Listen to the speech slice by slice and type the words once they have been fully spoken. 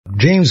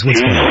James,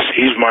 what's going on?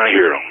 He's my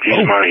hero.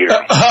 He's my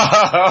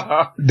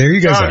hero. There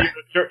you guys John,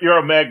 are. you're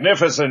a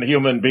magnificent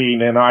human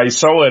being, and I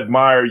so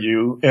admire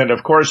you. And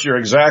of course, you're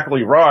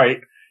exactly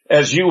right.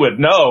 As you would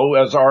know,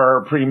 as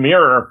our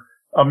premier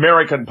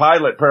American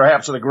pilot,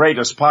 perhaps the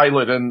greatest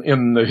pilot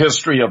in the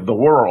history of the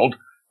world,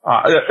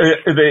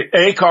 the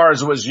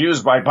ACARS was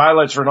used by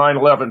pilots for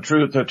 9/11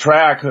 Truth to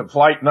track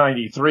Flight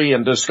 93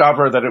 and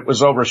discover that it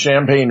was over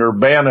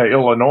Champaign-Urbana,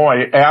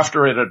 Illinois,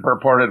 after it had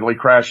purportedly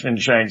crashed in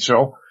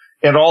Shanksville,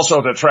 and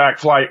also to track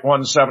Flight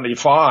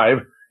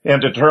 175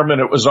 and determine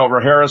it was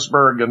over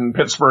Harrisburg and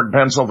Pittsburgh,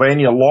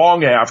 Pennsylvania,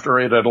 long after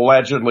it had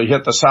allegedly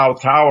hit the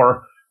South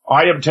Tower.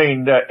 I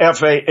obtained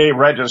FAA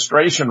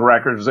registration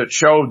records that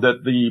showed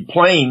that the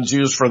planes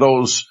used for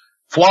those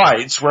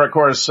flights, where of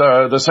course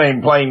the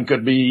same plane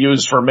could be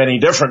used for many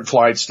different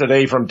flights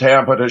today, from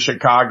Tampa to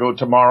Chicago,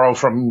 tomorrow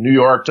from New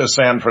York to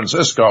San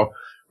Francisco,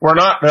 were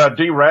not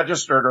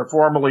deregistered or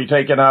formally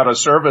taken out of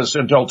service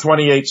until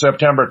 28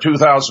 September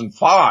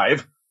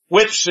 2005,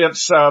 which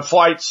since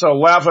flights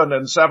 11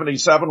 and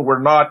 77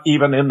 were not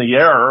even in the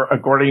air,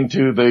 according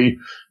to the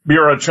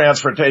Bureau of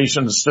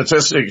Transportation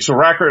Statistics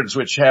records,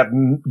 which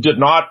did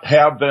not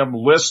have them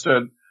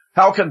listed.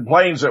 How can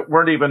planes that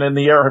weren't even in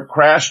the air have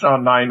crashed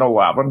on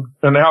 9/11?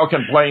 And how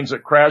can planes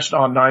that crashed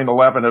on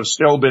 9/11 have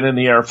still been in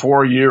the air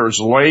 4 years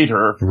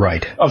later?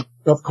 Right.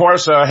 Of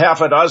course, half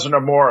a dozen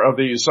or more of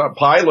these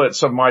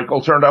pilots of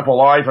Michael turned up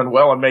alive and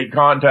well and made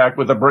contact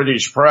with the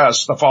British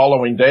press the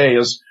following day,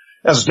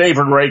 as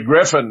David Ray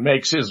Griffin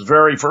makes his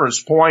very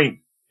first point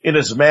in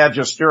his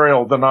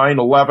magisterial, the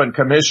 9/11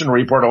 Commission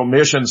report,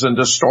 Omissions and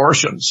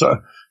Distortions.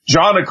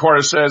 John, of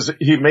course, says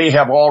he may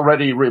have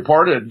already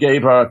reported,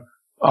 gave a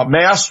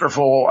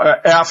masterful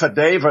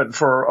affidavit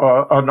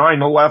for a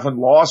 9/11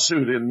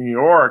 lawsuit in New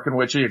York, in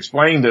which he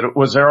explained that it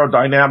was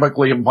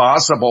aerodynamically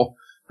impossible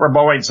for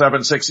Boeing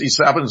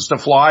 767s to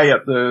fly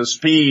at the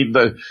speed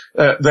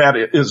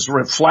that is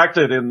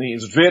reflected in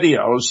these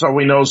videos. So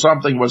we know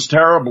something was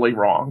terribly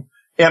wrong.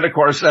 And of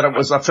course that it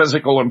was a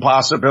physical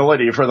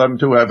impossibility for them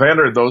to have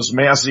entered those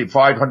massive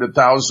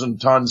 500,000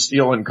 ton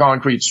steel and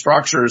concrete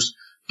structures,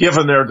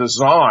 given their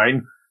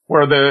design,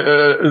 where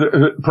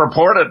the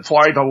purported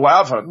Flight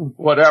 11,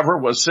 whatever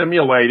was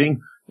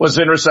simulating, was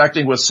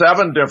intersecting with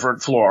 7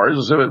 different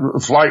floors,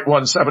 Flight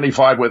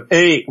 175 with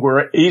 8,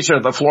 where each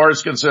of the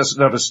floors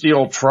consisted of a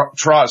steel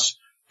truss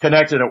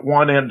connected at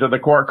one end to the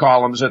core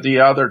columns, at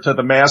the other to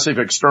the massive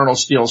external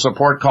steel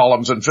support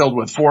columns, and filled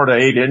with 4 to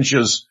 8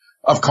 inches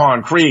of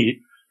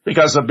concrete.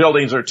 Because the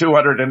buildings are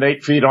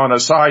 208 feet on a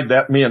side,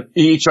 that meant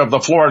each of the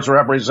floors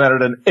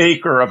represented an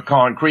acre of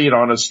concrete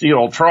on a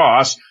steel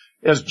truss.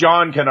 As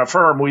John can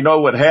affirm, we know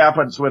what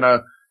happens when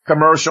a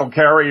commercial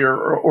carrier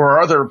or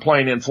other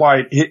plane in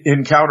flight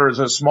encounters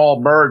a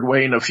small bird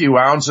weighing a few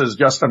ounces.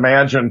 Just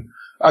imagine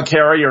a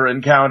carrier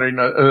encountering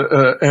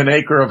an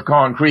acre of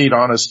concrete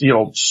on a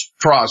steel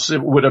truss.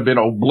 It would have been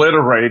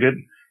obliterated.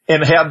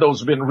 And had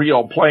those been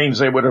real planes,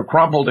 they would have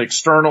crumpled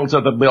external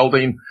to the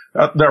building.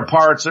 Their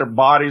parts, their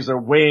bodies, their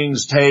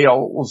wings,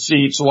 tail,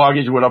 seats,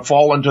 luggage would have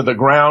fallen to the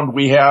ground.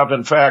 We have,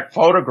 in fact,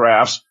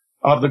 photographs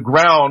of the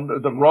ground,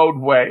 the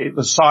roadway,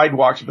 the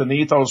sidewalks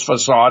beneath those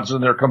facades,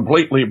 and they're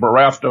completely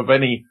bereft of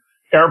any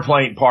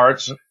airplane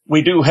parts.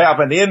 We do have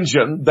an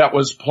engine that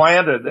was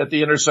planted at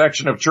the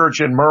intersection of Church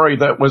and Murray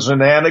that was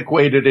an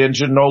antiquated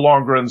engine, no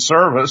longer in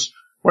service,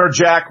 where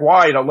Jack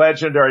White, a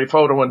legendary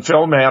photo and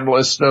film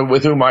analyst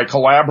with whom I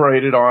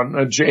collaborated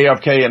on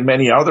JFK and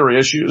many other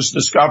issues,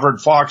 discovered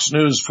Fox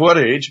News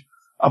footage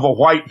of a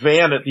white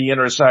van at the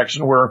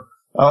intersection where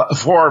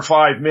 4 or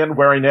 5 men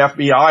wearing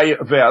FBI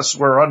vests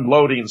were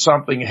unloading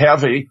something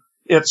heavy.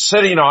 It's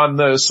sitting on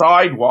the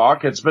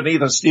sidewalk. It's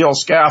beneath a steel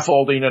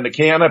scaffolding and a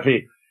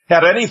canopy.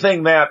 Had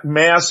anything that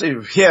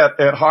massive hit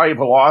at high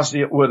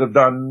velocity, it would have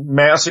done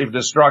massive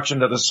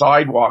destruction to the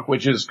sidewalk,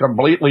 which is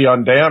completely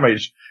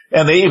undamaged.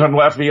 And they even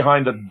left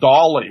behind a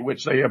dolly,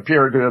 which they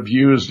appear to have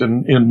used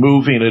in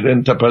moving it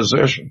into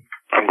position.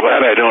 I'm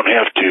glad I don't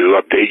have to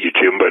update you,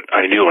 Jim, but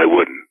I knew I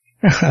wouldn't.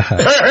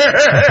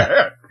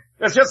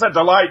 It's just a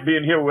delight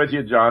being here with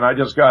you, John. I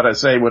just got to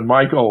say, when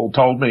Michael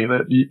told me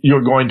that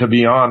you're going to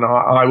be on,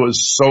 I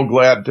was so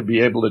glad to be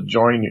able to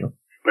join you.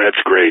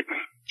 That's great.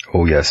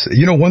 Oh, yes.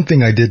 You know, one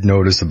thing I did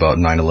notice about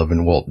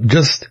 9/11, well,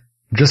 just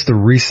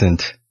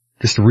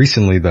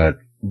recently that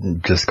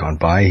just gone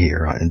by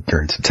here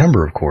during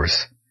September, of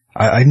course,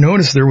 I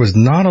noticed there was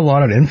not a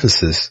lot of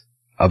emphasis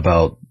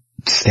about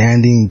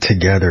standing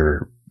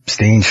together,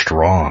 staying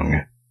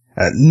strong.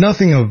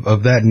 Nothing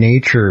of that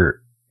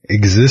nature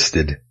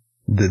existed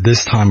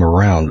this time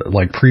around.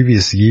 Like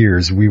previous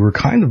years, we were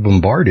kind of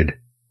bombarded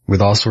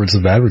with all sorts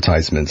of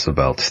advertisements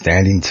about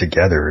standing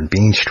together and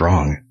being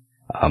strong.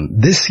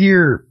 This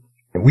year,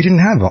 we didn't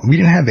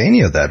have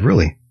any of that,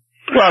 really.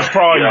 Well, it's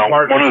probably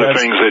one of the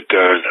things that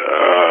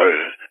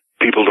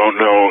people don't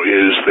know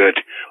is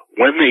that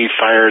when they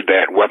fired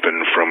that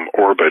weapon from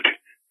orbit,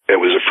 it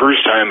was the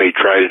first time they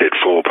tried it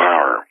at full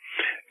power.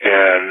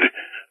 And,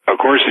 of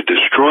course, it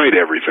destroyed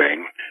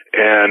everything.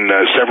 And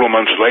several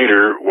months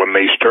later, when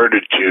they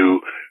started to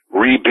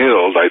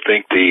rebuild, I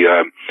think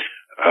the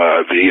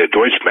the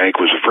Deutsche Bank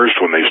was the first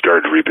one they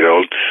started to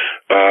rebuild.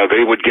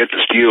 They would get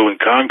the steel and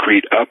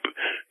concrete up,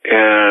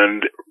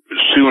 and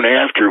soon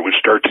after it would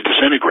start to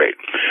disintegrate.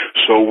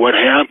 So what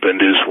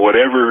happened is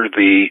whatever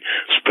the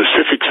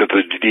specifics of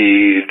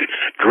the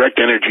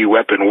direct energy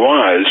weapon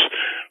was,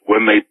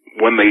 when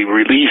they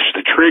released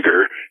the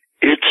trigger,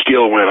 it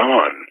still went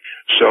on.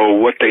 So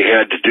what they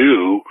had to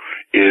do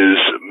is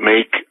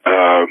make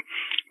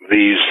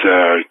these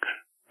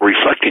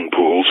reflecting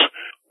pools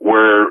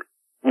where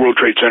World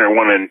Trade Center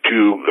 1 and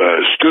 2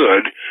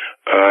 stood,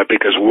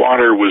 because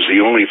water was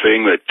the only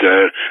thing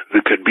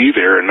that could be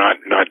there and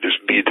not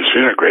just be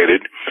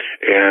disintegrated,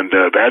 and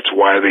that's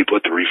why they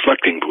put the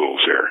reflecting pools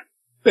there.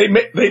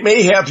 They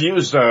may have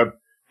used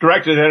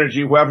directed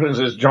energy weapons,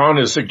 as John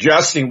is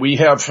suggesting. We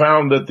have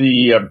found that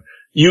the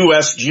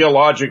U.S.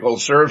 Geological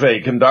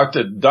Survey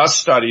conducted dust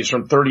studies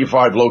from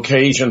 35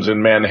 locations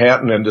in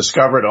Manhattan and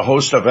discovered a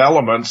host of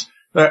elements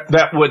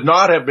that would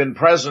not have been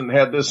present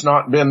had this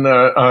not been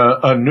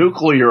a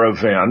nuclear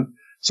event.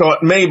 So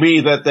it may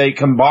be that they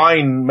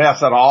combine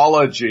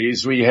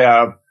methodologies. We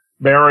have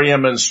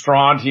barium and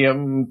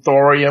strontium,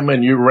 thorium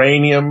and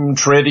uranium,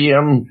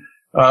 tritium,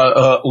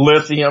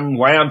 lithium,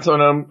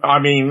 lanthanum. I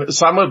mean,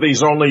 some of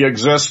these only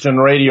exist in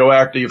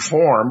radioactive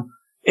form.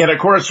 And of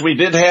course, we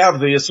did have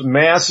this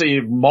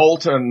massive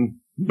molten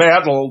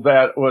metal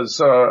that was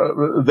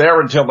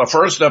there until the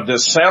 1st of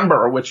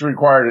December, which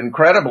required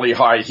incredibly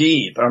high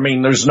heat. I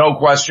mean, there's no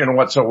question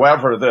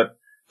whatsoever that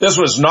this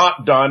was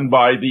not done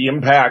by the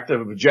impact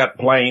of jet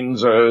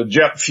planes.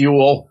 Jet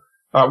fuel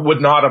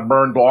would not have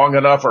burned long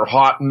enough or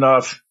hot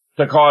enough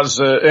to cause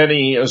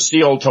any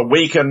steel to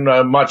weaken,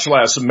 much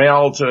less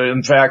melt.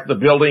 In fact, the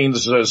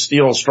building's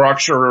steel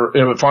structure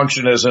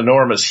functioned as an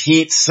enormous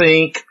heat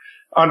sink.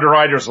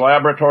 Underwriters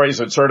Laboratories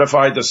had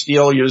certified the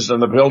steel used in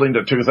the building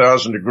to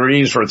 2,000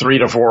 degrees for 3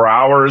 to 4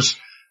 hours.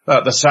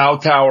 The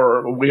South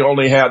Tower, we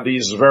only had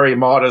these very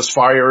modest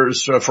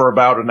fires for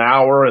about an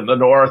hour. In the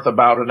North,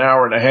 about an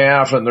hour and a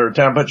half, and their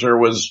temperature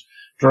was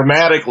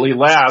dramatically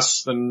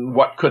less than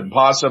what could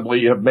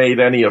possibly have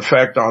made any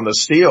effect on the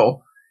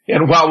steel.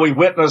 And while we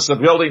witnessed the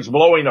buildings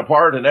blowing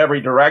apart in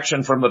every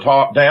direction from the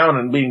top down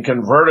and being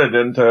converted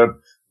into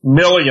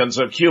millions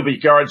of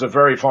cubic yards of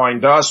very fine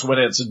dust, when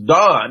it's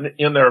done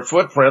in their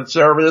footprints,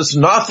 there is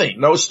nothing,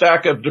 no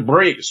stack of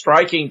debris.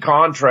 Striking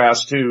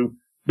contrast to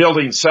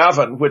Building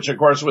 7, which of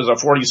course was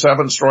a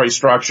 47-story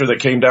structure that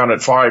came down at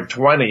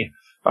 5:20,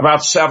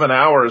 about 7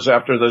 hours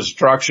after the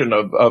destruction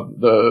of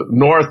the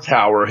North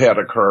Tower had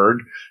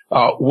occurred,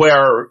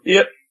 where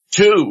it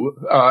too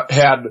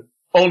had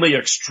only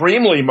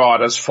extremely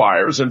modest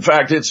fires. In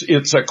fact,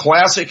 it's a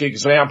classic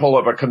example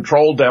of a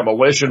controlled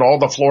demolition. All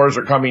the floors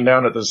are coming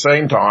down at the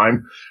same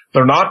time.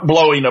 They're not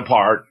blowing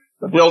apart.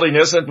 The building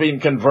isn't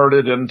being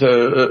converted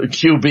into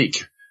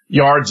cubic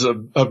yards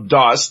of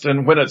dust.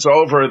 And when it's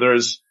over,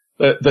 there's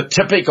the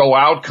typical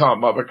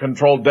outcome of a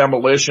controlled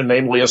demolition,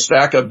 namely a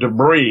stack of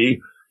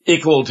debris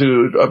equal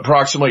to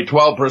approximately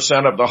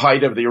 12% of the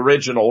height of the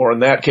original, or in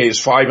that case,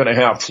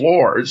 5.5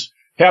 floors.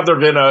 Had there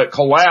been a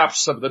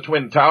collapse of the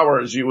Twin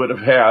Towers, you would have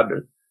had,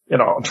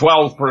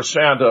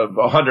 12% of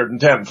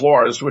 110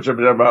 floors, which would have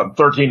been about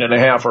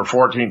 13.5 or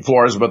 14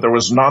 floors, but there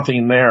was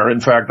nothing there. In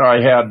fact,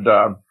 I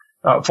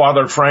had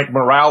Father Frank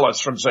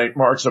Morales from St.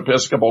 Mark's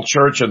Episcopal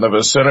Church in the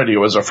vicinity,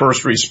 who was a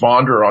first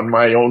responder on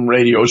my own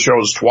radio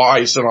shows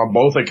twice, and on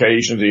both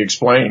occasions he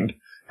explained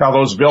how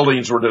those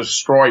buildings were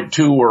destroyed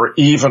to or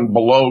even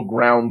below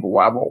ground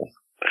level.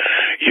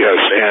 Yes,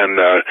 and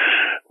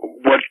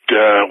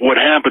what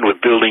happened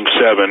with Building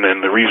 7, and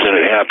the reason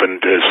it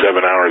happened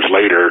 7 hours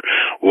later,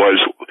 was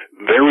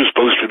there was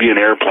supposed to be an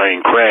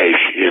airplane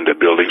crash into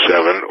Building 7,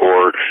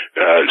 or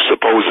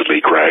supposedly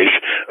crash.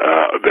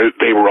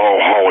 They were all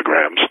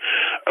holograms.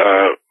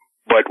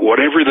 But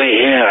whatever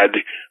they had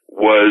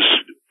was,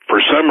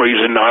 for some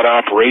reason, not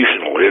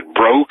operational. It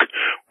broke,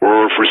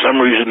 or for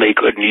some reason they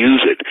couldn't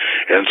use it.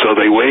 And so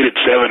they waited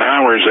 7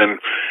 hours,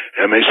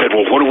 and they said,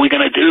 well, what are we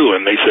going to do?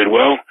 And they said,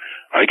 well,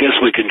 I guess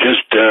we can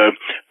just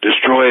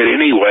destroy it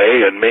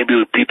anyway, and maybe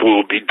people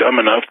will be dumb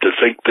enough to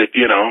think that,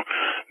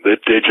 that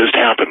it just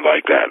happened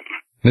like that.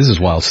 This is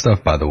wild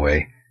stuff, by the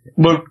way.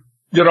 Well,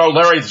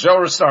 Larry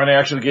Silverstein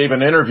actually gave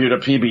an interview to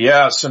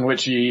PBS in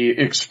which he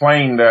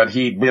explained that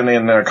he'd been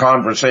in a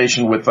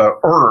conversation with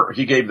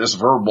he gave this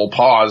verbal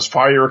pause,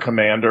 fire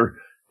commander,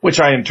 which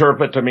I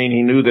interpret to mean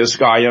he knew this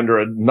guy under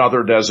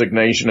another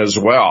designation as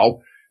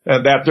well,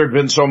 and that there'd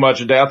been so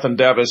much death and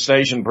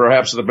devastation,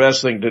 perhaps the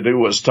best thing to do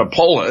was to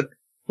pull it,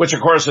 which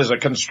of course is a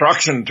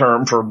construction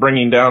term for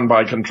bringing down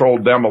by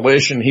controlled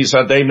demolition. He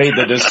said they made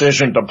the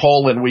decision to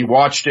pull and we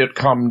watched it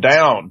come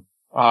down.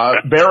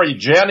 Barry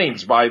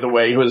Jennings, by the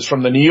way, who is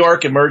from the New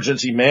York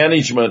Emergency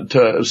Management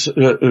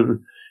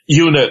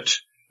Unit,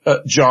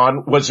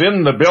 John, was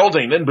in the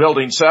building, in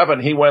Building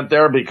 7. He went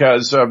there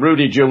because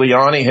Rudy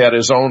Giuliani had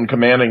his own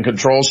command and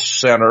control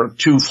center,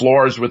 2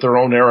 floors with their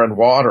own air and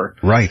water.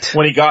 Right.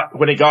 When he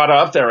got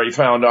up there, he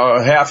found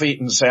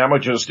half-eaten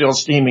sandwiches, still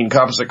steaming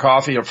cups of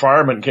coffee. A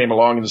fireman came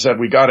along and said,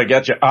 "We got to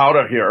get you out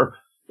of here."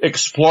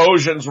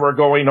 Explosions were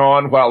going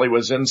on while he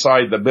was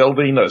inside the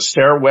building. A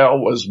stairwell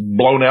was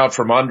blown out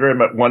from under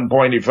him. At one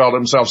point, he felt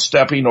himself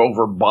stepping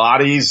over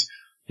bodies.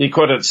 He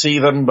couldn't see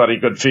them, but he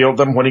could feel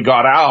them. When he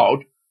got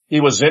out, he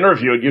was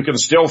interviewed. You can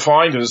still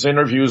find his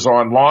interviews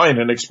online,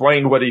 and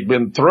explain what he'd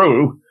been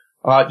through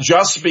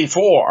just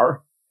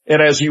before.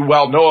 And as you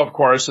well know, of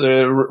course,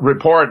 the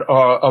report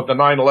of the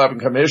 9/11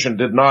 Commission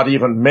did not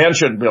even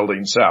mention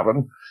Building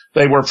 7.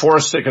 They were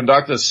forced to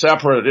conduct a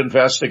separate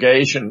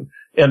investigation.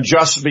 And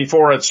just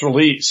before its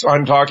release,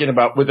 I'm talking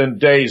about within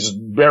days,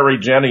 Barry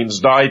Jennings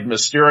died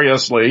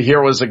mysteriously.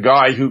 Here was a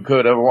guy who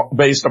could have,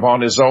 based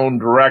upon his own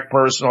direct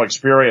personal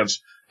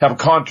experience, have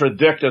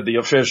contradicted the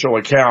official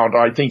account.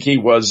 I think he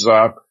was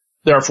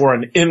therefore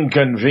an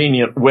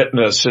inconvenient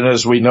witness. And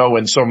as we know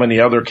in so many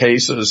other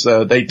cases,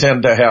 they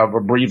tend to have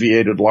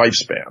abbreviated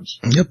lifespans.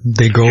 Yep,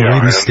 they go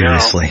away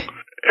mysteriously.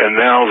 And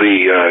now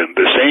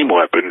the same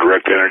weapon,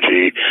 direct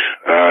energy,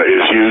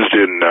 is used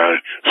in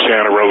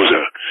Santa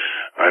Rosa.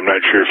 I'm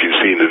not sure if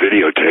you've seen the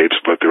videotapes,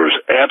 but there was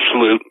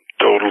absolute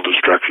total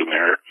destruction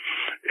there.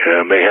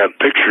 And they have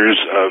pictures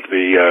of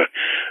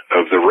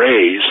the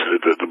rays,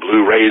 the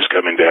blue rays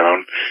coming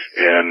down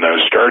and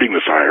starting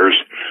the fires.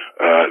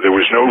 There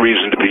was no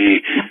reason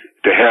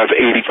to have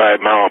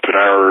 85 mile per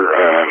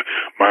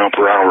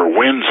hour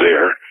winds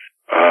there.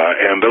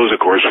 And those, of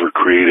course, were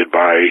created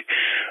by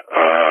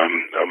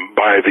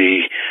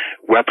the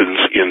weapons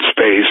in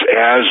space,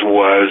 as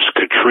was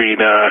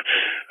Katrina,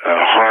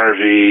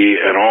 Harvey,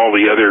 and all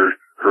the other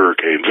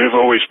hurricanes. They've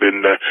always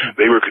been,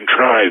 they were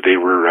contrived, they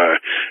were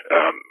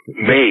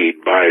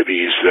made by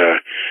these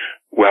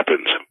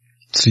weapons.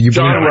 So you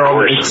John, we're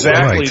on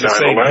exactly the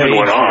same page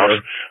went off.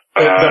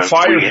 The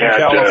fires in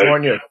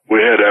California. We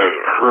had a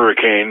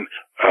hurricane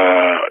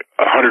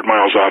 100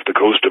 miles off the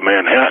coast of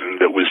Manhattan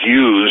that was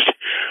used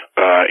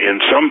in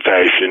some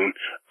fashion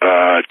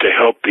to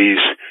help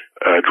these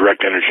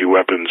direct energy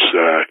weapons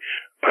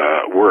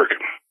work.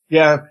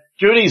 Yeah,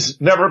 Judy's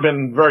never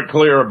been very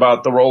clear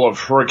about the role of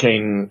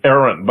Hurricane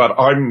Aaron, but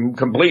I'm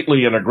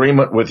completely in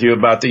agreement with you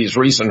about these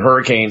recent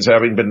hurricanes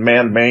having been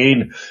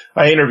man-made.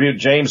 I interviewed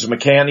James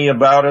McCanney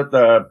about it.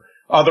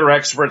 Other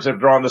experts have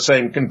drawn the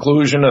same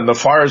conclusion, and the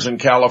fires in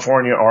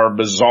California are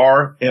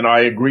bizarre, and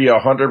I agree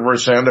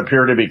 100%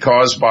 appear to be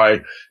caused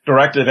by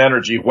directed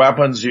energy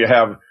weapons. You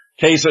have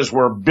cases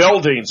where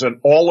buildings and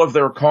all of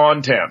their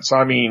contents,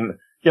 I mean,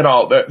 you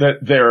know,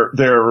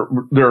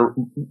 their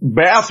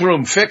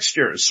bathroom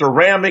fixtures,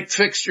 ceramic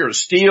fixtures,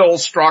 steel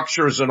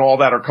structures and all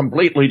that are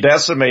completely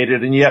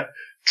decimated, and yet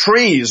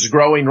trees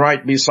growing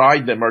right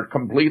beside them are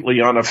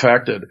completely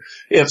unaffected.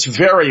 It's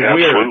very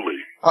weird.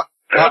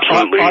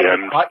 Absolutely.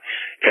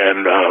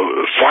 And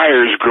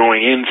fires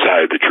growing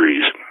inside the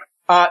trees.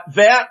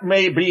 That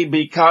may be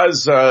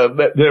because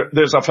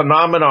there's a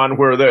phenomenon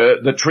where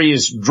the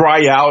trees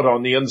dry out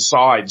on the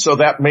inside, so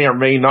that may or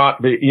may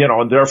not be, you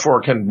know, and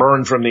therefore can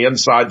burn from the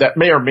inside. That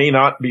may or may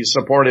not be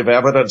supportive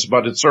evidence,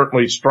 but it's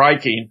certainly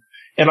striking.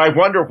 And I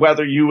wonder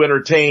whether you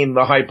entertain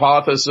the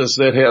hypothesis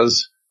that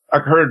has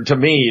occurred to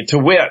me, to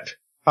wit,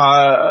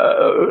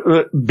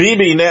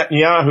 Bibi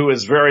Netanyahu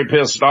is very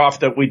pissed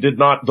off that we did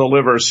not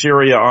deliver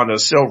Syria on a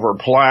silver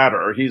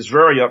platter. He's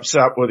very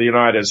upset with the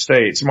United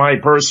States. My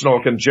personal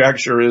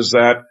conjecture is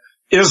that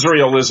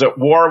Israel is at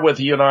war with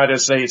the United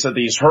States, and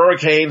these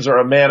hurricanes are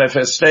a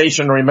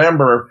manifestation.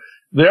 Remember,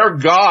 their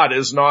God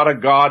is not a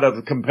God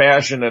of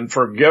compassion and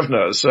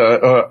forgiveness,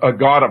 a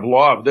God of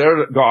love.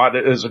 Their God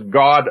is a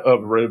God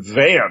of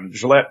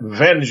revenge. Let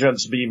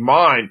vengeance be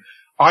mine.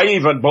 I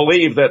even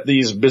believe that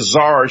these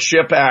bizarre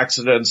ship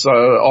accidents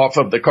off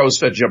of the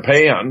coast of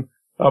Japan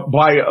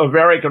by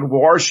American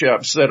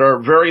warships that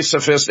are very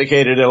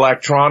sophisticated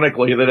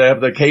electronically, that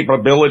have the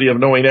capability of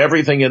knowing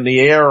everything in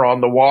the air,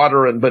 on the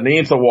water, and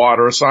beneath the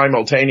water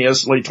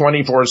simultaneously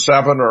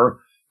 24/7, or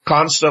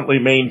constantly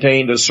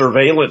maintained as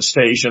surveillance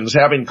stations,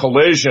 having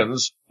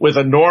collisions with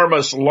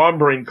enormous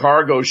lumbering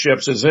cargo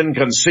ships is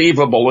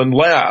inconceivable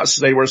unless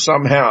they were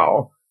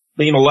somehow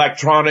being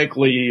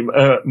electronically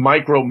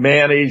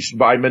micromanaged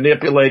by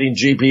manipulating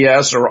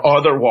GPS or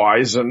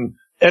otherwise. And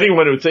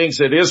anyone who thinks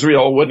that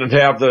Israel wouldn't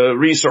have the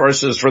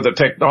resources for the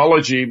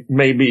technology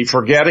may be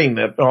forgetting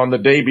that on the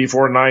day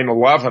before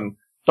 9/11,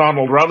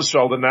 Donald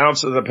Rumsfeld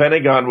announced that the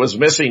Pentagon was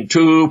missing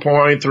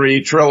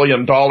 $2.3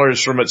 trillion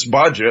from its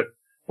budget,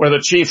 where the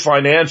chief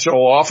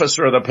financial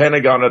officer of the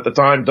Pentagon at the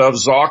time, Dov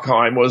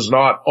Zakheim, was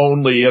not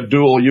only a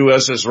dual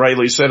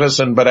U.S.-Israeli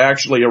citizen, but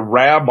actually a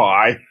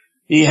rabbi.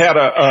 He had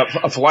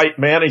a flight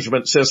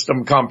management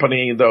system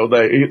company, though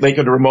they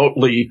could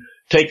remotely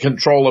take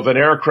control of an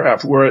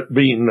aircraft were it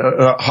being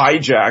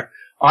hijacked.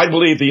 I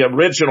believe the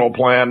original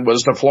plan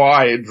was to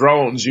fly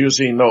drones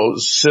using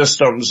those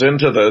systems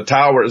into the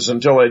towers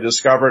until they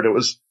discovered it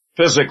was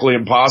physically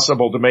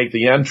impossible to make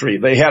the entry.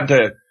 They had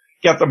to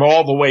get them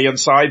all the way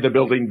inside the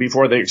building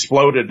before they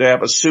exploded to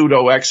have a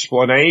pseudo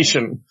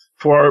explanation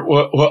for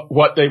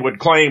what they would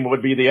claim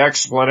would be the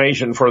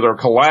explanation for their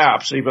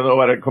collapse, even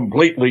though it had a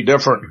completely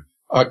different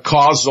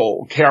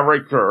causal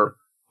character.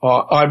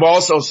 I'm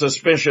also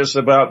suspicious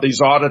about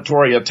these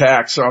auditory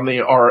attacks on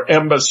our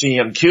embassy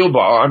in Cuba.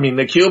 I mean,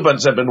 the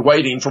Cubans have been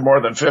waiting for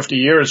more than 50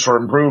 years for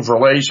improved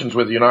relations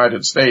with the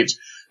United States.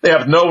 They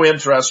have no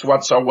interest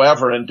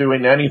whatsoever in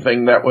doing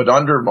anything that would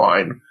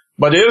undermine.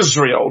 But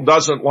Israel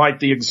doesn't like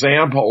the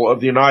example of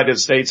the United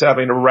States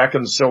having a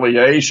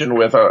reconciliation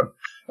with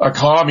a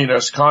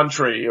communist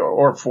country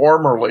or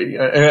formerly,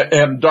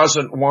 and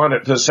doesn't want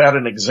it to set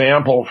an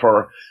example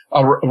for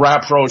a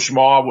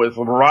rapprochement with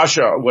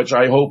Russia, which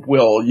I hope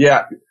will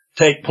yet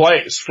take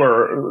place.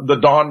 For the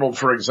Donald,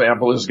 for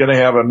example, is going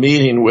to have a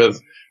meeting with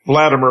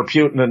Vladimir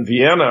Putin in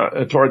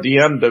Vienna toward the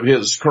end of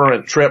his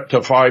current trip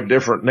to 5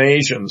 different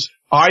nations.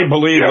 I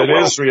believe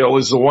that Israel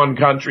is the one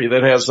country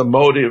that has the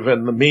motive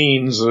and the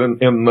means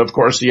and of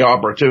course the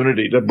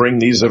opportunity to bring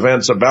these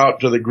events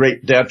about to the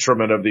great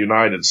detriment of the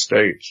United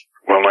States.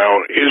 Well,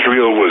 now,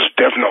 Israel was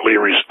definitely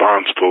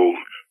responsible,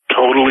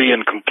 totally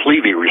and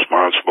completely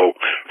responsible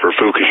for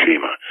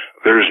Fukushima.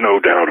 There's no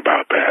doubt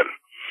about that.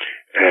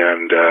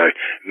 And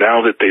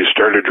now that they've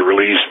started to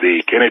release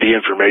the Kennedy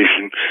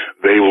information,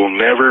 they will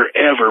never,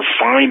 ever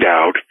find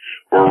out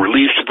or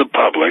release to the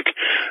public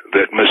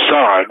that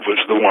Mossad was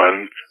the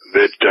one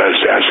that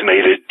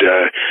assassinated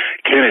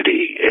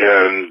Kennedy.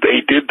 And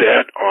they did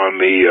that on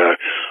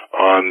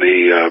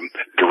the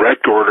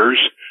direct orders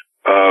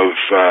of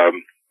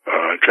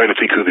trying to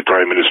think who the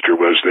prime minister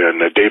was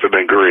then, David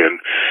Ben-Gurion,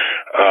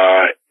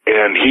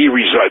 and he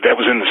resigned. That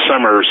was in the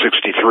summer of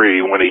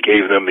 '63 when he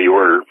gave them the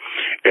order,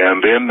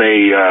 and then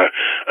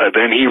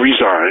then he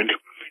resigned,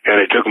 and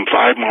it took him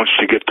 5 months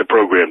to get the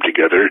program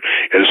together.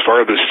 As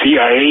far as the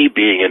CIA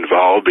being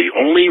involved, the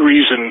only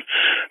reason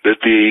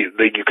that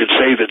you could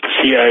say that the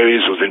CIA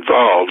was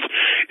involved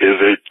is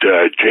that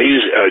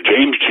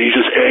James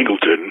Jesus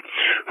Angleton,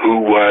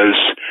 who was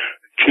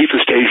chief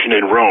of station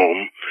in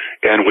Rome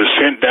and was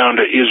sent down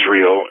to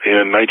Israel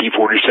in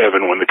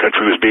 1947 when the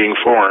country was being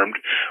formed,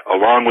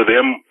 along with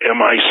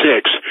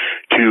MI6,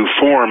 to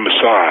form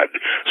Mossad.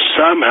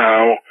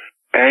 Somehow,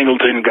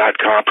 Angleton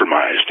got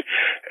compromised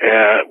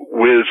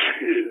with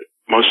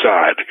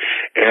Mossad,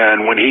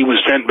 and when he was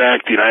sent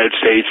back to the United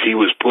States, he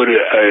was put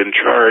in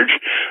charge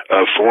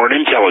of foreign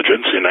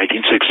intelligence in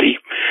 1960,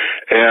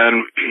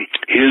 and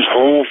his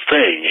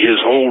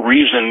whole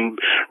raison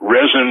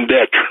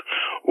d'etre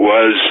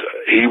was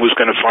he was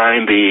going to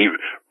find the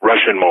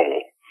Russian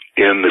mole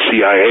in the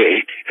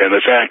CIA, and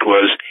the fact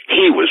was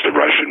he was the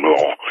Russian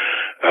mole.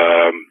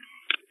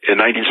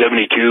 In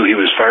 1972, he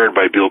was fired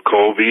by Bill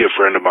Colby, a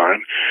friend of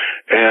mine,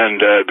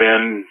 and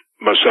then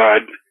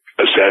Mossad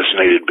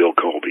assassinated Bill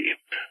Colby.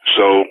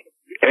 So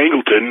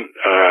Angleton,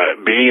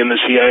 being in the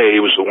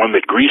CIA, was the one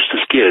that greased the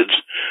skids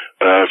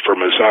for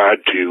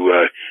Mossad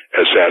to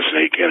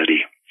assassinate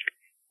Kennedy.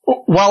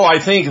 Well, I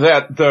think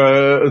that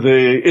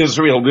the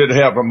Israel did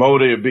have a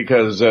motive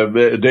because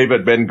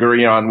David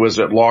Ben-Gurion was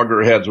at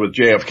loggerheads with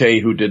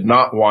JFK, who did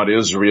not want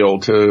Israel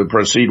to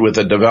proceed with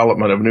the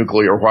development of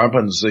nuclear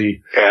weapons.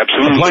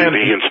 Absolutely.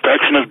 The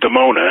inspection of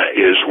Dimona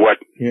is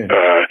what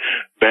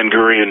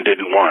Ben-Gurion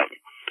didn't want.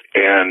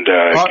 And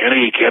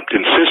Kennedy kept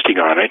insisting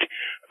on it,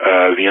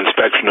 the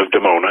inspection of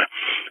Dimona.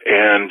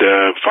 And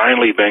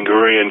finally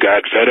Ben-Gurion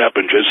got fed up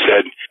and just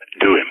said,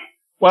 do him.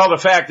 Well, the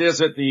fact is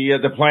that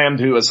the plan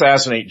to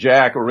assassinate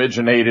Jack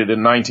originated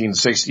in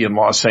 1960 in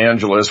Los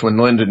Angeles when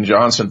Lyndon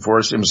Johnson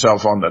forced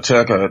himself on the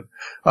ticket.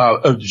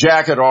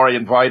 Jack had already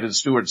invited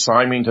Stuart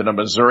Symington of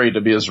Missouri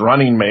to be his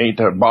running mate.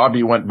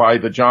 Bobby went by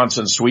the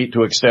Johnson suite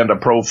to extend a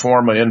pro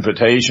forma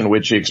invitation,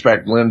 which he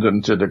expected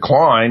Lyndon to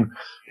decline.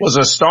 Was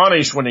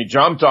astonished when he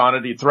jumped on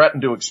it. He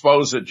threatened to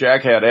expose that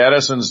Jack had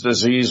Addison's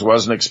disease,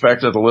 wasn't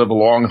expected to live a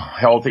long,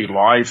 healthy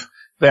life,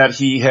 that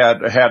he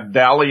had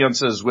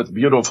dalliances with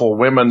beautiful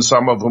women,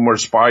 some of whom were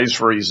spies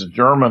for East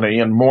Germany,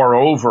 and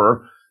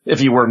moreover, if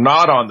he were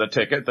not on the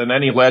ticket, then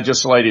any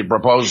legislative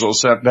proposal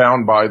sent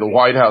down by the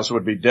White House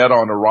would be dead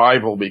on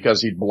arrival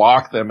because he'd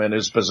blocked them in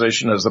his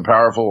position as the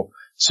powerful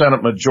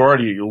Senate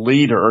Majority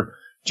Leader.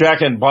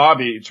 Jack and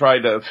Bobby tried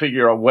to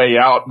figure a way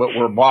out, but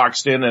were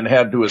boxed in and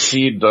had to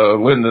accede to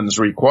Lyndon's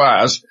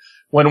request.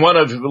 When one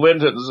of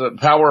Lyndon's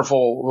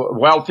powerful,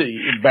 wealthy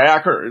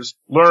backers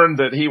learned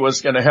that he was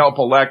going to help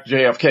elect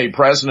JFK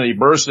president, he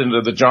burst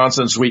into the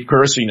Johnson suite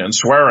cursing and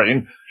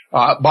swearing.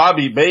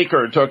 Bobby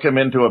Baker took him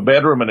into a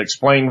bedroom and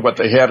explained what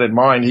they had in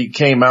mind. He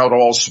came out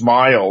all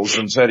smiles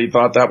and said he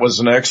thought that was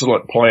an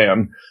excellent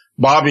plan.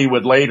 Bobby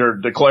would later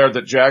declare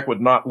that Jack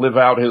would not live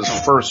out his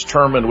first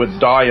term and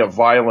would die a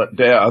violent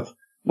death.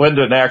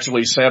 Lyndon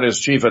actually sent his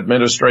chief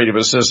administrative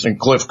assistant,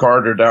 Cliff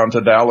Carter, down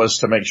to Dallas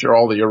to make sure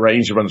all the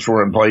arrangements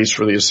were in place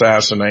for the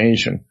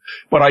assassination.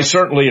 But I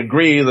certainly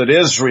agree that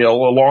Israel,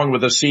 along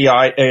with the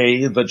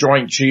CIA, the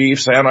Joint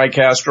Chiefs,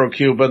 anti-Castro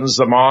Cubans,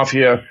 the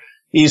Mafia,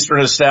 Eastern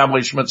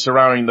establishment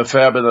surrounding the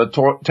Feb and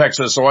the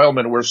Texas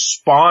oilmen, were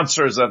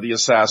sponsors of the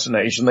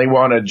assassination. They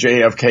wanted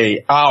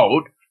JFK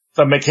out.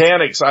 The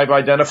mechanics, I've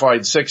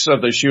identified 6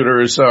 of the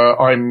shooters.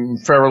 I'm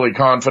fairly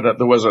confident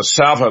there was a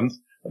 7th.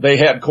 They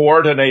had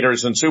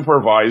coordinators and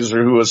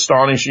supervisor who,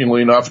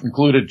 astonishingly enough,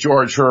 included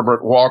George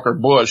Herbert Walker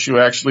Bush, who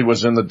actually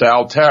was in the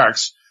Dow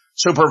Tex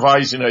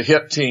supervising a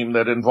hit team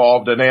that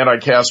involved an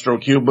anti-Castro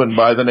Cuban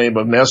by the name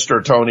of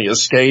Nestor Tony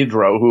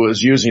Escadro, who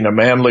was using a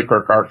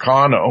Mannlicher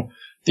Carcano,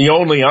 the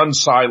only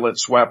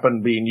unsilenced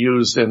weapon being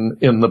used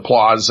in the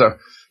plaza,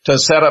 to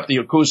set up the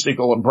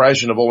acoustical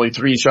impression of only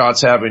 3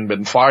 shots having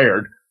been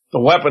fired. The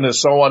weapon is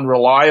so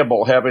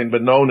unreliable, having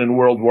been known in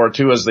World War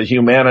II as the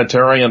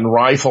humanitarian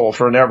rifle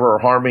for never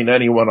harming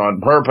anyone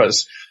on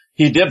purpose.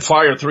 He did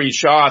fire 3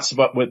 shots,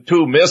 but with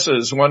 2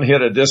 misses. One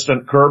hit a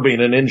distant curbing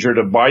and injured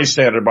a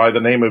bystander by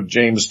the name of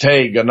James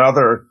Tague.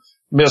 Another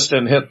missed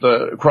and hit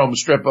the chrome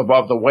strip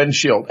above the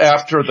windshield.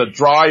 After the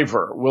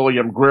driver,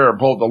 William Greer,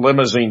 pulled the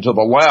limousine to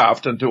the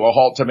left and to a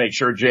halt to make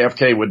sure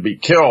JFK would be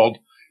killed,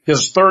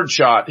 his 3rd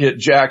shot hit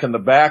Jack in the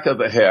back of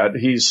the head.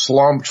 He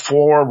slumped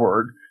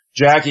forward.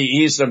 Jackie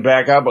eased him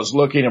back up, was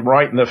looking him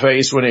right in the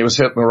face when he was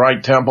hit in the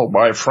right temple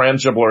by a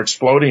frangible or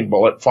exploding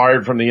bullet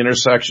fired from the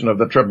intersection of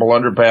the triple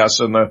underpass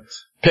and the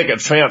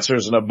picket fence.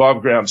 There's an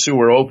above-ground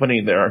sewer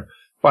opening there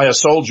by a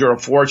soldier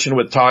of fortune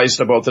with ties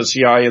to both the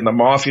CIA and the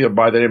Mafia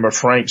by the name of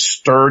Frank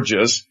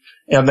Sturgis.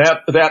 And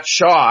that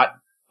shot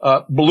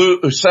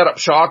set up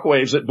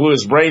shockwaves that blew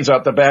his brains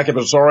out the back of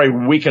his already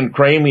weakened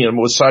cranium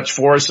with such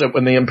force that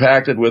when they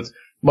impacted with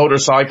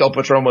motorcycle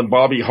patrolman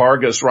Bobby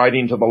Hargis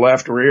riding to the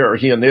left rear,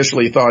 he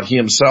initially thought he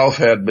himself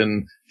had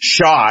been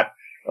shot.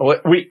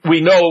 We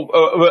know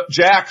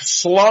Jack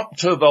slumped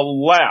to the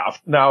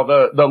left. Now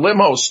the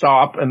limo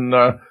stop and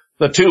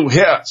the 2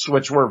 hits,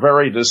 which were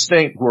very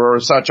distinct, were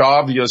such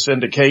obvious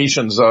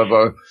indications of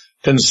a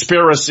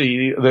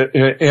conspiracy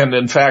and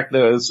in fact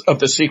of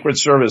the Secret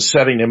Service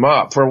setting him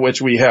up, for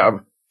which we have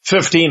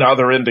 15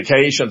 other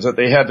indications that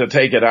they had to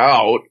take it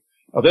out.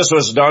 This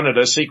was done at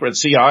a secret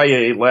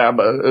CIA lab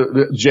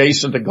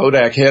adjacent to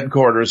Kodak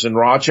headquarters in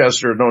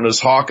Rochester known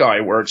as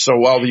Hawkeye Works. So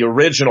while the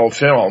original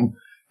film,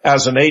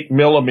 as an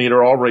 8mm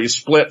already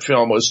split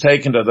film, was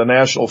taken to the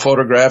National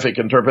Photographic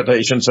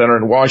Interpretation Center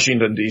in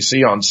Washington,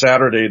 D.C. on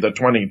Saturday the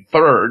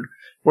 23rd,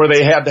 where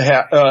they had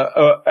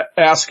to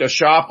ask a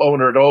shop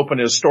owner to open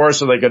his store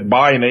so they could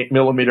buy an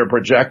 8mm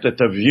projector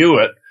to view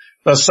it,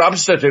 the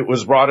substitute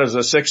was brought as a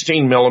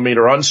 16mm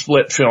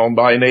unsplit film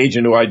by an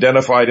agent who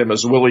identified him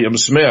as William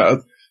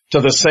Smith to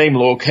the same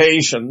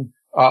location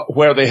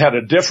where they had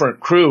a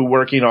different crew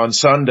working on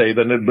Sunday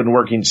than had been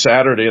working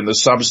Saturday, and the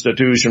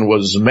substitution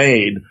was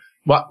made.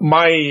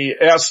 My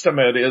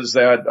estimate is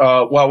that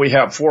while we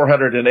have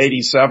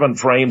 487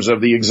 frames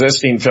of the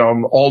existing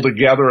film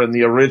altogether in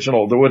the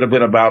original, there would have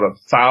been about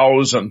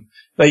 1,000.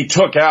 They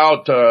took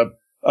out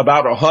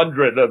about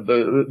 100 of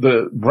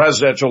the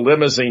presidential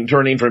limousine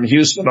turning from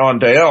Houston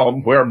on to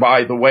Elm, where,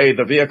 by the way,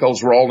 the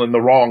vehicles were all in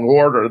the wrong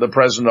order. The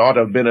president ought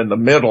to have been in the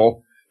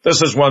middle.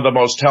 This is one of the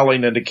most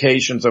telling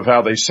indications of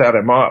how they set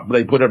him up.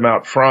 They put him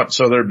out front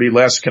so there'd be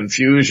less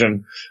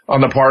confusion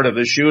on the part of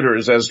the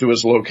shooters as to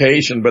his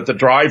location, but the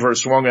driver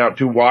swung out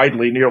too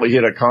widely, nearly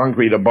hit a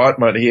concrete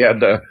abutment. He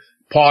had to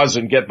pause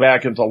and get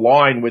back into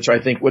line, which I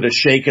think would have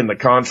shaken the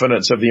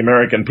confidence of the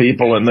American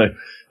people and the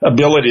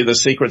ability of the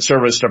Secret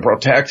Service to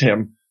protect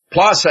him.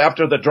 Plus,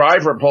 after the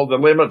driver pulled the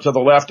limo to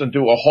the left and to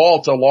a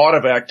halt, a lot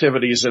of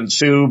activities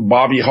ensued.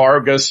 Bobby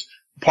Hargis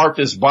parked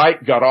his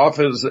bike, got off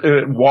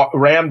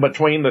ran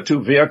between the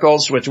 2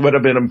 vehicles, which would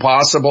have been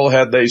impossible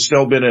had they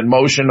still been in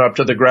motion up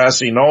to the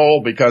grassy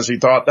knoll, because he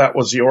thought that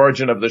was the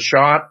origin of the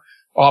shot.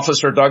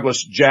 Officer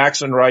Douglas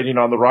Jackson, riding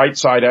on the right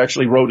side,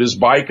 actually rode his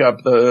bike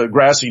up the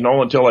grassy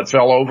knoll until it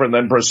fell over and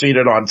then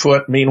proceeded on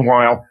foot.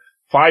 Meanwhile,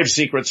 5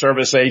 Secret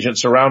Service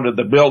agents surrounded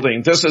the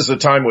building. This is the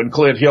time when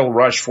Clint Hill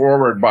rushed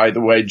forward, by the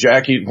way.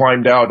 Jackie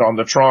climbed out on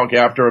the trunk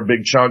after a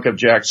big chunk of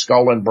Jack's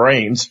skull and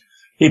brains.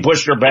 He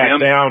pushed her back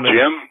down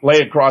and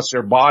lay across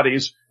their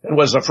bodies and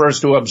was the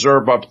first to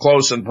observe up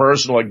close and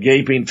personal a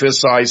gaping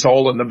fist-sized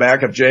hole in the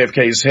back of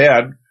JFK's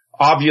head,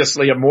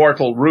 obviously a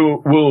mortal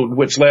wound,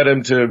 which led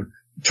him to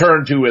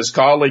turn to his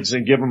colleagues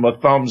and give him a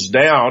thumbs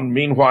down.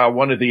 Meanwhile,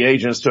 one of the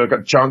agents took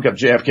a chunk of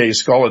JFK's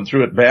skull and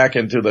threw it back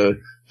into the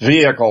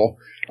vehicle.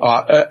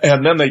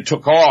 And then they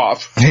took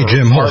off. Hey,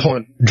 Jim,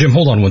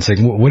 hold on one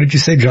second. What did you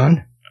say,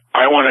 John?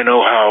 I want to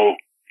know how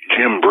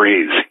Jim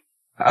breathes.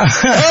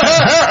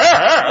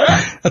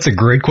 That's a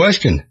great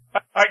question.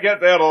 I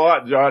get that a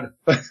lot, John.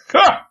 To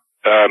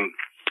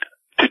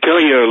tell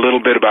you a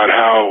little bit about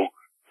how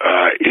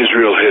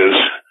Israel has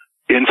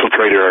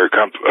infiltrated our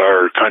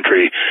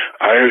country,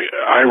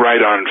 I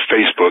write on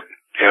Facebook,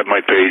 have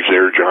my page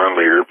there, John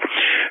Lear,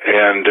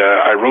 and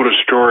I wrote a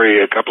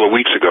story a couple of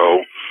weeks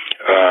ago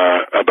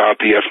about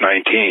the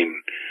F-19.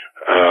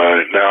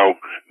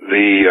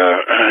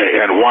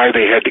 And why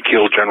they had to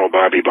kill General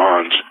Bobby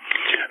Bonds.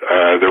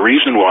 The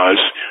reason was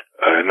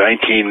I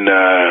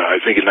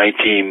think in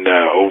 1905,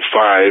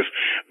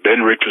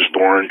 Ben Rich was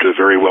born to a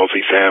very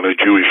wealthy family,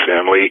 Jewish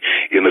family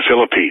in the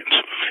Philippines.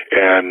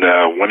 And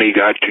when he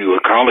got to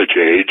a college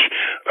age,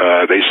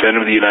 they sent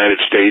him to the United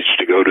States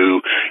to go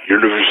to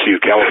University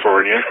of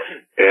California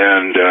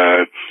and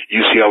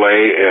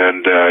UCLA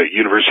and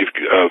University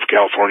of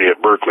California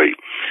at Berkeley,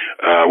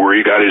 where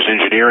he got his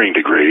engineering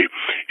degree.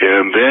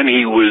 And then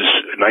he was,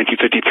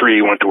 1953,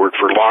 he went to work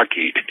for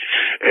Lockheed.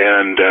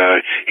 And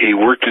he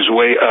worked his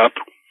way up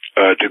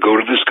to go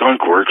to the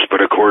Skunk Works,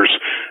 but of course,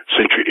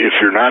 if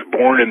you're not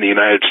born in the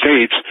United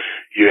States,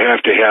 you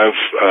have to have,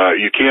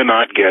 you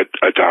cannot get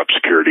a top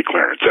security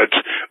clearance.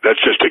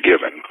 That's just a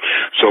given.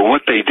 So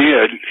what they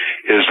did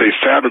is they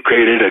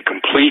fabricated a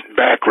complete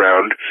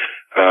background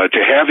to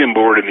have him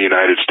born in the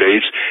United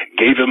States,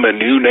 gave him a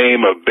new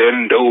name of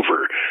Ben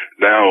Dover.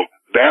 Now,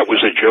 that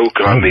was a joke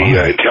on the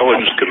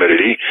intelligence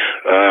committee,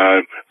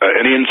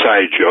 an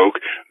inside joke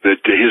that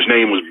his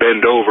name was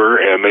Ben Dover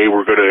and they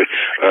were going to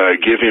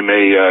give him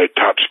a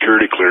top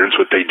security clearance.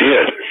 What they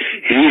did,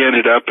 he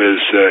ended up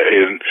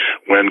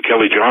when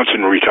Kelly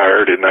Johnson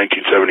retired in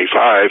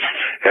 1975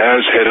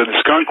 as head of the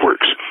Skunk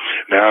Works.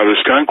 Now, the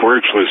Skunk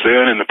Works was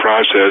then in the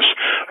process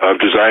of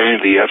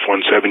designing the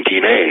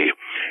F-117A.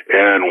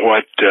 And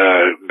what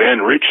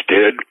Ben Rich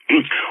did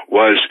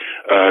was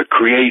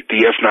create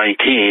the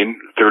F-19.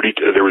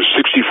 There was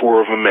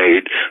 64 of them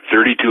made.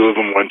 32 of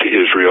them went to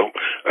Israel.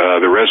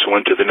 The rest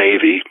went to the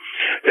Navy.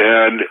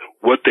 And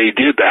what they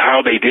did,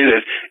 how they did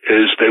it,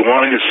 is they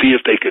wanted to see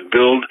if they could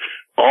build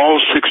all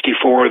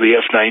 64 of the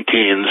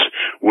F-19s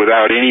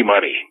without any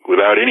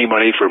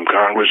money from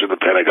Congress or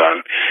the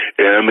Pentagon.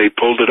 And they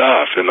pulled it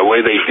off. And the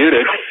way they did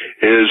it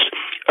is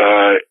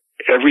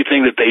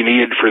everything that they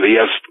needed for the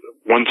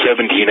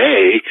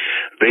F-117A,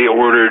 they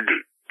ordered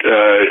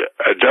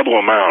a double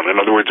amount. In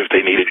other words, if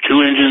they needed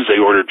 2 engines,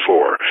 they ordered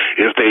 4.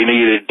 If they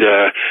needed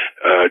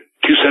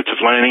 2 sets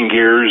of landing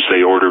gears, they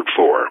ordered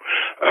 4.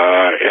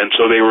 And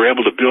so they were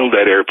able to build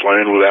that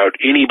airplane without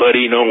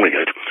anybody knowing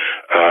it.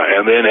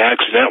 And then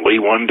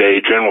accidentally one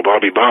day, General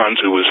Bobby Bonds,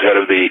 who was head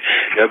of the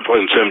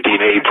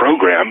F-117A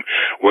program,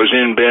 was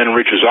in Ben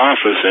Rich's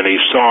office, and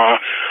he saw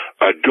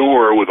a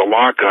door with a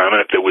lock on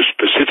it that was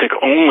specific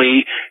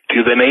only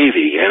to the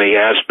Navy. And he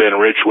asked Ben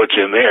Rich, what's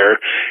in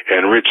there?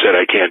 And Rich said,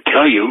 I can't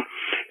tell you.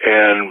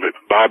 And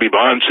Bobby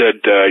Bond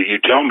said, you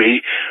tell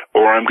me,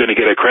 or I'm going to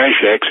get a crash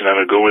X and I'm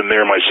going to go in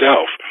there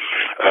myself.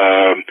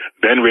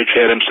 Ben Rich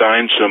had him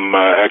sign some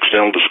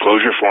accidental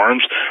disclosure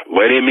forms,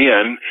 let him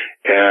in,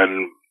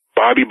 and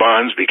Bobby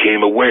Bonds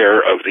became aware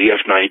of the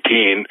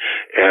F-19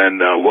 and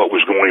what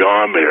was going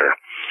on there.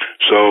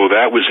 So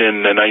that was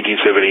in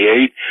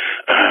 1978.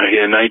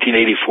 In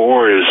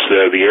 1984, as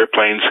the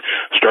airplanes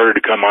started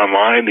to come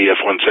online, the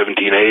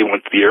F-117A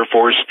went to the Air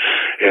Force,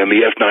 and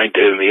the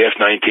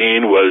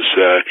F-19 was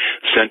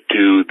sent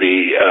to the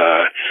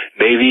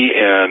Navy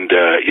and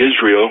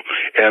Israel,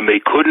 and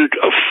they couldn't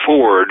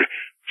afford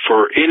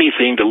for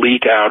anything to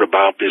leak out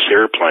about this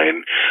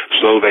airplane,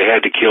 so they had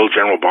to kill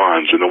General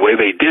Bonds. And the way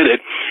they did it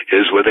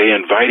is where they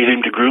invited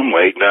him to Groom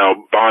Lake. Now,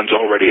 Bonds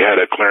already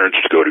had a clearance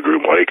to go to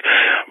Groom Lake,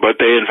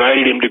 but they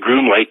invited him to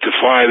Groom Lake to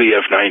fly the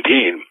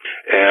F-19.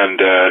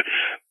 And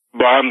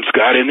Bonds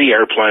got in the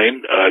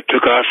airplane,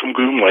 took off from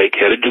Groom Lake,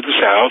 headed to the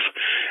south,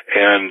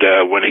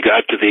 and when he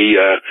got to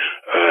the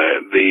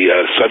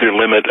southern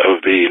limit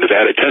of the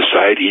Nevada test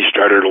site, he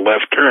started a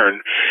left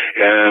turn,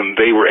 and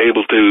they were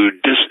able to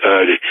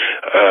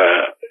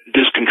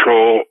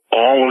discontrol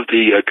all of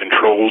the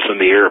controls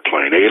in the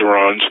airplane,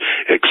 ailerons,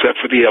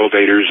 except for the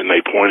elevators, and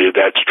they pointed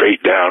that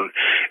straight down,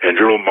 and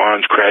General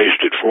Bonds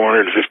crashed at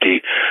 450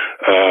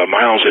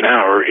 miles an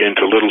hour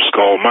into Little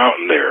Skull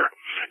Mountain there,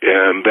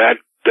 and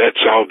that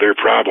solved their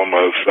problem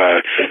of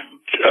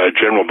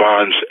General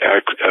Bonds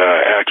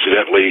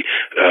accidentally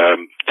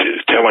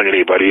telling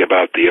anybody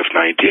about the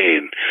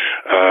F-19.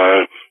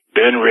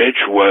 Ben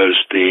Rich was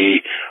the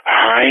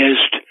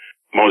highest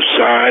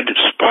Mossad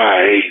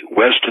spy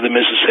west of the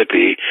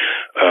Mississippi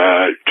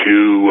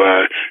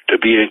to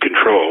be in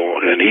control,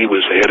 and he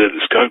was the head of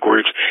the Skunk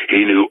Works.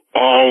 He knew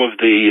all of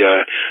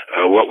the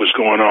what was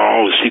going on,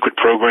 all the secret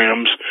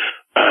programs,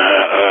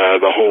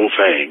 the whole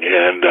thing,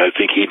 and I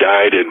think he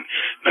died in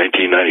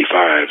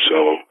 1995,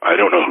 so I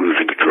don't know who's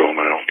in control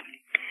now.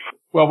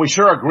 Well, we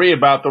sure agree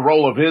about the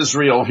role of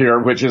Israel here,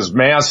 which is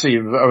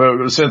massive.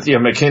 Cynthia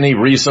McKinney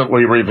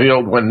recently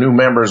revealed when new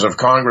members of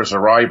Congress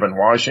arrive in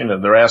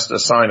Washington, they're asked to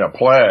sign a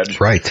pledge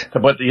to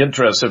put the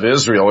interests of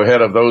Israel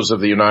ahead of those of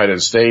the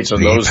United States,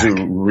 and those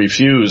who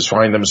refuse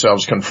find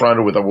themselves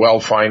confronted with a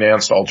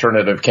well-financed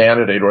alternative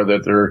candidate, or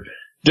that their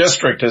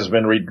district has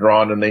been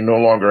redrawn and they no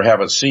longer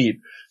have a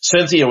seat.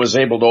 Cynthia was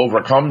able to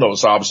overcome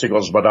those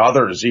obstacles, but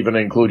others, even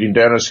including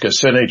Dennis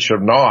Kucinich,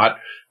 have not.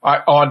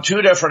 On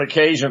 2 different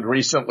occasions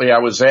recently, I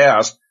was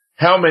asked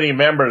how many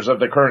members of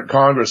the current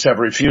Congress have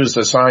refused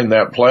to sign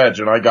that pledge,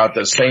 and I got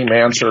the same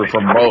answer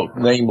from both,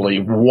 namely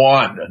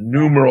 1,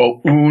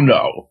 numero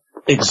uno,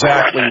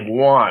 exactly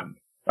 1.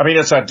 I mean,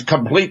 it's a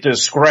complete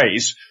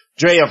disgrace.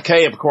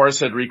 JFK, of course,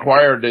 had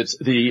required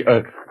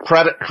the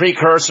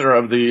precursor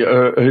of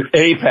the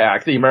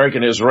AIPAC, the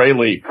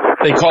American-Israeli,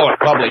 they call it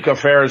Public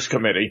Affairs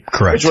Committee,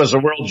 correct, which was the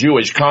World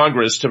Jewish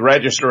Congress, to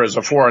register as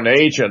a foreign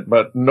agent,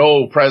 but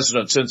no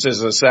president since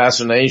his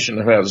assassination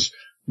has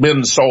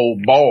been so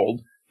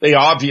bold. They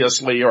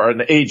obviously are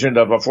an agent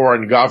of a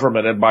foreign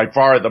government and by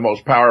far the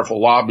most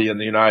powerful lobby in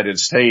the United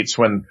States.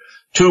 When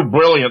two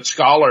brilliant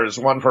scholars,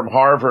 one from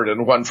Harvard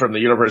and one from the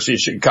University of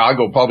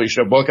Chicago, published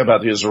a book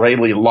about the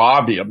Israeli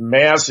lobby, a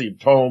massive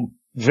tome,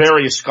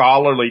 very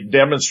scholarly,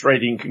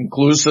 demonstrating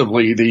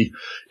conclusively the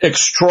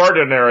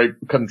extraordinary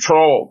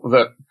control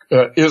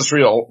that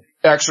Israel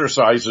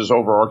exercises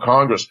over our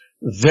Congress.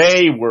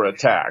 They were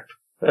attacked.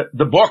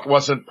 The book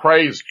wasn't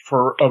praised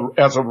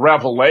as a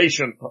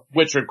revelation,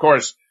 which of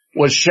course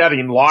was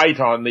shedding light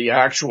on the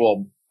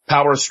actual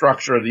power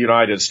structure of the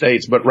United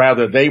States, but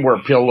rather they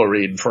were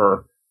pilloried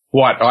for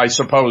what I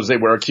suppose they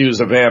were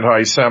accused of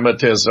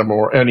anti-Semitism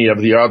or any of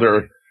the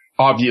other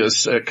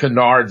obvious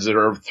canards that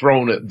are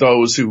thrown at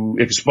those who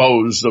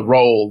expose the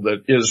role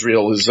that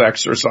Israel is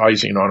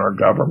exercising on our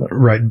government.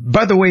 Right.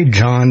 By the way,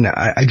 John,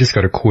 I just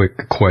got a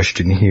quick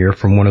question here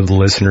from one of the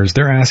listeners.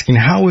 They're asking,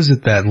 how is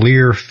it that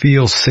Lear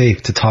feels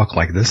safe to talk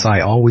like this?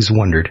 I always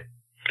wondered.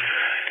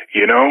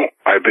 You know,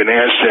 I've been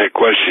asked that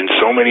question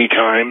so many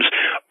times.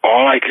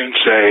 All I can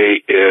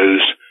say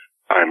is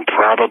I'm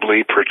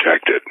probably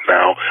protected.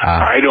 Now,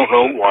 I don't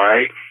know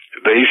why.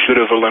 They should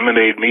have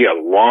eliminated me a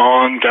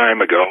long time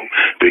ago,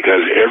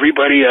 because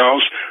everybody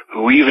else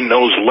who even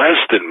knows less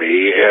than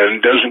me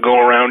and doesn't go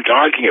around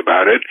talking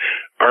about it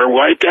are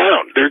wiped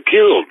out. They're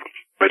killed.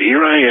 But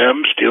here I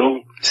am,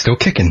 still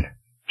kicking.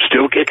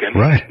 Still kicking.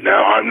 Right.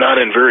 Now, I'm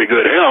not in very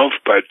good health,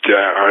 but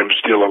I'm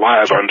still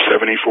alive. I'm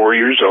 74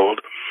 years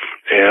old.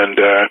 And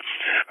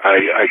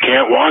I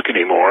can't walk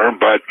anymore,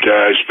 but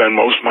I spend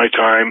most of my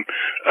time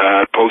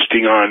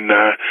posting on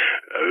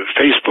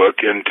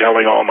Facebook and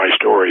telling all my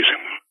stories.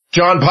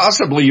 John,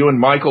 possibly you and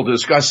Michael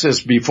discussed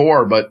this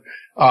before, but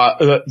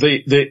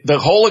the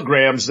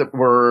holograms that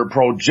were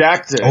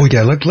projected. Oh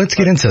yeah, let's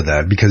get into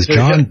that, because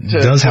John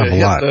does have a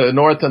lot. The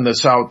North and the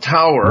South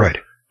Tower. Right.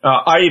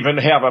 I even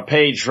have a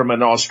page from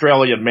an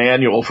Australian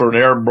manual for an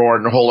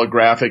airborne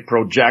holographic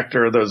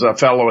projector. There's a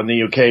fellow in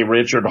the UK,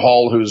 Richard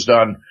Hall, who's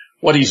done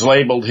what he's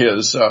labeled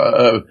his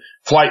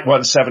Flight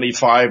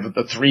 175,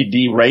 the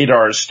 3D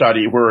radar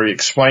study, where he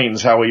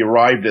explains how he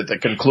arrived at the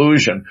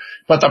conclusion.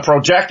 But the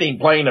projecting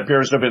plane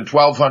appears to have been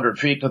 1,200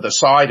 feet to the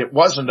side. It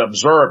wasn't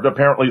observed.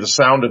 Apparently the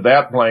sound of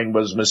that plane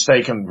was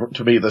mistaken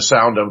to be the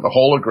sound of the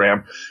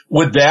hologram.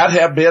 Would that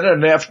have been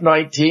an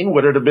F-19?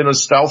 Would it have been a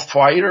stealth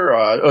fighter?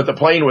 The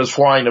plane was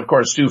flying, of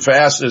course, too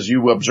fast, as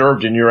you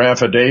observed in your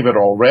affidavit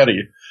already.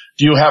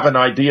 Do you have an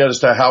idea as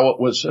to how it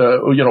was,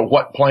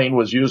 what plane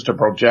was used to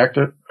project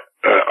it?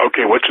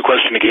 Okay, what's the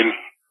question again?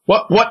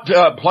 What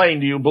plane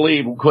do you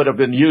believe could have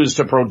been used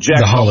to project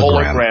the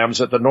holograms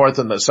at the North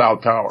and the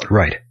South Tower?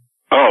 Right.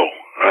 Oh,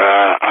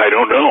 I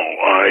don't know.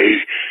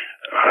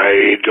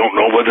 I don't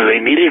know whether they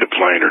needed a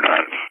plane or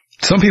not.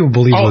 Some people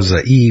believe it was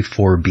a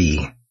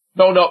E-4B.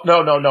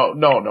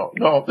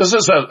 No. This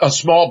is a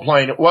small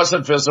plane. It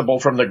wasn't visible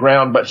from the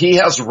ground, but he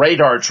has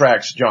radar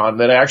tracks, John,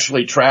 that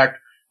actually tracked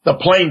the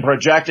plane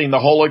projecting the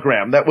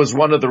hologram. That was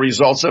one of the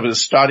results of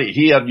his study.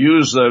 He had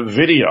used the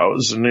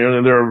videos, and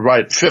there were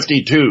like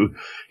 52.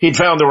 He'd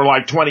found there were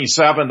like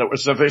 27 that were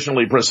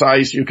sufficiently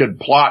precise. You could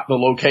plot the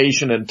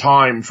location and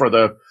time for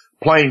the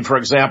plane, for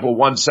example,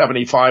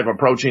 175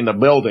 approaching the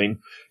building.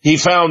 He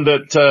found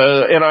that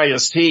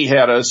NIST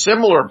had a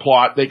similar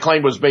plot they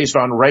claimed was based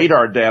on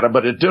radar data,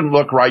 but it didn't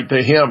look right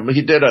to him.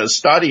 He did a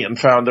study and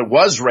found there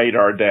was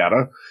radar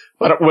data,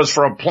 but it was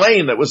for a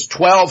plane that was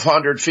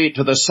 1,200 feet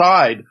to the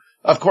side.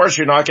 Of course,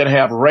 you're not going to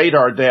have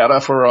radar data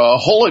for a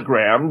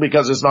hologram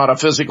because it's not a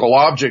physical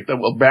object that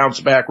will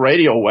bounce back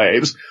radio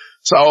waves.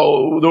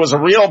 So there was a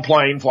real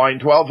plane flying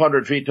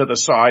 1,200 feet to the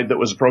side that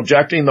was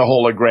projecting the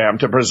hologram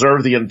to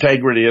preserve the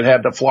integrity. It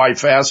had to fly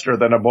faster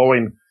than a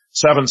Boeing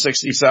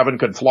 767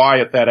 could fly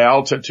at that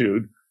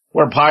altitude,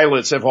 where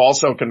pilots have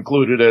also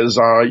concluded, as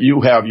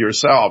you have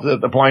yourself,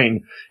 that the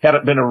plane, had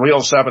it been a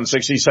real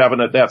 767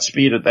 at that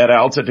speed, at that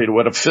altitude,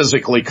 would have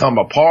physically come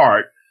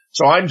apart.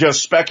 So I'm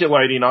just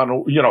speculating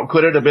on,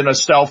 could it have been a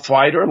stealth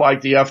fighter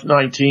like the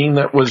F-19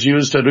 that was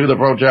used to do the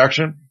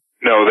projection?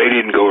 No, they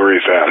didn't go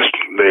very fast.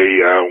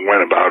 They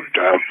went about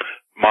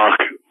Mach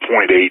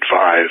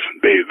 0.85.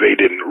 They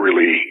didn't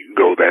really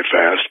go that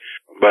fast.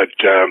 But,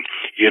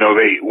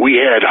 we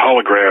had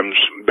holograms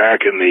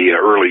back in the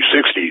early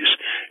 60s,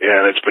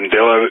 and it's been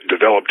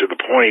developed to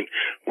the point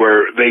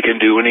where they can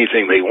do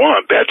anything they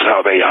want. That's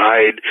how they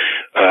hide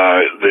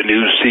the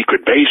new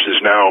secret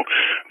bases. Now,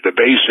 the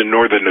base in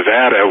northern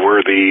Nevada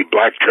where the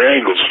black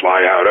triangles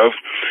fly out of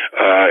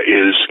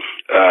is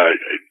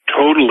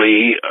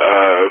totally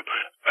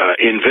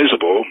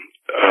invisible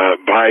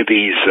by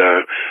these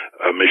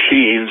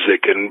machines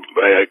that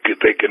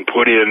can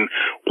put in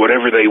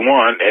whatever they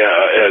want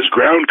as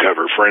ground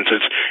cover. For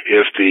instance,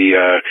 if the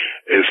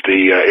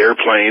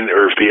airplane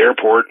or if the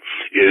airport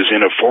is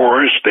in a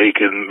forest, they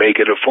can make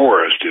it a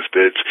forest. If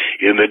it's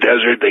in the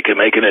desert, they can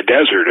make it a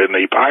desert. And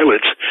the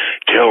pilots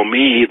tell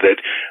me that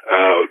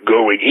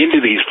going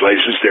into these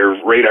places, they're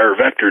radar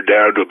vectored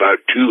down to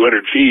about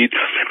 200 feet,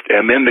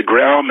 and then the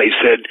ground, they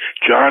said,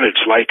 John,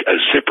 it's like a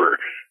zipper.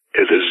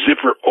 As the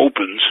zipper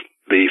opens,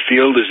 the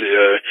field is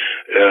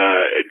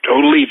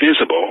totally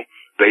visible.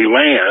 They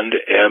land,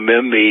 and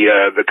then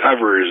the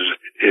cover is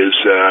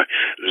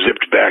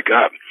zipped back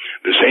up.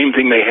 The same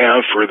thing they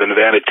have for the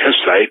Nevada test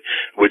site,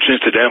 which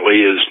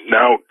incidentally is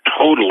now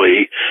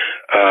totally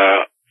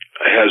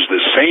has the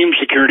same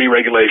security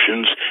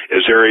regulations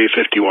as Area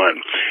 51.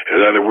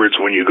 In other words,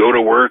 when you go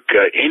to work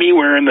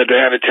anywhere in the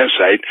Nevada test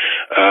site,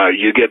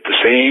 you get the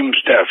same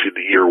stuff.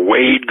 You're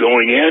weighed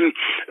going in,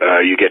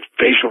 you get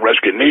facial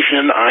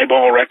recognition,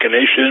 eyeball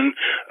recognition,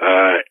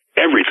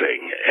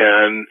 everything.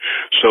 And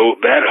so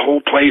that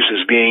whole place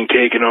is being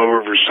taken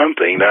over for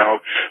something. Now,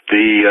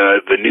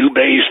 the new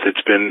base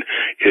that's been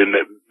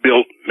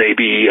built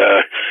maybe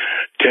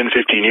 10,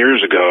 15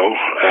 years ago,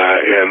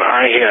 and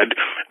I had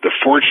the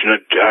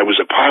I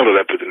was a pilot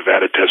up at the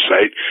Nevada test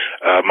site.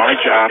 My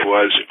job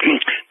was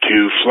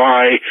to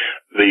fly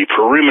the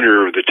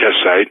perimeter of the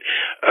test site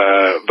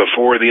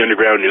before the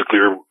underground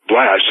nuclear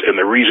blast, and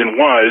the reason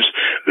was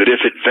that if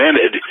it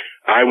vented,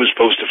 I was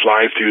supposed to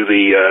fly through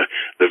the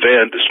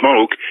vent, the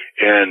smoke,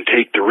 and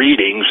take the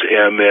readings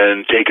and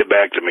then take it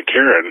back to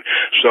McCarran.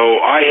 So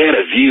I had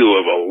a view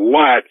of a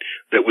lot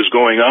that was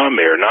going on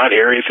there, not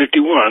Area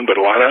 51,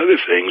 but a lot of other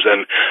things.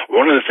 And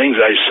one of the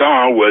things I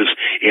saw was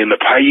in the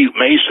Paiute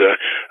Mesa,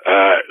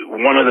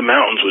 one of the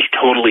mountains was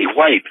totally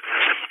white.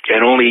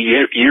 And only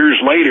years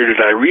later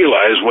did I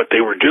realize what they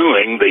were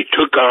doing. They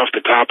took off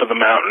the top of the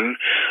mountain,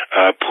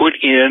 put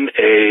in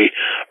a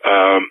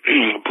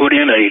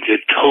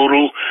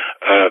total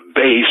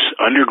base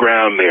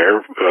underground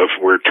there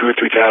where 2,000 or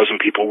 3,000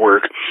 people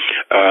work,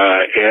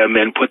 and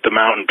then put the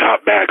mountain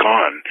top back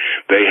on.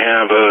 They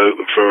have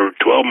for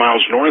 12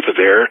 miles north of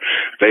there,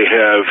 they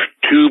have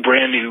two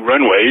brand new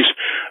runways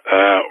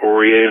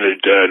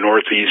oriented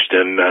northeast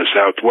and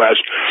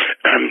southwest,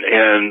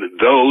 and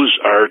those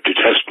are to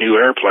test new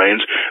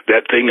airplanes.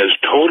 That thing is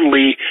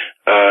totally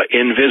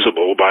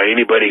invisible by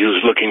anybody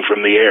who's looking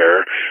from the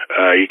air.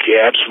 You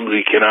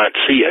absolutely cannot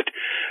see it.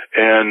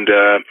 And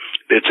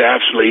it's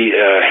absolutely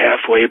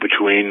halfway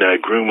between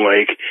Groom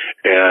Lake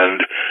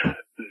and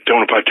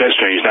Tonopah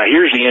test range. Now,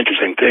 here's the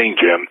interesting thing,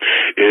 Jim,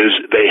 is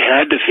they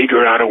had to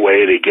figure out a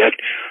way to get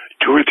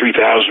 2,000 or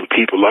 3,000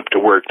 people up to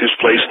work. This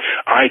place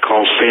I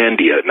call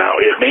Sandia.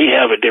 Now, it may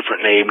have a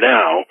different name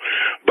now,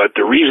 but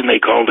the reason they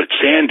called it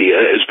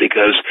Sandia is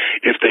because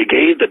if they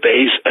gave the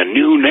base a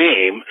new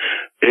name,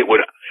 it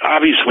would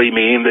obviously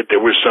mean that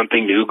there was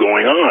something new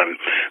going on.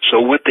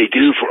 So what they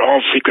do for all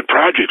secret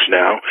projects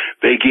now,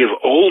 they give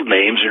old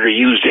names that are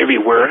used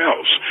everywhere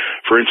else.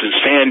 For instance,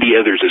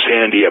 Sandia, there's a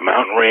Sandia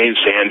Mountain Range,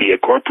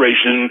 Sandia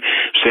Corporation,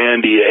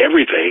 Sandia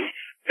everything.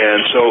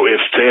 And so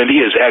if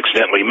Sandia is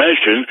accidentally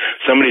mentioned,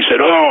 somebody said,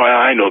 oh,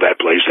 I know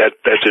that place.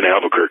 That's in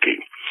Albuquerque.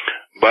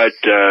 But,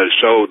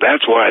 so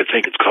that's why I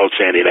think it's called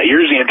Sandia. Now,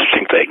 here's the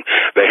interesting thing.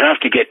 They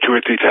have to get 2,000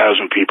 or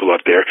 3,000 people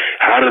up there.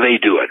 How do they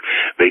do it?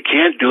 They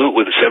can't do it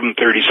with the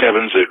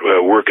 737s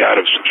that work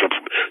out of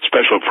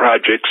special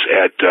projects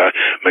at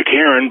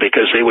McCarran,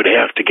 because they would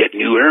have to get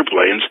new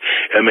airplanes,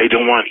 and they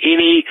don't want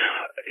any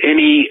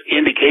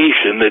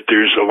indication that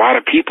there's a lot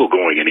of people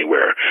going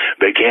anywhere.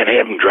 They can't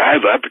have them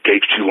drive up. It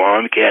takes too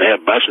long. They can't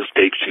have buses. It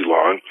takes too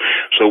long.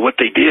 So what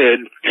they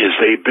did is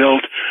they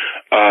built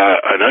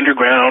an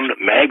underground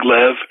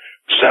maglev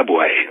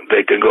subway.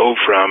 They can go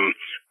from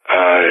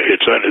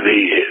it's under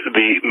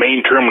the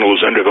main terminal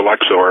is under the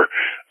Luxor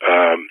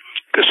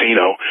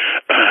casino.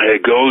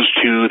 It goes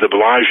to the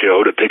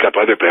Bellagio to pick up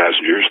other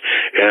passengers,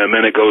 and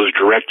then it goes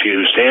direct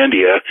to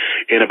Sandia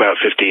in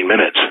about 15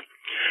 minutes.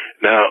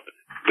 Now,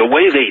 the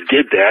way they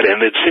did that,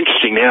 and it's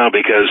interesting now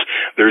because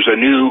there's a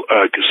new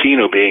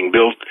casino being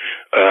built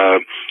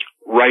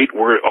right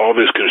where all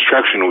this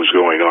construction was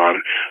going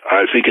on.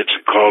 I think it's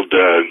called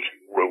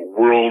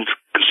World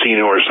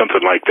Casino or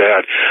something like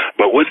that.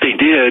 But what they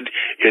did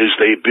is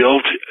they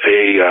built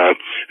a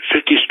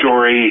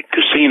 50-story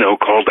casino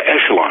called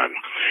Echelon.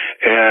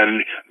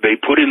 And they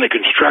put in the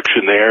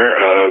construction there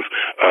of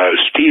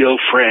steel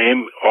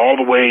frame all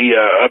the way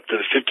up to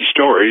the 50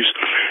 stories.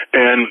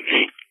 And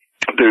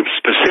the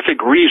specific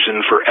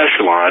reason for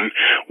Echelon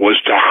was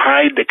to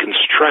hide the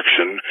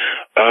construction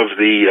of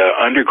the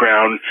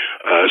underground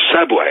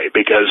subway,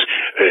 because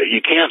you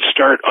can't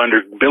start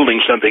building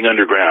something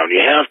underground.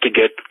 You have to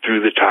get through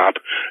the top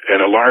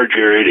and a large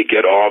area to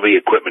get all the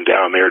equipment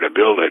down there to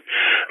build it.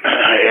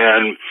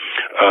 And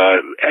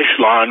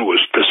Echelon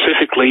was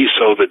specifically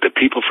so that the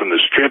people from the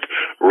Strip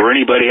or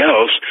anybody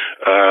else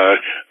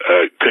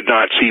could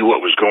not see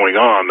what was going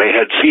on. They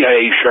had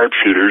CIA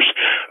sharpshooters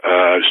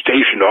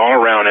stationed all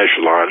around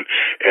Echelon,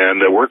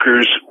 and the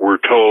workers were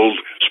told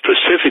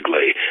specifically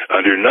specifically,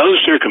 under no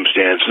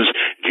circumstances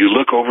do you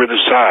look over the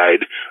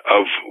side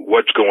of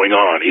what's going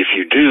on. If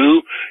you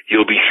do,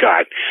 you'll be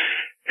shot.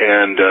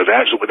 And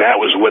that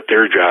was what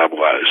their job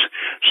was.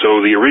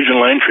 So the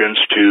original entrance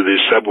to the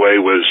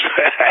subway was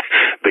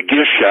the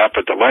gift shop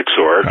at the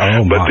Luxor.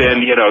 Oh, but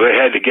then, they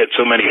had to get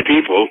so many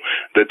people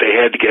that they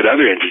had to get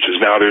other entrances.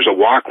 Now there's a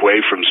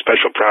walkway from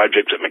Special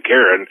Projects at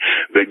McCarran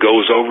that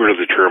goes over to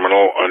the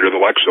terminal under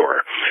the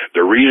Luxor.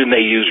 The reason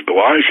they used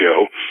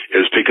Bellagio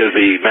is because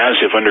the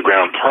massive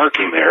underground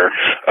parking there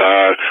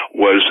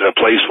was a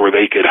place where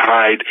they could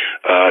hide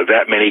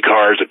that many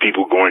cars of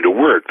people going to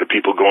work. The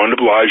people going to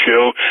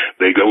Bellagio,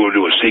 they go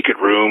into a secret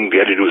room,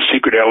 get into a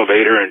secret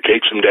elevator, and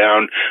takes them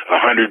down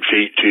 100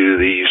 feet to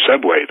the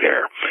subway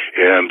there.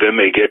 And then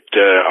they get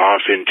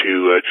off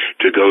into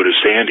to go to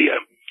Sandia.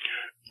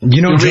 Do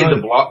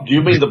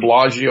you mean the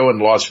Bellagio in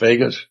Las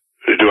Vegas?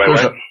 Do I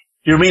what?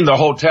 You mean the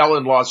hotel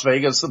in Las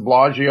Vegas, the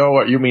Bellagio,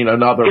 or you mean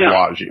another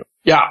Bellagio?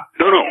 Yeah.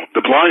 No,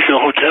 the Bellagio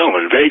Hotel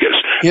in Vegas.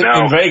 In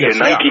Vegas,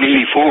 in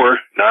 1984,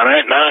 not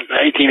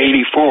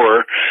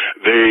 1984,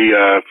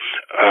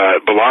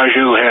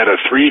 Bellagio had a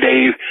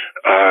 3-day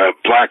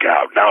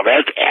blackout. Now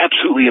that's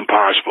absolutely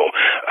impossible.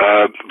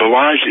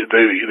 Bellagio,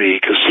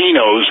 the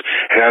casinos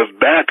have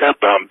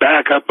backup on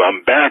backup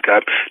on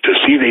backup to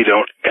see they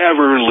don't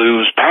ever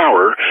lose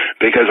power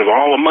because of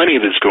all the money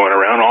that's going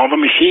around, all the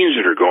machines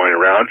that are going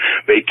around.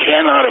 They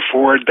cannot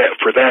afford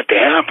for that to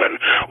happen.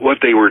 What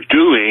they were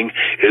doing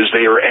is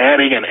they were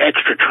adding an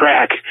extra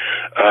track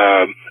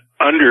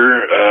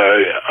under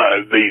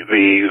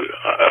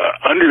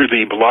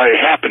the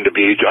Bellagio, happened to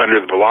be under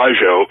the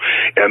Bellagio,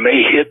 and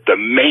they hit the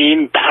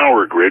main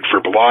power grid for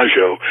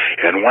Bellagio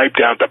and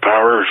wiped out the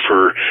power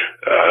for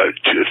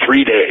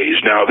 3 days.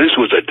 Now this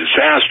was a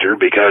disaster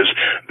because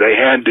they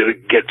had to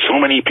get so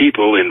many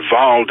people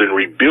involved in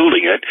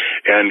rebuilding it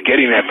and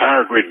getting that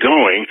power grid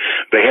going.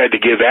 They had to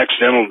give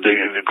accidental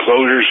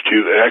disclosure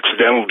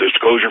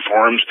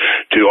forms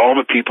to all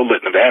the people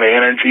at Nevada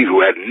Energy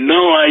who had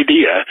no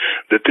idea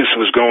that this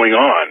was going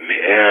on,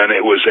 and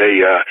it was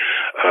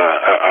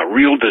a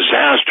real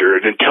disaster,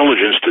 an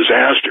intelligence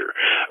disaster.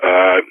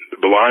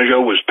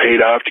 Bellagio was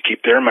paid off to keep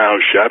their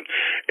mouths shut,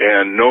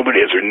 and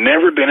there's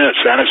never been a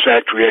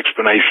satisfactory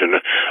explanation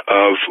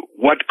of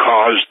what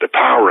caused the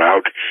power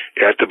out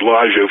at the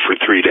Bellagio for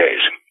 3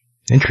 days.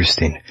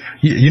 Interesting.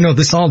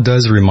 This all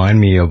does remind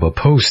me of a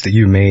post that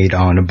you made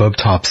on Above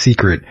Top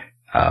Secret,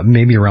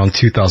 maybe around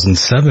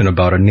 2007,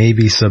 about a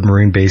Navy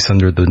submarine base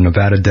under the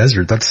Nevada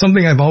desert. That's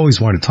something I've always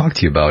wanted to talk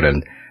to you about,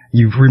 and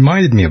you've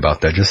reminded me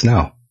about that just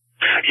now.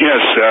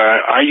 Yes,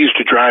 I used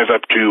to drive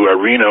up to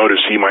Reno to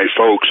see my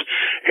folks,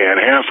 and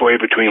halfway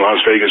between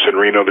Las Vegas and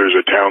Reno there's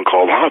a town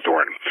called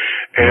Hawthorne.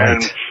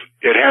 And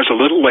It has a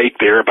little lake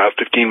there about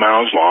 15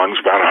 miles long, it's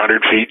about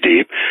 100 feet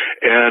deep,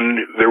 and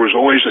there was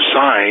always a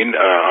sign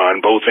on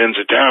both ends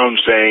of town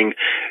saying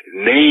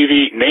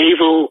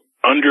Naval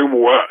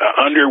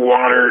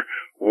Underwater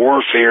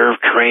Warfare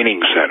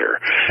Training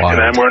Center. Wow. And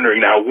I'm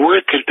wondering now,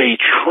 where could they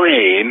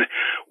train?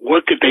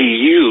 What could they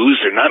use?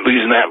 They're not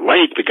using that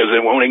lake because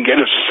they won't even get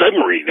a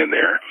submarine in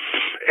there.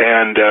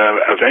 And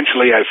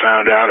eventually I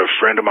found out, a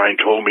friend of mine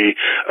told me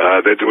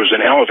that there was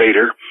an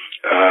elevator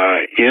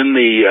in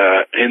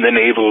the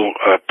naval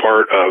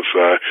part of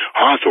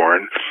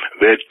Hawthorne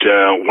that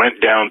went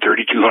down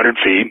 3,200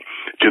 feet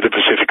to the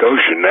Pacific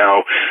Ocean.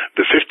 Now,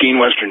 the 15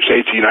 western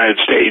states of the United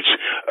States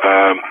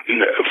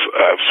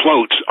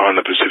floats on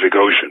the Pacific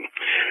Ocean,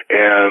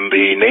 and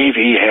the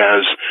Navy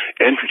has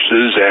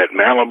entrances at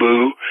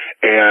Malibu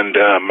and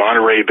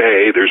Monterey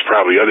Bay. There's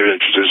probably other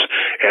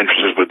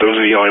entrances, but those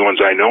are the only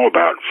ones I know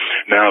about.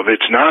 Now,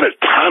 it's not a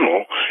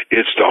tunnel;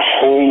 it's the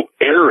whole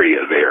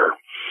area there.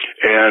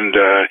 And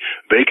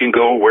they can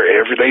go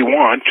wherever they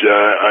want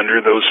under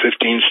those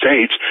 15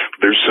 states.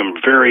 There's some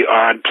very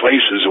odd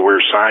places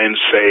where signs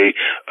say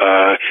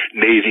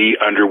Navy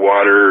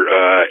underwater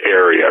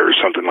area or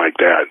something like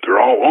that. They're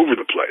all over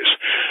the place.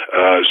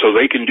 So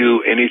they can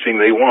do anything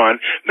they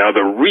want. Now,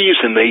 the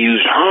reason they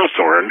used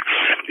Hawthorne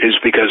is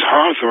because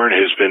Hawthorne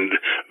has been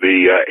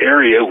the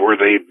area where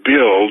they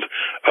build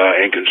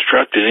and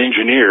construct and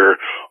engineer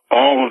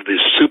all of the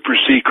super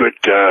secret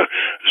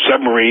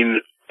submarine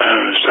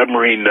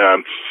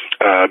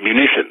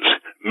munitions,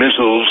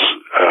 missiles,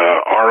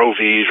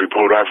 ROVs,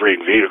 remote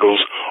operating vehicles,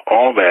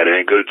 all that.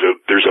 And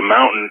there's a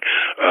mountain,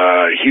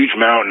 huge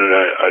mountain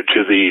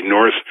to the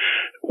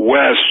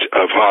northwest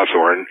of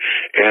Hawthorne,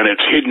 and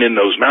it's hidden in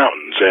those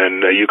mountains.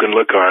 And you can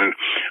look on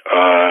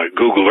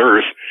Google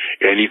Earth,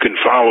 and you can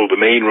follow the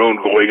main road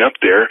going up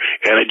there,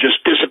 and it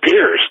just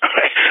disappears.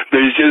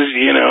 There's just,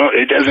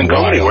 it doesn't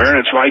go anywhere, and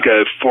it's like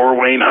a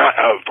four-lane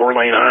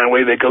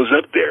highway that goes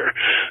up there.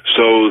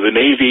 So the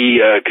Navy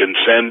can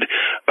send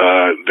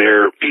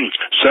their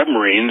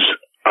submarines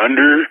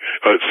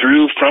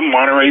through from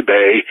Monterey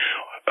Bay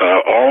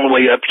all the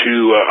way up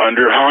to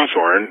under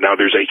Hawthorne. Now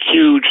there's a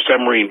huge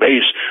submarine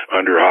base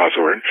under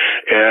Hawthorne,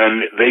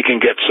 and they can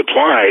get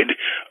supplied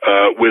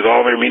with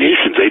all their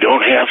munitions. They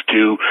don't have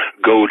to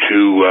go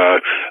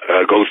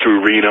through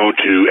Reno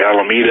to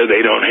Alameda.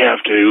 They don't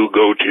have to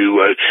go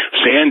to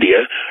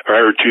Sandia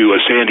or to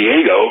San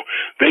Diego.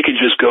 They can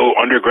just go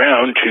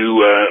underground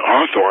to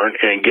Hawthorne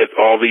and get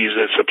all these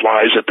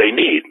supplies that they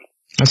need.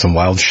 That's some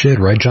wild shit,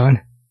 right, John?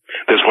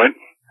 That's what?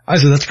 I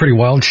said that's pretty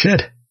wild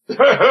shit.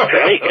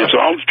 Hey, it's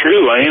all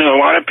true. A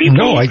lot of people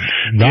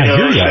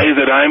say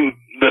that I'm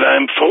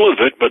full of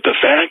it, but the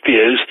fact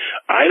is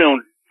I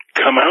don't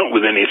come out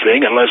with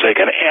anything unless I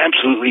can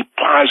absolutely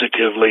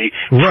positively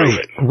prove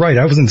it. Right.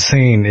 I wasn't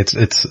saying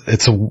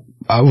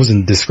I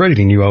wasn't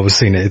discrediting you. I was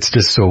saying it's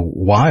just so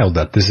wild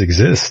that this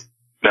exists.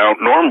 Now,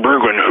 Norm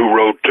Bergman, who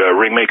wrote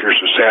Ringmakers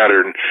of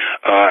Saturn,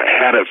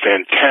 had a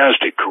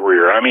fantastic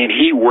career. I mean,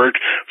 he worked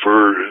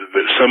for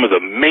some of the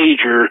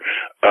major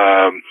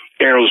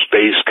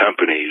aerospace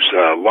companies,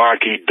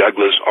 Lockheed,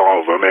 Douglas,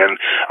 all of them. And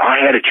I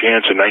had a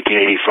chance in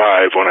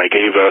 1985 when I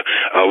gave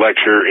a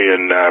lecture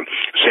in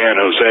San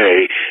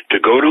Jose to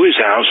go to his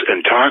house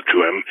and talk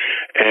to him.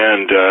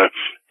 And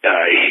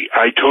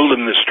I told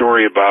him the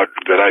story about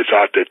that I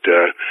thought that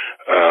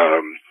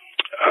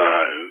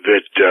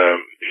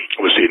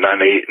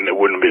it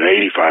wouldn't have been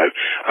 85.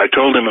 I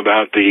told him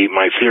about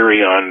my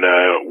theory on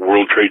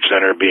World Trade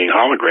Center being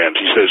holograms.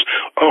 He says,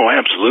 "Oh,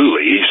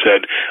 absolutely." He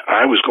said,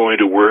 "I was going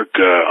to work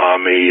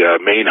on the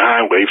main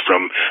highway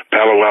from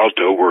Palo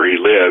Alto, where he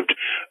lived,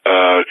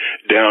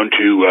 down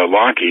to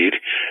Lockheed,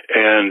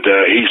 and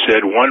he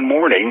said one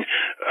morning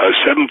a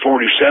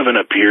 747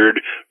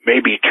 appeared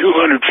maybe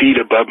 200 feet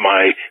above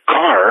my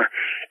car,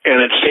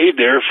 and it stayed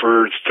there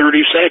for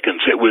 30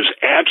 seconds. It was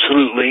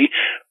absolutely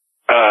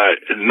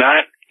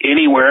not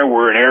anywhere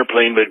where an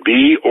airplane would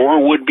be or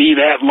would be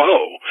that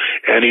low."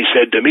 And he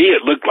said, "To me,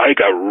 it looked like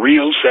a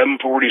real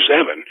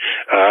 747.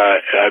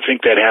 I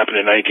think that happened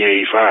in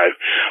 1985.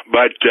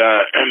 But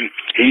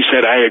he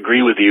said, "I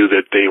agree with you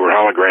that they were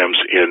holograms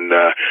in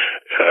the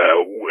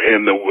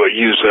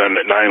use on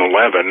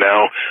 9/11.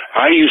 Now,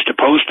 I used to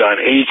post on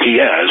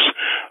ATS,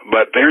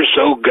 but they're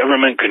so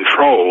government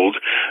controlled.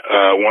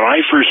 When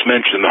I first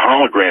mentioned the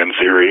hologram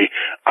theory,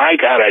 I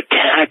got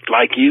attacked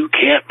like you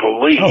can't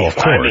believe. Oh, of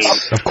course. I mean,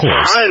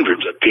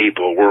 hundreds of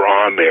people were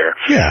on there.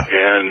 Yeah.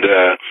 And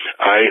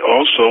I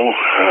also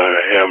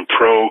am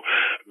pro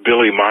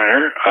Billy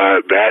Meyer.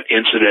 That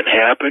incident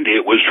happened.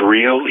 It was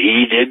real.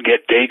 He did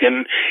get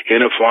taken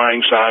in a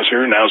flying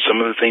saucer. Now,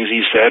 some of the things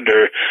he said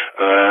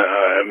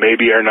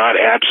maybe are not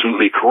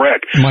absolutely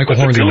correct. Michael but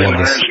the Hornby Billy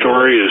Meyer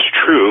story is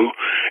true.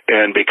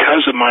 And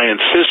because of my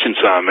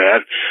insistence on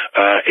that,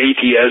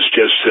 ATS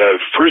just,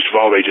 first of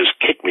all, they just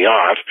kicked me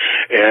off.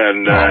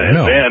 And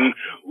then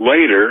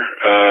later,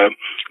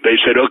 they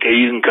said, "Okay,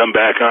 you can come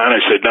back on." I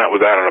said, "Not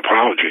without an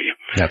apology."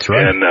 That's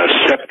right. And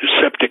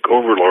Septic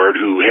Overlord,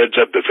 who heads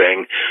up the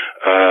thing,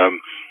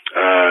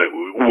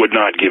 would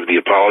not give the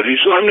apology.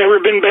 So I've never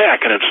been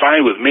back, and it's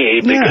fine with me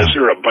because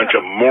there are a bunch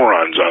of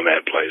morons on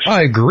that place.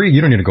 I agree.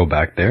 You don't need to go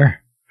back there.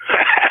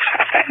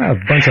 A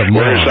bunch of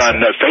morons. Whereas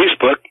on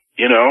Facebook,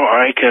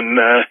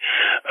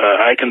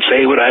 I can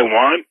say what I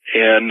want,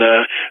 and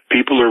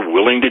people are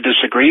willing to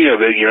disagree.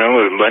 There's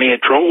plenty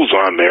of trolls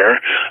on there,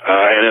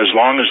 and as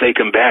long as they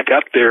can back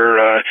up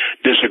their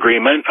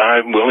disagreement,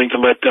 I'm willing to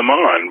let them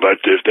on. But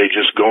if they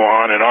just go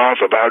on and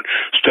off about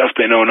stuff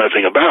they know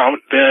nothing about,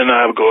 then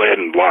I'll go ahead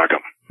and block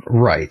them.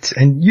 Right,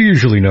 and you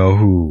usually know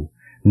who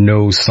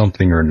knows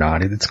something or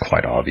not. It's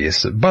quite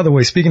obvious. By the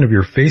way, speaking of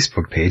your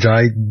Facebook page,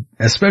 I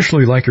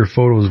especially like your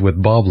photos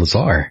with Bob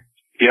Lazar.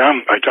 Yeah,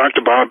 I talk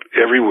to Bob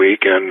every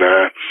week, and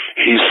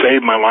he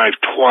saved my life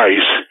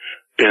twice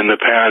in the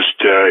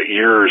past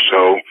year or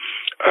so.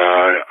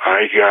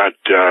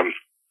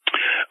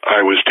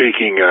 I was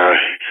taking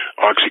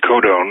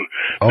oxycodone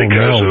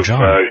because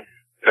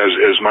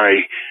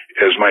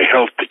as my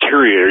health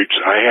deteriorates.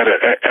 I had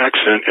an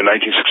accident in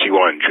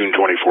 1961, June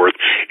 24th,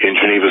 in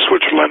Geneva,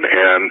 Switzerland,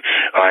 and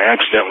I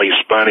accidentally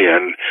spun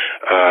in.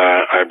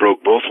 I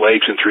broke both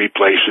legs in 3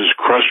 places,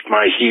 crushed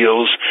my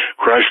heels,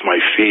 crushed my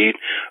feet,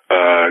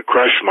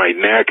 crushed my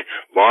neck,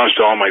 lost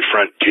all my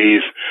front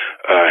teeth,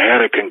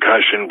 had a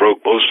concussion,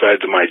 broke both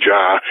sides of my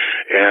jaw,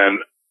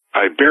 and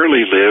I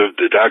barely lived.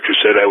 The doctor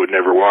said I would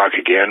never walk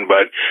again,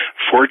 but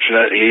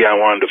fortunately I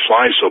wanted to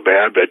fly so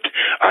bad that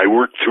I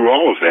worked through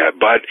all of that.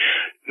 But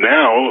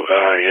now,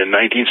 in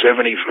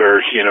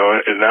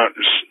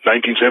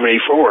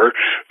 1974,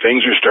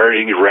 things are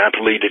starting to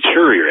rapidly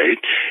deteriorate,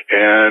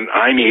 and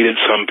I needed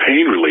some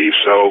pain relief.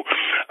 So,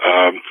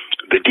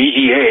 the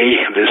DEA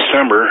this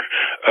summer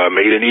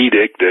made an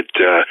edict that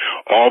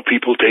all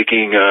people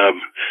taking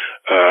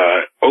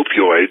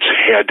opioids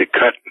had to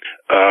cut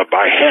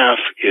by half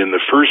in the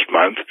first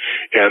month,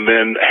 and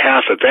then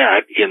half of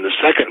that in the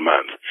second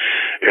month.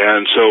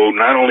 And so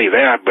not only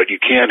that, but you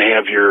can't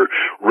have your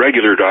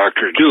regular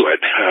doctor do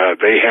it.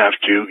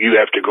 You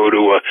have to go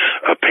to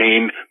a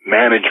pain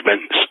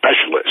management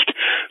specialist.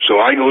 So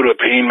I go to a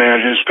pain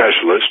management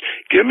specialist,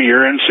 give me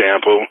urine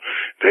sample,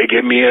 they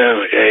give me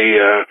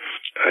a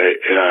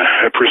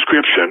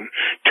prescription.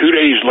 2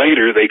 days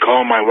later, they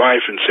called my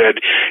wife and said,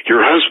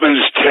 your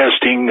husband's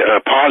testing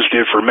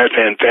positive for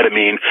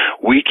methamphetamine.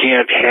 We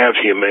can't have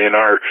him in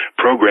our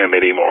program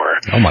anymore.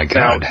 Oh, my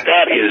God. Now,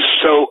 that is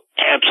so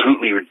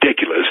absolutely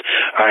ridiculous.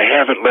 I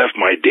haven't left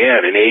my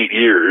den in 8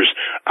 years.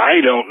 I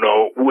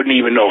wouldn't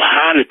even know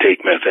how to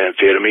take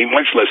methamphetamine,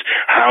 much less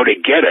how to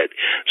get it.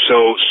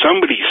 So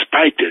somebody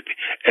spiked it.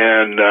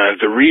 And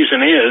the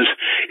reason is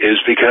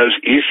because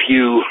if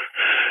you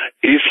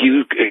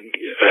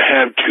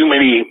have too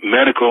many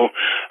medical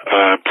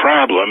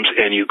problems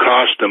and you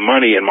cost them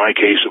money, in my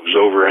case it was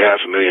over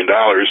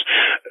 $500,000,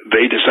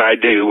 they decide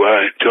to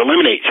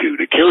eliminate you,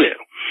 to kill you.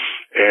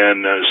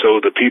 And so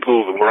the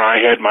people where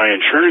I had my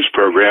insurance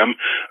program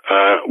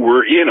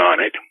were in on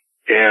it.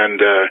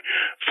 And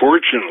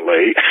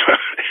fortunately,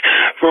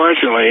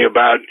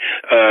 about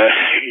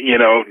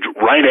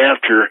right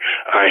after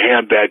I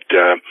had that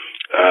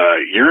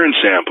urine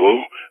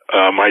sample,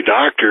 my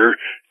doctor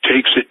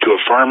takes it to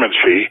a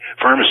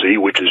pharmacy,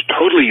 which is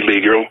totally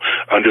legal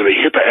under the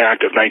HIPAA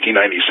Act of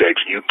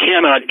 1996. You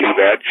cannot do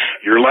that.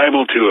 You're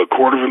liable to a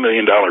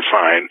 $250,000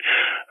 fine.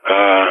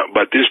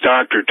 But this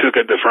doctor took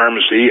it to the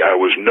pharmacy. I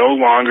was no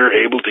longer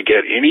able to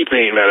get any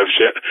pain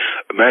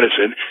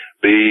medicine.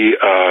 The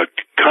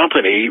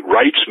company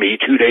writes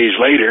me 2 days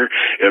later,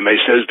 and they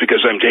says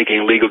because I'm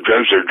taking illegal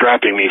drugs, they're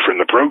dropping me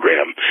from the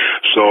program.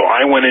 So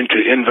I went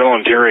into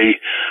involuntary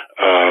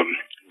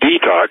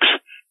detox,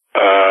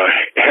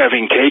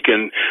 having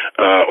taken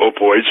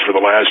opioids for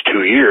the last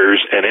 2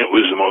 years, and it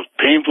was the most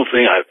painful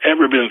thing I've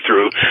ever been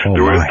through.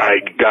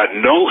 I got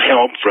no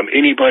help from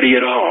anybody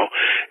at all,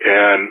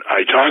 and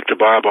I talked to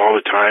Bob all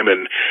the time,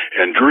 and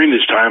during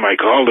this time I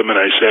called him and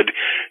I said,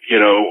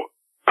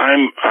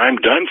 I'm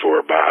done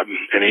for, Bob.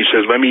 And he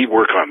says, let me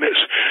work on this.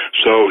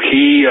 So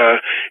he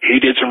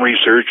did some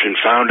research and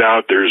found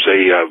out there's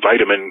a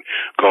vitamin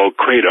called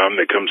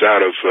Kratom that comes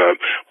out of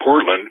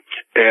Portland.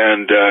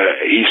 And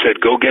he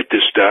said, go get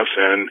this stuff.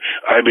 And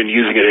I've been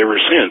using it ever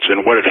since.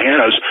 And what it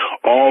has,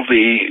 all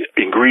the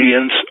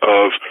ingredients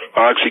of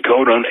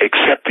oxycodone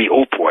except the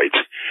opioids.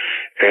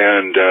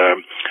 And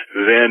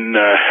then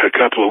a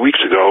couple of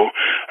weeks ago,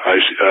 I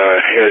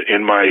had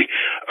in my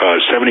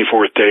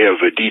 74th day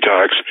of a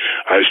detox,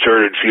 I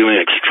started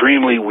feeling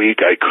extremely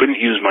weak. I couldn't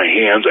use my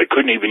hands. I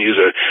couldn't even use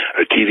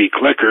a TV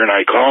clicker. And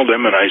I called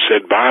him and I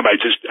said, Bob, I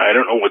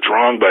don't know what's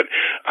wrong, but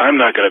I'm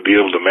not going to be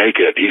able to make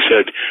it. He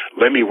said,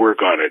 let me work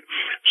on it.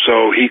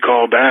 So he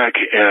called back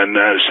and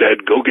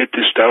said, go get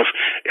this stuff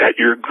at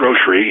your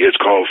grocery.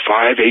 It's called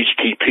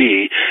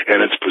 5-HTP,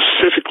 and it's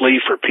specifically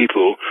for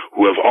people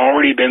who have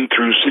already been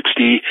through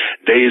 60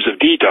 days of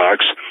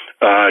detox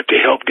to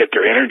help get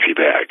their energy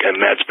back,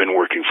 and that's been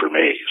working for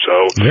me.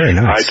 So very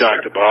nice. I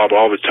talk to Bob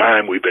all the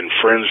time. We've been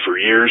friends for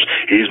years.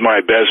 He's my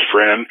best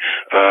friend.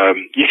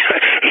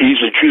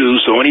 He's a Jew,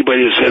 so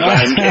anybody that says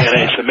I'm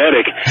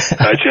anti-Semitic,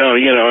 I tell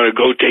him, to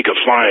go take a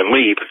flying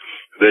leap.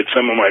 That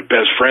some of my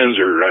best friends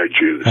are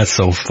Jews. That's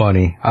so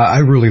funny. I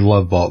really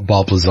love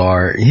Bob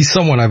Lazar. He's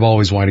someone I've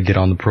always wanted to get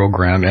on the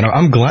program, and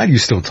I'm glad you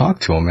still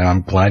talk to him, and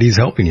I'm glad he's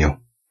helping you.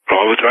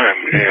 All the time.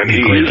 And he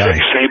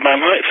saved my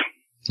life.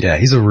 Yeah,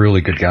 he's a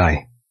really good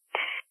guy.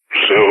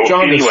 So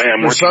John, anyway,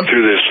 I'm working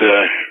through this.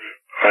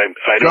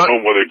 I don't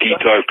know whether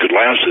detox could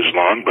last as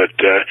long, but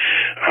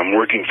I'm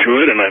working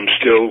through it, and I'm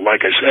still,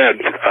 like I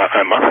said,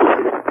 I'm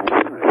up.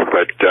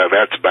 But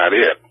that's about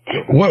it.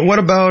 What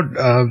about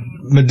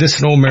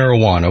medicinal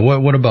marijuana?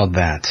 What about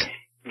that?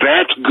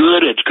 That's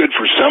good. It's good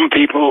for some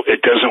people.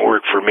 It doesn't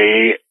work for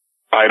me.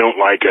 I don't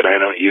like it. I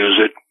don't use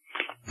it.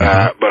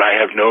 But I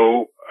have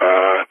no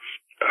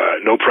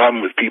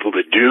problem with people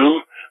that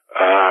do.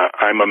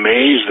 I'm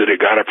amazed that it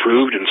got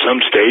approved in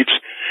some states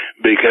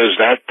because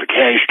that's the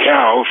cash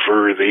cow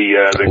for the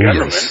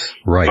government. Yes.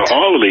 Right.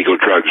 All illegal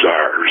drugs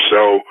are.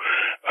 So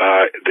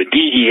the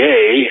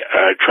DEA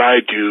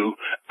tried to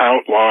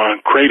outlaw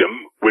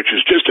Kratom, which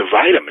is just a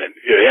vitamin.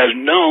 It has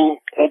no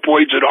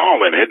opioids at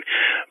all in it,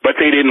 but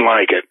they didn't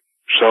like it.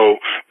 So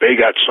they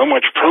got so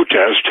much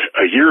protest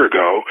a year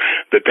ago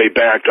that they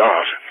backed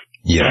off.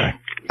 Yeah.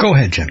 Go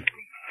ahead, Jim.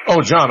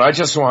 Oh, John, I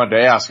just wanted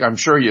to ask, I'm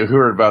sure you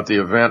heard about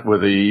the event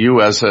with the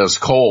USS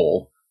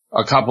Cole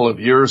a couple of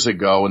years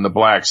ago in the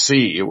Black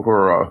Sea,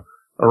 where a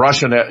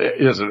Russian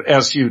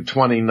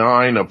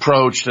Su-29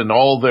 approached and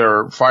all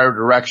their fire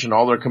direction,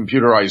 all their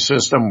computerized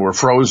system were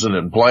frozen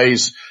in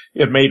place.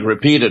 It made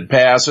repeated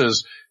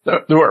passes.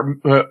 There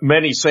were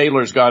many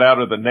sailors got out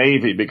of the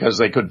Navy because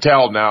they could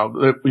tell now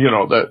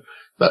that,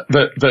 the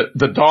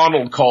The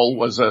Donald Cole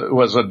was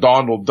a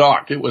Donald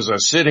Duck. It was a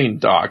sitting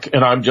duck.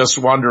 And I'm just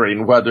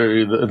wondering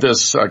whether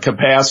this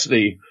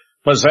capacity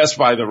possessed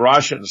by the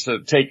Russians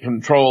to take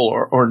control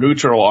or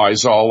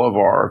neutralize all of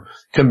our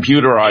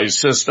computerized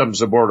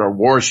systems aboard our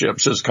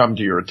warships has come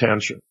to your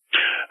attention.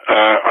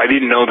 I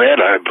didn't know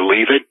that. I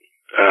believe it.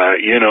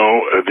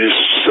 This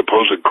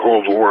supposed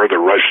Cold War, the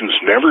Russians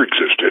never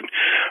existed.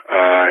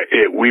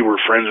 We were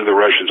friends of the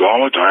Russians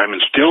all the time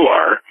and still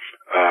are.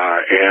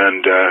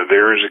 And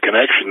there is a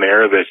connection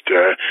there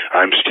that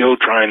I'm still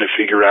trying to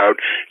figure out,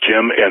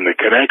 Jim, and the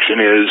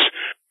connection is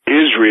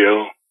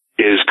Israel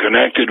is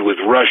connected with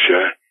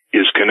Russia,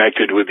 is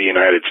connected with the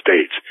United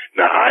States.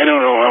 Now, I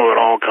don't know how it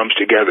all comes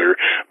together,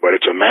 but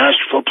it's a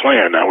masterful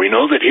plan. Now, we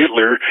know that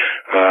Hitler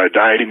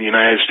died in the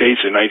United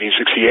States in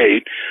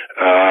 1968,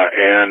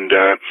 and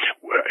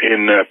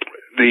in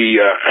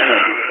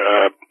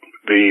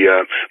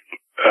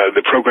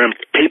the program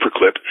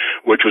Paperclip,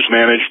 which was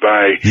managed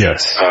by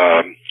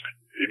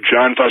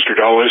John Foster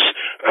Dulles,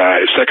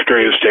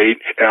 Secretary of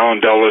State, Alan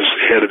Dulles,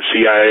 head of the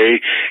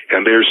CIA,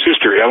 and their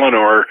sister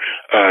Eleanor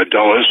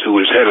Dulles, who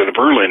was head of the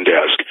Berlin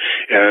desk.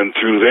 And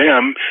through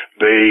them,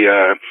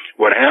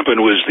 what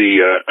happened was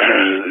the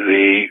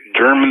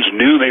Germans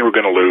knew they were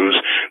going to lose.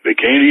 They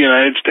came to the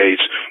United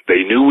States.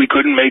 They knew we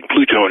couldn't make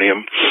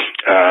plutonium,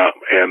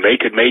 and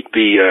they could make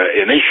the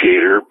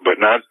initiator,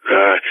 but not.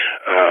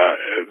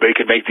 They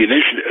could make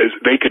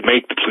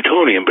the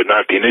plutonium, but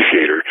not the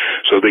initiator.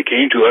 So they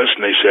came to us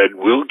and they said,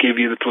 "We'll give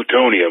you the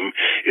plutonium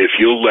if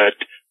you'll let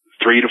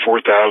 3,000 to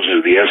 4,000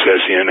 of the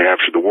SS in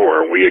after the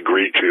war." We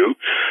agreed to,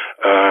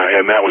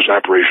 and that was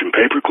Operation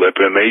Paperclip,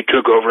 and they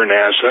took over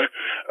NASA.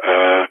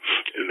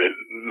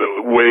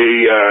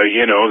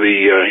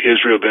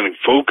 Israel been in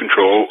full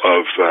control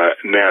of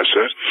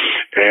NASA,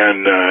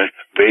 and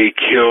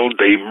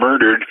they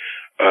murdered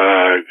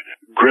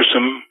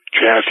Grissom,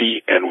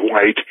 Chaffee, and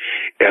White,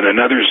 and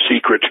another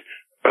secret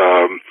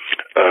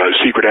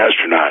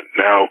astronaut.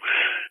 Now,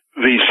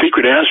 the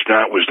secret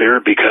astronaut was there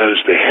because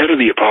the head of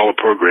the Apollo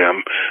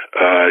program,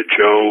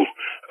 Joe,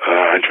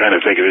 I'm trying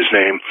to think of his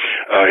name,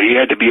 he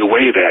had to be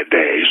away that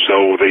day.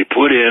 So they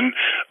put in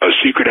a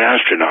secret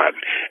astronaut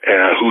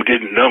who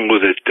didn't know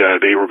that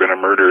they were going to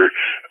murder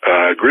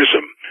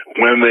Grissom.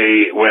 When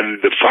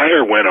the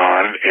fire went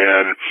on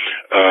and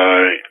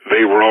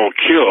they were all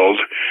killed,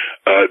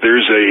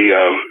 there's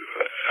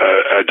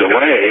a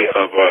delay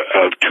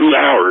of 2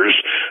 hours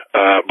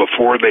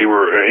before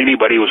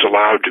anybody was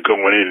allowed to go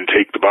in and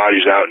take the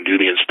bodies out and do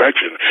the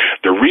inspection.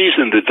 The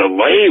reason the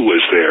delay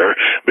was there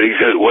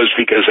was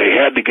because they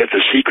had to get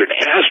the secret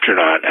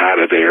astronaut out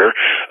of there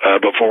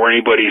before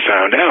anybody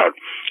found out.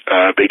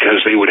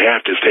 Because they would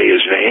have to say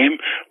his name,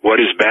 what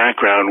his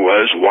background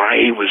was, why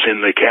he was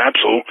in the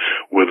capsule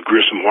with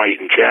Grissom, White,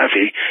 and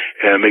Chaffee,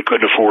 and they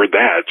couldn't afford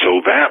that.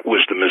 So that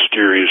was the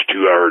mysterious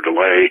 2-hour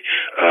delay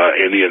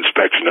in the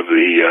inspection of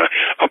the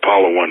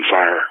Apollo 1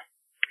 fire.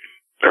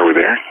 Are we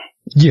there?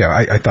 Yeah,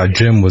 I thought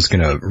Jim was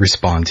going to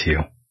respond to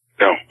you.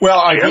 No. Well,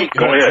 I think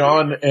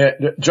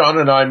John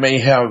and I may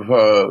have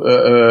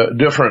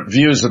different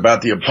views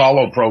about the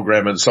Apollo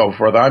program and so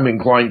forth. I'm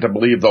inclined to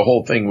believe the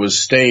whole thing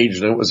was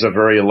staged. It was a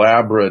very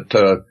elaborate,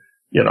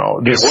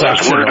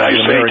 deception of the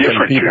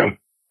American people. Jim?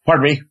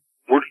 Pardon me?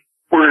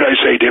 Where did I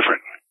say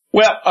different?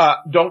 Well,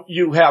 don't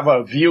you have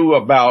a view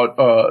about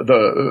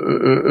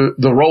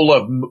the role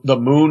of the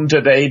moon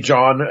today,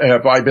 John?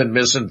 Have I been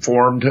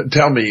misinformed?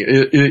 Tell me.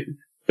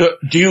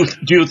 Do you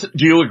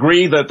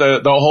agree that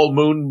the whole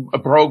moon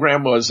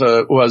program was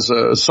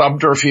a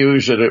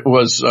subterfuge, that it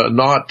was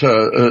not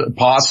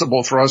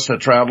possible for us to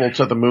travel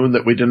to the moon,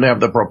 that we didn't have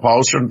the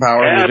propulsion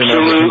power?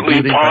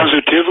 Absolutely,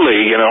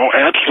 positively,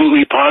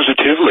 absolutely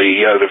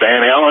positively. The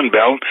Van Allen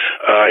belt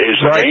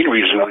is the main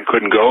reason we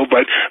couldn't go,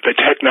 but the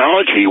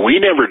technology, we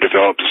never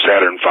developed the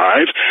Saturn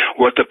V.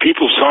 What the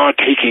people saw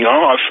taking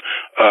off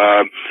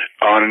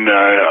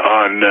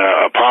on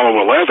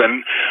Apollo 11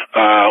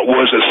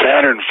 was a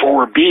Saturn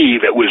 4B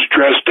that was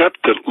dressed up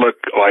to look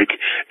like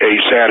a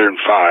Saturn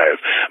V.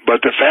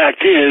 But the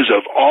fact is,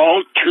 of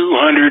all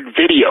 200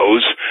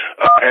 videos,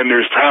 and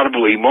there's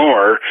probably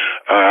more,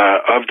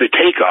 of the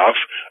takeoff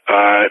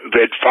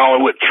that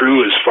follow it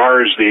through as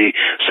far as the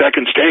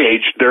second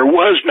stage, there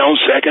was no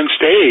second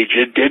stage.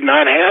 It did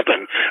not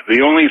happen.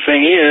 The only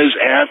thing is,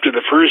 after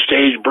the first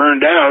stage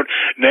burned out,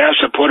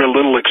 NASA put a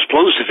little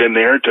explosive in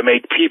there to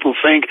make people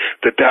think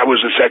that that was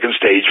the second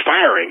stage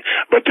firing.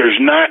 But there's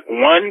not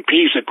one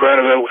piece of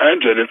credible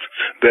evidence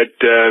that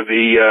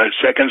the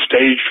second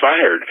stage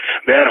fired.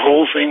 That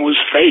whole thing was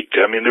faked.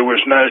 I mean, there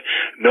was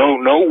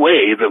no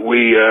way that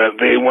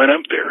they went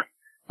up there.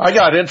 I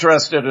got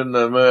interested in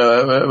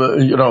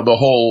the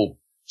whole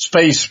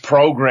space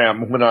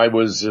program when I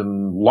was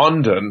in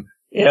London,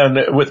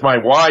 and with my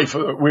wife,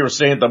 we were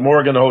staying at the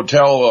Morgan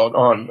Hotel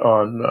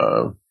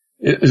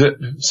is it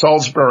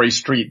Salisbury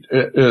Street,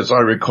 as I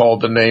recall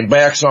the name,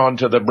 backs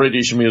onto the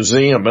British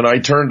Museum, and I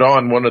turned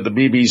on one of the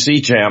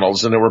BBC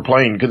channels and they were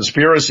playing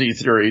conspiracy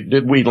theory.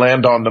 Did we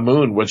land on the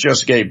moon? Which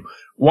just gave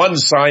one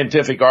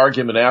scientific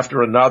argument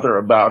after another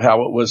about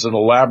how it was an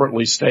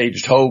elaborately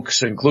staged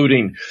hoax,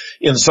 including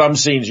in some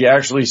scenes you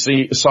actually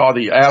saw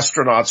the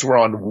astronauts were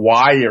on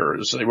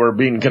wires. They were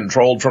being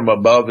controlled from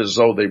above as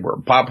though they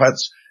were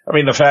puppets. I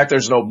mean, the fact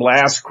there's no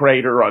blast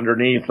crater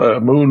underneath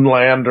a moon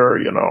lander,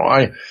 you know,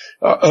 a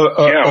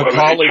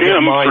colleague Jim,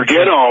 of mine.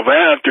 Forget all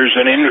that. There's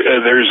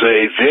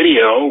a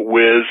video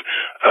with,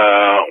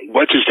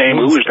 what's his name?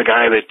 Who was the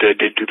guy that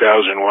did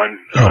 2001?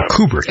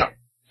 Kubrick.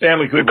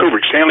 Stanley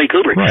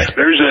Kubrick. Right.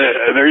 There's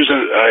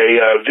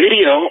a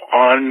video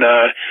on,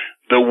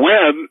 the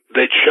web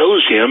that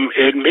shows him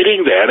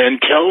admitting that and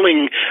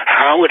telling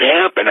how it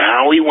happened,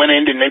 how he went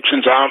into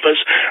Nixon's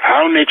office,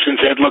 how Nixon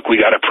said, look, we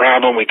got a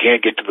problem, we can't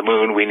get to the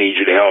moon, we need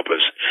you to help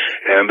us.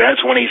 And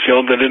that's when he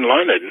filmed it in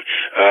London.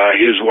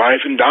 His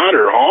wife and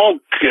daughter all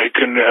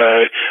can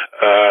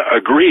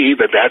agree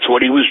that that's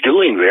what he was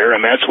doing there, and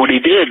that's what he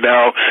did.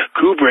 Now,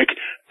 Kubrick,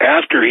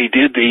 after he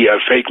did the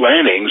fake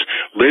landings,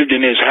 lived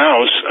in his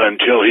house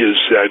until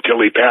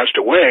he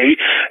passed away,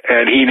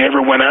 and he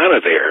never went out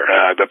of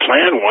there. The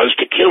plan was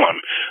to kill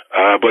him,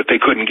 but they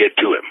couldn't get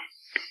to him.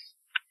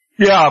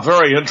 Yeah,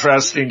 very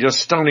interesting, just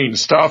stunning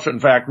stuff. In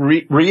fact,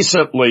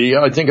 recently,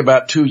 I think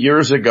about 2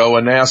 years ago,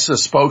 a NASA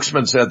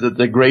spokesman said that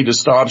the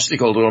greatest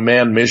obstacle to a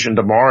manned mission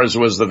to Mars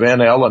was the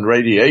Van Allen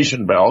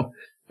radiation belt,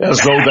 as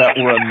though that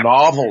were a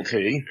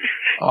novelty.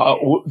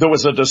 There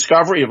was a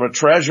discovery of a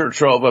treasure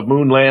trove of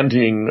moon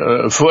landing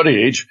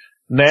footage.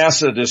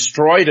 NASA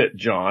destroyed it,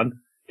 John.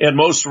 And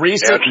most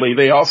recently,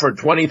 they offered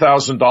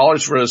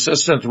 $20,000 for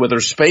assistance with their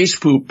space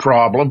poop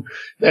problem,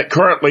 that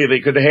currently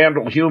they could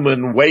handle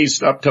human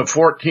waste up to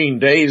 14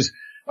 days,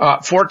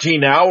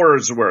 14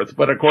 hours worth.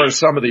 But of course,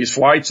 some of these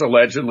flights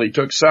allegedly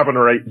took 7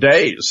 or 8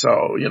 days.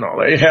 So, you know,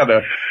 they had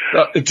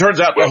it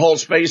turns out the whole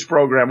space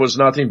program was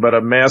nothing but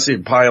a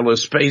massive pile of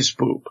space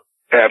poop.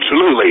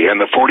 Absolutely, and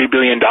the $40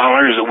 billion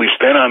that we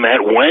spent on that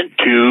went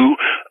to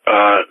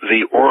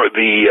the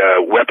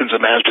weapons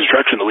of mass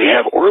destruction that we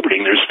have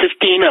orbiting. There's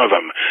 15 of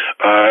them.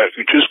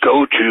 Just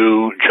go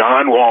to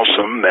John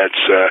Walsom,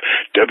 that's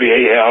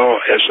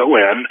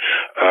WALSON,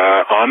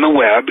 on the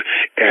web,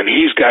 and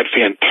he's got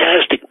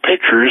fantastic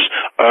pictures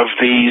of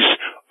these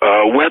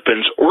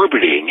weapons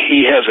orbiting.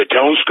 He has a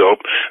telescope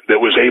that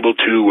was able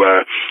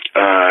to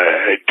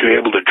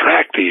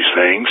track these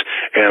things,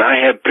 and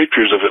I have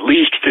pictures of at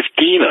least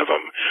 15 of them.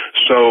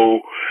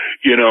 So,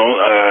 you know,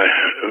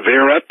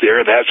 they're up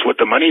there. That's what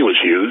the money was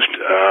used,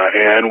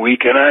 and we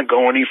cannot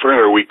go any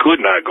further. We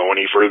could not go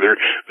any further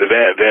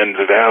than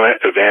the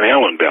Van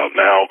Allen belt.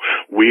 Now,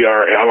 we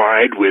are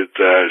allied with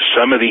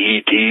some of the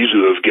ETs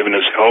who have given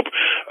us help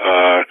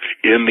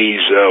in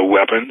these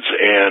weapons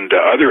and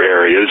other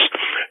areas,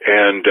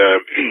 and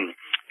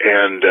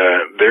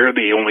they're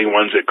the only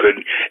ones that could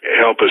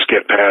help us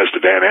get past the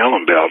Van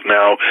Allen belt.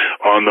 Now,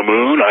 on the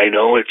moon, I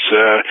know it's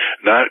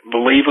not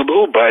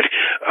believable, but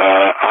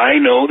I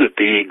know that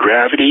the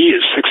gravity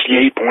is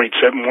 68.71%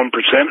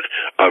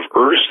 of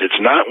Earth's. It's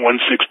not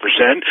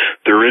 16%.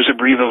 There is a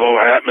breathable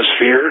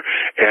atmosphere,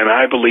 and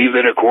I believe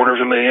that a quarter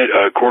of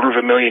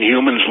a million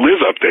humans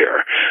live up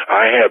there.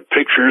 I have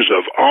pictures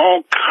of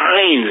all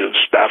kinds of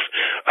stuff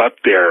up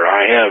there.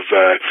 I have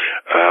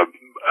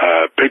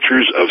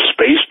pictures of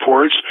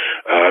spaceports,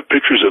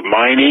 pictures of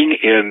mining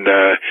in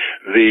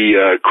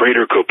the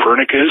crater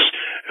Copernicus.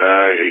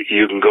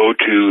 You can go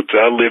to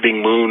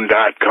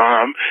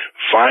thelivingmoon.com,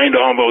 find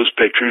all those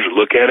pictures,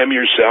 look at them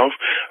yourself.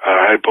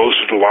 I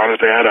posted a lot of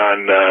that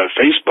on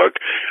Facebook.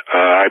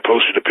 I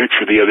posted a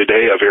picture the other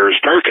day of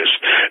Aristarchus.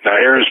 Now,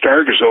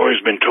 Aristarchus has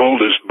always been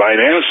told us by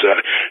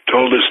NASA,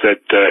 that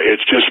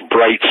it's just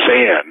bright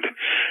sand.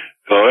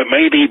 It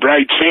may be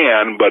bright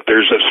sand, but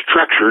there's a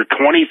structure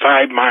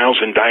 25 miles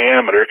in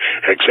diameter,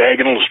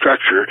 hexagonal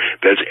structure,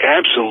 that's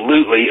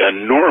absolutely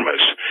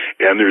enormous.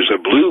 And there's a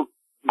blue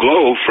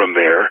glow from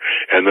there,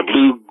 and the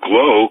blue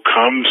glow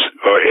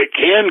it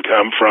can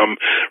come from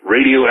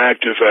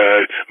radioactive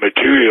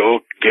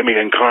material getting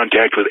in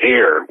contact with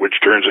air, which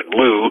turns it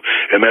blue,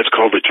 and that's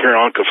called the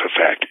Cherenkov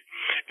effect.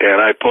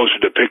 And I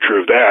posted a picture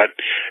of that,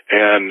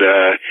 and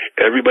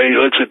everybody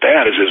looks at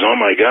that and says, oh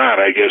my God,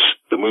 I guess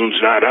the moon's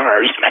not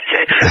ours.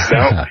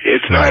 No,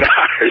 it's not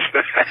ours.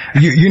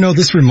 You know,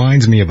 this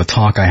reminds me of a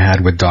talk I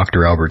had with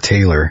Dr. Albert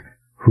Taylor,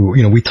 who,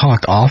 you know, we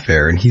talked off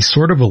air, and he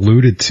sort of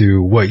alluded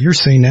to what you're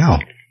saying now,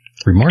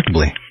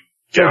 remarkably.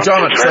 So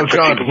John, people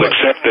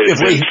accept that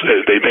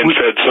they've been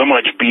fed so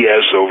much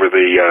BS over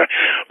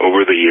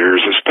the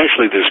years,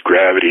 especially this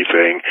gravity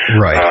thing.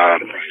 Right.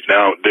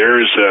 Now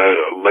there's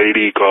a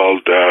lady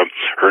called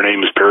her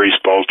name is Perry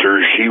Spalter.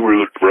 She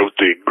wrote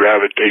the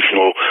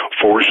gravitational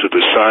force of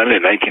the sun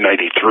in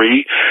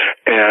 1993,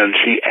 and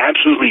she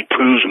absolutely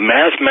proves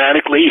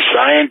mathematically,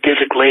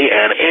 scientifically,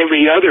 and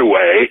every other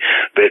way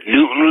that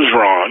Newton was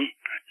wrong.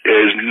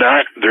 There's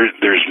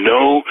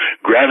no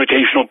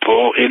gravitational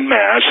pull in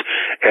mass,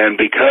 and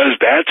because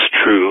that's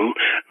true,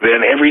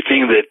 then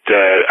everything that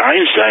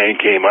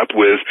came up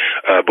with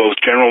both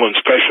general and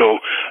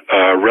special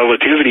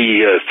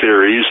relativity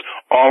theories.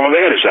 All of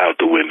that is out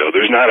the window.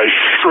 There's not a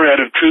shred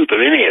of truth of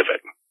any of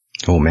it.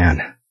 Oh,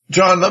 man.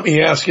 John, let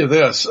me ask you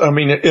this. I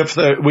mean, if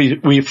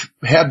we've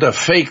had to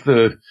fake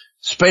the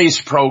space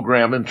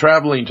program and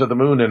traveling to the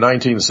moon in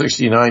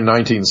 1969,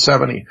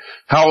 1970,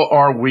 how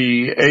are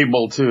we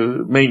able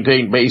to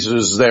maintain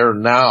bases there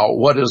now?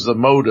 What is the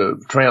mode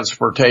of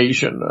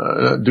transportation?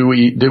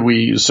 Did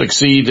we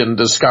succeed in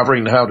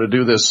discovering how to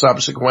do this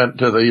subsequent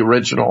to the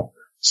original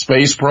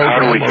space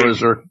program? Or is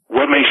there,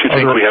 what makes you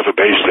think we have a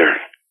base there?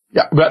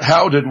 Yeah, but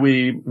how did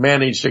we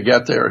manage to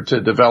get there to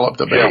develop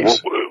the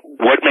base? Yeah,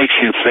 what makes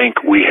you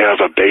think we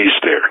have a base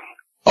there?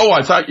 Oh,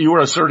 I thought you were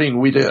asserting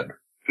we did.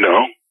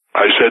 No.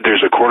 I said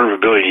there's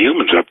 250 million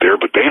humans up there,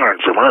 but they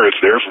aren't from Earth.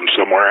 They're from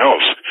somewhere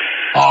else.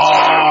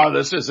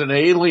 This is an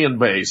alien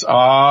base.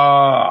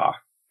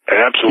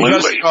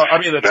 Absolutely. Because, I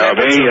mean, the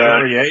temperature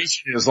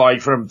variation is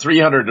like from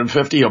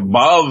 350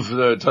 above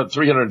to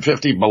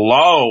 350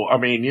 below. I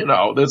mean, you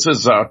know, this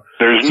is a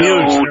there's huge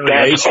no,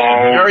 that's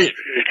all, very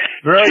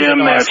Jim,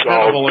 that's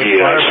all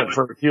environment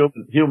for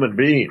human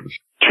beings.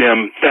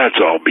 Jim,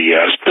 that's all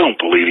BS. Don't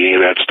believe any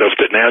of that stuff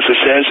that NASA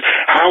says.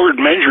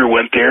 Howard Menger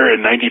went there in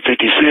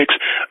 1956.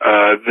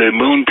 The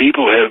moon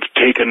people have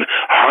taken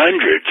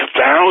hundreds,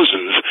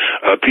 thousands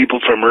of people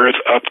from Earth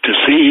up to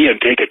see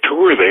and take a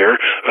tour there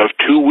of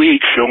 2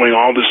 weeks showing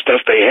all the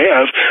stuff they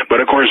have.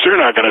 But of course, they're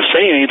not going to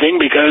say anything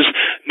because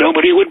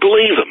nobody would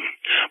believe them.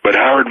 But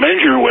Howard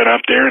Menger went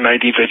up there in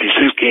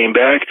 1956, came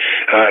back.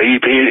 He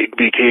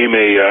became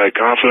a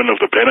confidant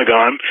of the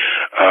Pentagon,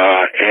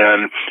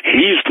 and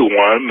he's the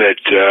one that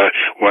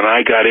when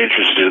I got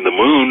interested in the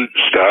moon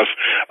stuff,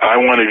 I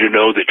wanted to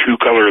know the true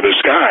color of the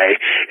sky,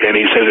 and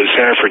he said it's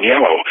saffron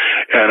yellow.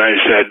 And I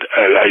said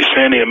I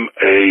sent him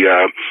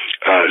a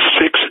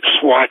 6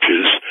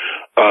 swatches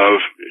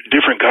of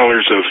different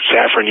colors of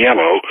saffron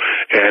yellow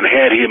and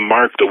had him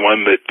mark the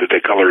one that the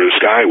color of the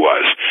sky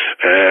was.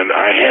 And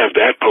I have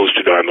that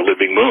posted on the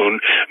Living Moon.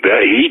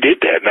 That he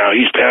did that. Now,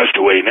 he's passed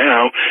away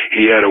now.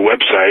 He had a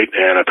website,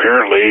 and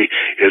apparently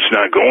it's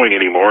not going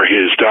anymore.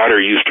 His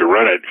daughter used to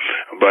run it.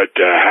 But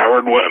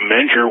Howard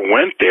Menger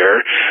went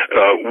there.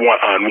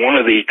 On one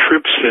of the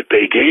trips that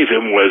they gave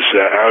him was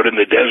out in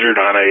the desert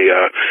on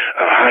a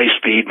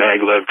high-speed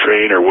maglev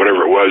train or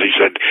whatever it was. He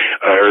said,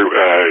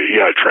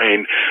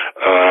 train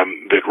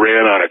that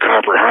ran on a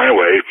copper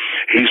highway.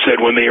 He said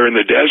when they were in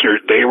the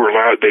desert, they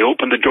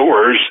opened the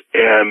doors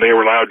and they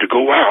were allowed to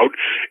go out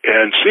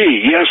and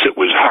see. Yes, it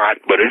was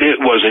hot, but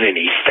it wasn't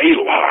any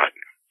fatal hot.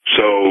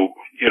 So,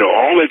 you know,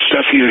 all that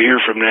stuff you hear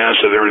from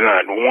NASA, there's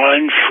not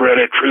one shred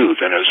of truth.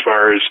 And as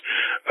far as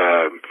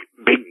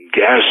big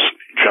gas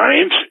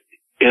giants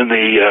in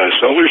the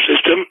solar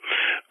system,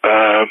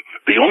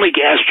 the only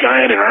gas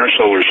giant in our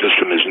solar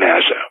system is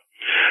NASA.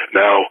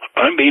 Now,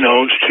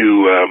 unbeknownst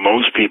to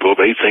most people,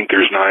 they think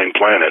there's 9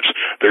 planets.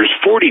 There's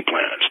 40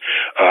 planets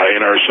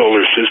in our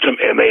solar system,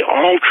 and they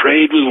all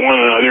trade with one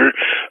another.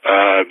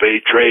 They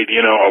trade,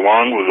 you know,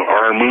 along with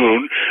our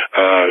moon.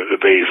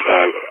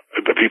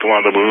 The people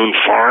on the moon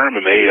farm,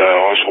 and they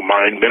also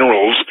mine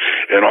minerals,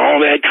 and all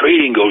that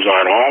trading goes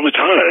on all the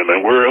time.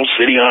 And we're all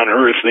sitting on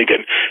Earth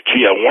thinking,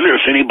 gee, I wonder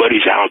if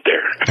anybody's out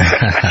there.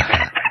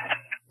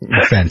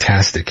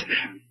 Fantastic.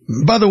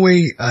 By the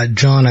way,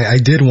 John, I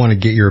did want to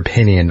get your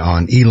opinion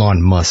on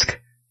Elon Musk.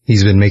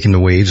 He's been making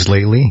the waves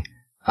lately.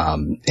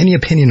 Any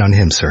opinion on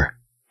him, sir?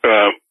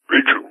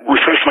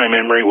 Refresh my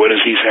memory. What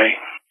does he say?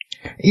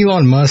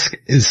 Elon Musk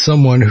is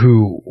someone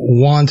who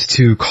wants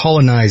to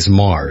colonize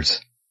Mars.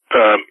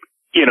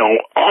 You know,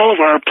 all of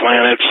our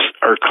planets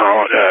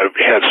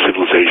have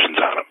civilizations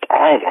on them.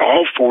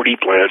 All 40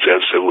 planets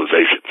have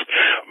civilizations.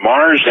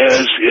 Mars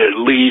has at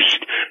least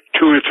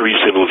 2 or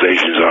 3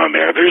 civilizations on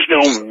there. There's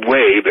no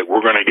way that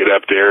we're going to get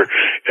up there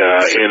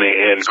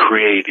and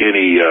create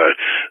any of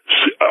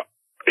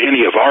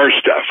our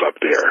stuff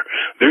up there.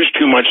 There's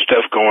too much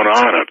stuff going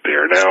on up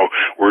there. Now,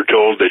 we're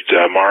told that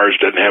Mars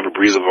doesn't have a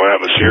breathable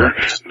atmosphere.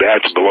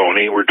 That's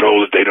baloney. We're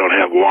told that they don't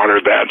have water.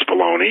 That's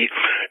baloney.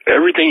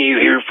 Everything you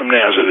hear from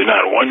NASA, there's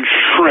not one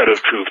shred of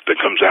truth that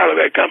comes out of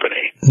that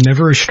company.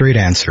 Never a straight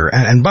answer.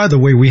 And by the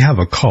way, we have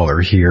a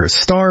caller here.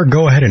 Star,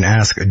 go ahead and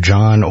ask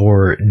John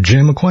or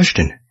Jim a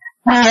question.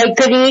 Hi,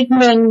 good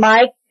evening,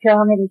 Mike,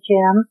 John, and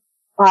Jim.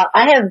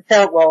 I haven't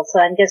felt well, so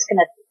I'm just going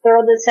to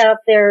throw this out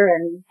there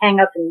and hang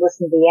up and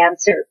listen to the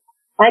answer.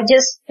 I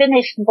just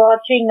finished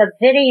watching a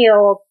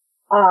video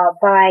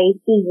by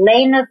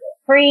Elena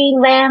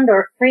Freeland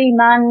or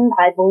Freeman,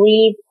 I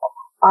believe,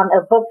 on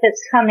a book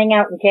that's coming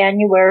out in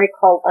January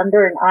called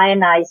Under an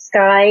Ionized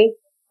Sky.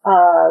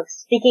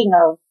 Speaking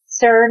of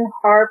CERN,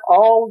 HAARP,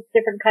 all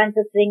different kinds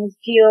of things,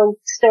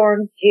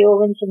 geostorms,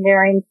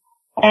 geoengineering,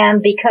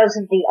 and because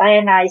of the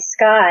ionized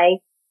sky,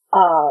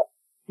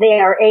 they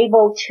are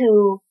able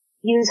to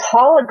use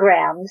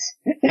holograms.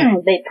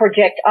 They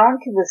project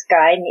onto the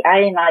sky, and the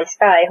ionized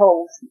sky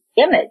holds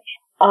image.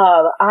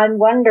 I'm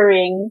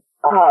wondering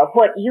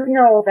what you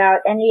know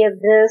about any of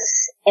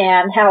this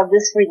and how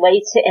this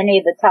relates to any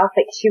of the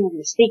topics you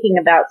were speaking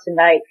about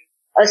tonight,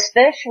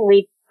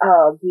 especially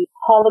the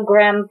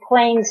hologram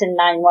planes in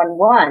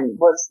 911?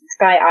 Was the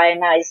sky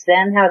ionized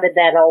then? How did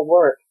that all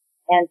work?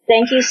 And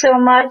thank you so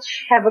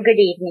much. Have a good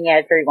evening,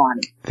 everyone.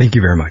 Thank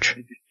you very much.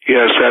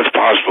 Yes, that's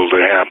possible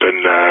to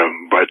happen,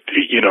 but,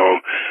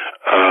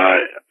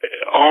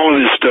 all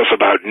of this stuff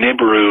about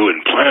Nibiru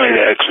and Planet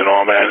X and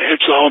all that,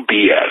 it's all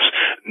BS.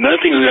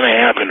 Nothing's going to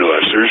happen to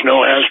us. There's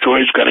no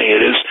asteroids going to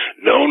hit us.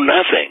 No,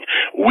 nothing.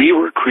 We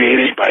were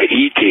created by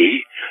E.T.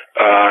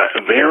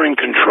 They're in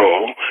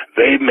control.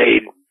 They've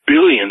made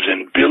billions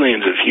and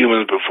billions of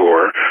humans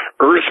before.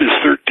 Earth is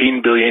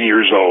 13 billion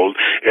years old,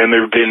 and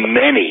there have been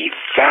many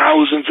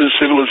thousands of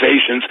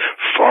civilizations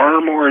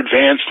far more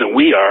advanced than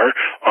we are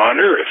on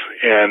Earth.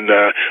 And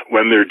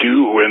when they're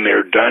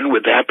done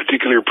with that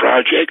particular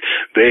project,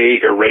 they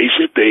erase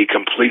it. They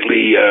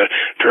completely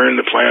turn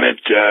the planet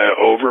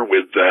over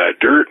with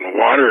dirt and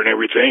water and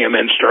everything, and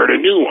then start a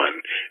new one.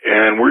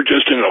 And we're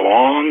just in a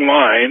long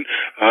line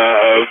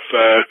of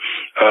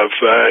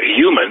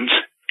humans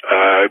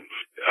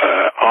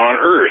on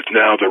Earth.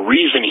 Now, the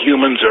reason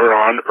humans are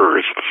on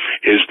Earth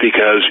is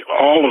because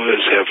all of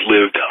us have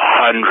lived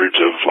hundreds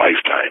of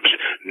lifetimes.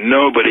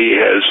 Nobody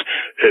has,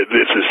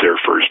 this is their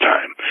first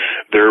time.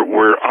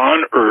 We're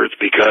on Earth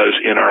because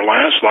in our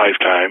last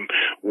lifetime,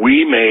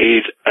 we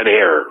made an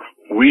error.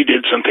 We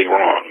did something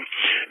wrong.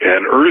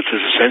 And Earth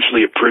is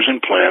essentially a prison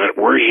planet.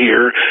 We're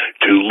here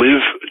to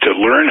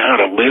learn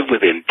how to live with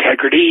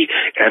integrity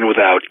and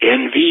without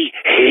envy,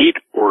 hate,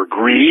 or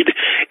greed,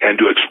 and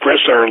to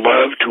express our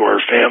love to our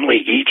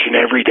family each and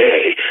every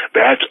day.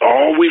 That's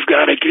all we've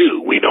got to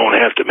do. We don't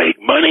have to make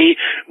money.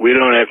 We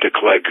don't have to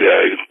collect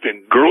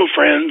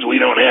girlfriends. We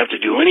don't have to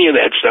do any of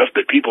that stuff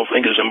that people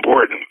think is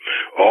important.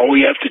 All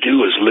we have to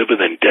do is live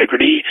with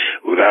integrity,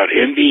 without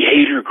envy,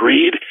 hate, or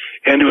greed,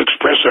 and to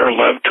express our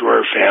love to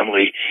our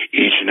family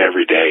each and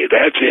every day.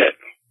 That's it.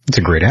 That's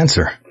a great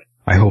answer.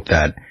 I hope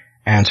that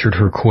answered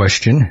her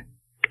question.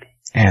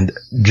 And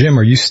Jim,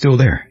 are you still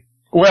there?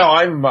 Well,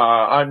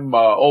 I'm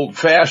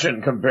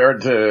old-fashioned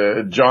compared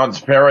to John's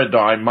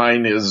paradigm.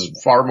 Mine is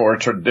far more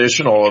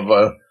traditional of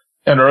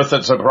an Earth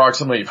that's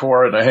approximately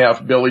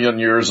 4.5 billion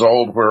years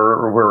old,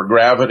 where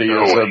gravity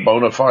is a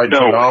bona fide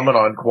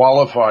phenomenon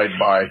qualified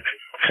by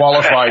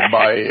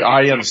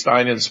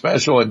Einstein in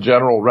special and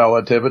general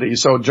relativity.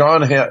 So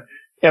John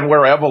and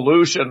where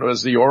evolution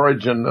was the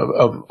origin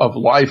of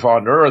life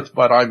on Earth,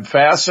 but I'm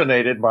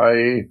fascinated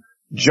by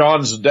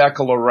John's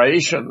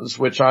declarations,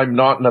 which I'm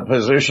not in a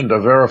position to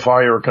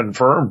verify or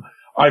confirm.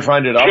 I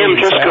find it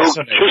utterly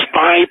fascinating. Just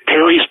buy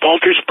Perry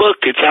Spalter's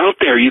book. It's out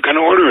there. You can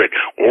order it.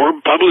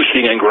 Orb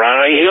Publishing in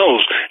Granite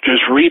Hills.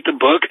 Just read the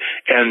book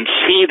and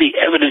see the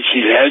evidence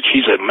she's had.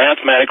 She's a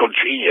mathematical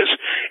genius,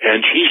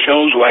 and she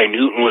shows why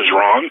Newton was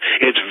wrong.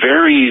 It's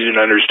very easy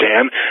to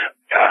understand.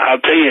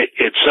 I'll tell you,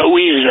 it's so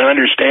easy to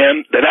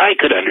understand that I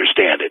could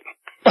understand it.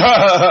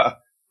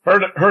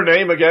 Her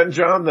name again,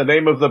 John? The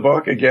name of the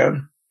book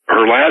again?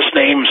 Her last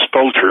name,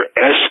 Spolter,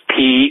 Spolter,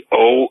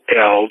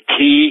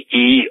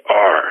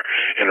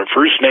 and her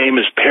first name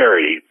is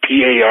Perry,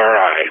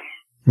 Pari.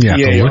 Yeah,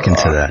 I'll look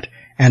into that.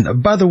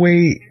 And by the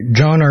way,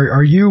 John,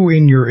 are you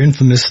in your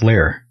infamous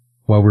lair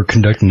while we're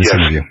conducting this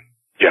interview?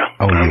 Yeah,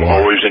 I'm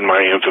always in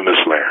my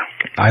infamous lair.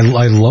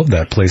 I love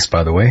that place,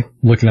 by the way.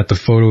 Looking at the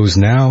photos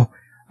now,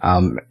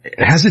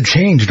 has it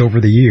changed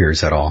over the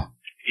years at all?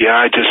 Yeah,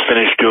 I just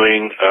finished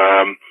doing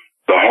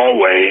the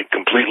hallway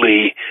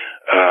completely.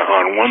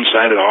 On one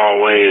side of the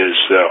hallway is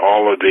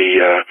all of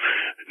the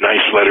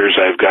nice letters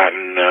I've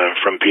gotten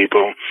from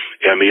people,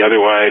 and the other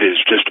side is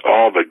just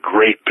all the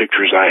great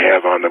pictures I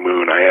have on the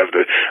moon. I have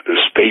the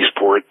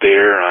spaceport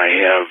there. I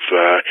have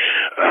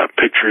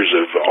pictures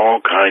of all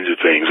kinds of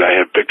things. I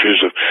have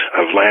pictures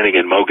of landing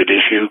in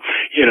Mogadishu.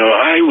 You know,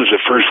 I was the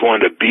first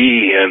one to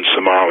be in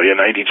Somalia in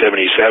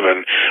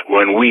 1977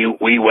 when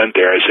we went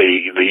there. I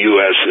say the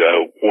U.S.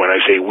 When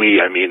I say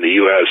we, I mean the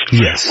U.S.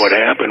 Yes. What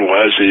happened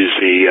is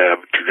the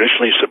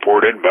traditionally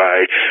supported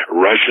by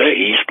Russia,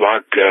 East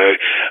Bloc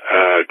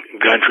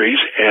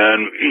countries,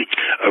 and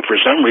for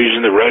some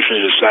reason the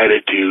Russians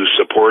decided to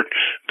support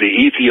the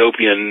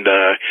Ethiopian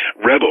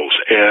rebels,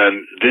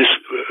 and this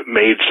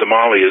made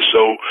Somalia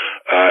so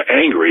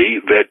angry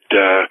that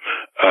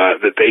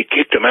they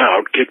kicked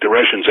the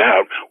Russians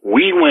out.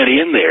 We went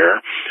in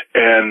there,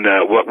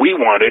 and what we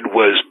wanted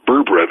was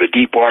Berbera, the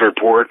deep water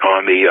port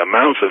on the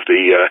mouth of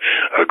the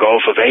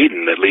Gulf of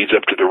Aden that leads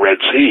up to the Red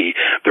Sea.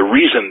 The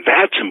reason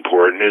that's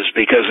important is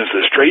because it's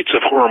the Straits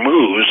of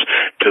Hormuz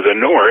to the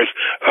north,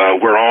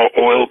 where all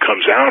oil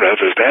comes out of.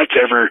 If that's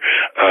ever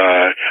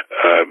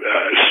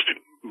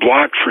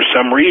blocked for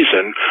some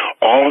reason,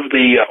 all of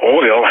the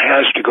oil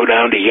has to go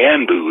down to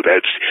Yanbu.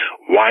 That's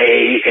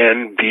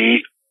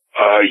Yanbu.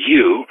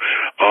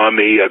 On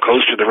the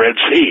coast of the Red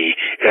Sea,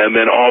 and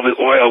then all the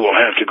oil will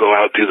have to go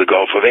out through the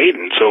Gulf of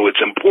Aden. So it's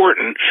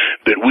important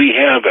that we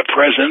have a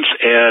presence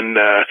and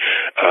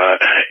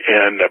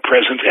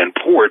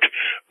port,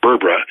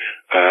 Berbera,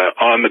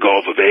 on the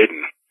Gulf of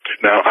Aden.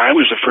 Now, I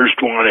was the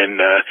first one in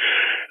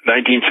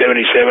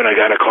 1977. I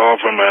got a call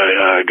from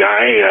a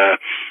guy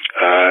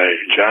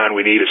John,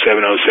 we need a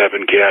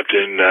 707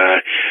 captain.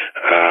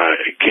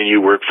 Can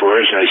you work for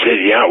us? And I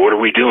said, yeah, what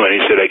are we doing?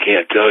 He said, I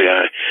can't tell you.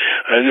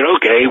 I said,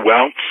 okay,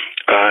 well,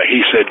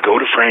 he said, go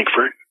to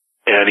Frankfurt.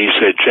 And he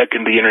said, check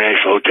in the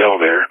International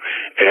Hotel there,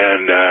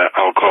 and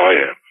I'll call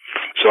you.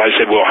 So I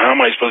said, well, how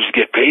am I supposed to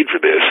get paid for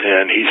this?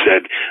 And he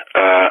said,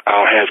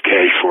 I'll have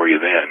cash for you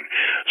then.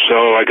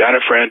 So I got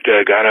a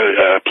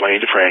plane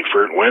to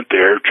Frankfurt, went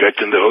there,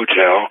 checked in the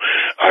hotel.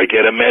 I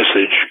get a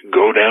message,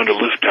 go down to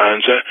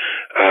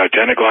Lufthansa,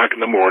 10 o'clock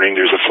in the morning.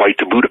 There's a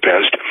flight to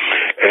Budapest,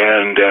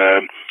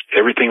 and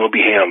everything will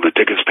be handled. The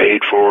ticket's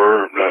paid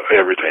for,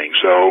 everything.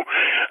 So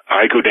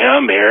I go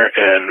down there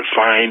and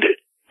find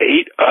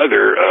 8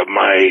 other of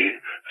my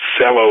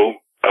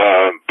fellow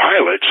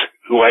pilots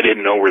who I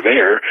didn't know were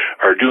there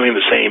are doing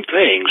the same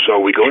thing. So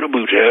we go to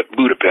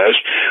Budapest.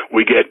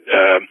 We get,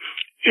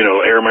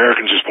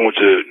 Americans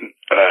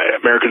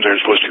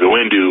aren't supposed to go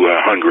into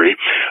Hungary,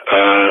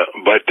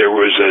 but there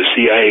was a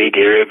CIA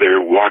there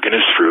walking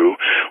us through.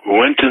 We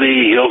went to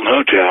the Hilton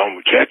Hotel,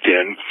 we checked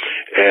in,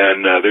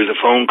 and there's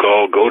a phone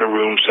call, go to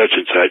room such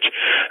and such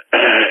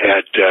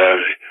at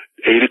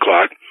 8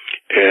 o'clock.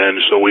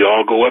 And so we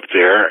all go up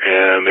there,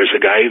 and there's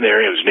a guy there,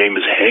 his name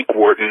is Hank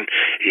Wharton.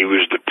 He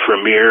was the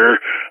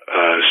premier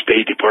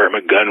State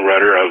Department gun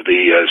runner of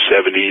the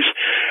 70s,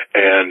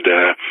 and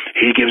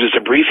he gives us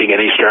a briefing,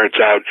 and he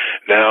starts out,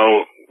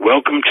 now,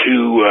 welcome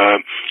to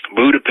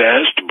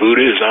Budapest.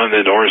 Buda is on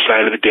the north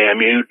side of the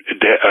Danube.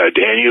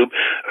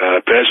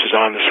 Pest is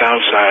on the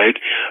south side.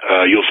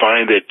 You'll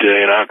find that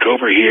in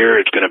October here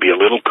it's going to be a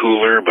little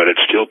cooler, but it's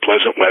still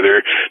pleasant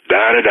weather.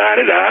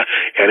 Da-da-da-da-da.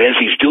 And as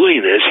he's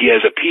doing this, he has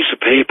a piece of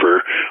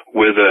paper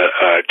with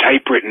a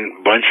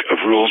typewritten bunch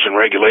of rules and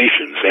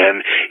regulations,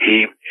 and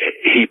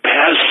he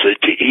passes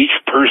it to each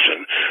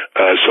person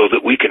so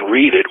that we can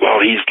read it while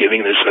he's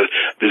giving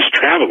this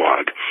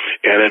travelogue.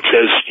 And it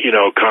says,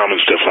 common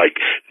stuff like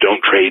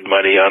don't trade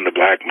money on the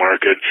black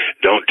market,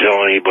 don't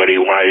tell anybody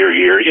why you're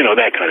here,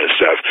 that kind of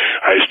stuff.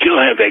 I still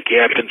have that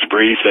captain's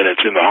brief, and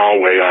it's in the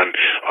hallway on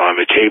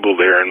the table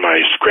there in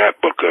my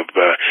scrapbook of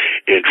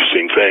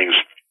interesting things.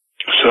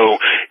 So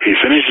he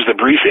finishes the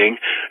briefing.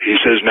 He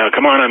says, now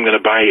come on, I'm going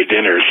to buy you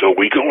dinner. So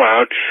we go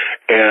out,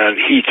 and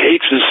he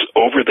takes us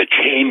over the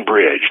chain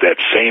bridge, that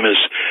famous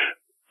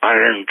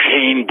iron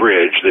chain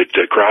bridge that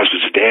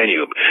crosses the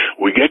Danube.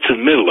 We get to the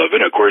middle of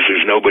it. Of course,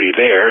 there's nobody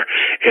there,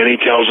 and he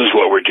tells us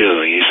what we're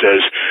doing. He says,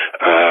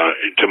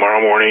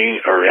 tomorrow morning,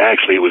 or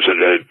actually it was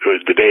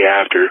the day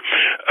after,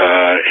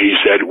 he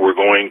said, we're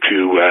going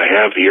to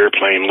have the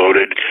airplane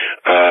loaded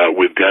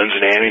with guns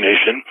and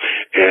ammunition,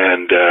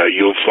 and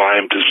you'll fly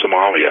them to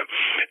Somalia.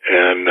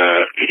 And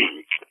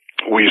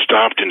we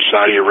stopped in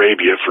Saudi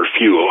Arabia for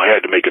fuel,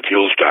 had to make a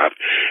fuel stop,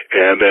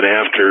 and then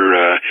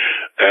after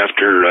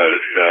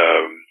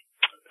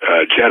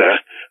Jeddah,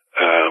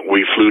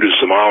 we flew to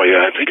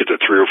Somalia. I think it's a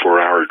 3 or 4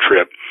 hour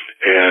trip,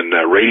 and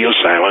radio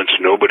silence.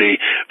 Nobody.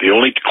 The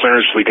only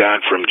clearance we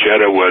got from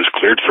Jeddah was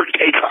cleared for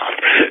takeoff.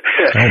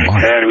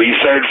 And we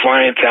started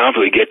flying south.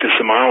 We get to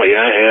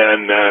Somalia,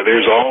 and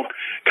there's all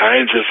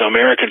kinds of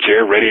Americans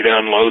here ready to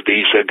unload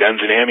these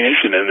guns and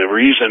ammunition. And the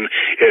reason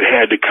it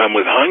had to come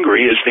with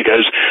Hungary is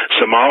because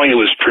Somalia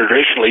was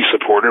traditionally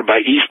supported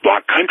by East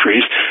Bloc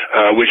countries,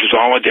 which is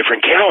all a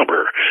different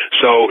caliber.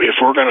 So if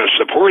we're going to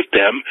support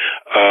them,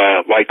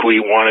 like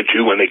we wanted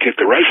to when they kicked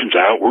the Russians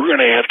out, we're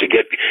going to have to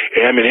get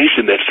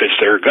ammunition that fits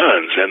their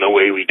guns. And the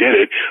way we did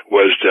it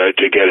was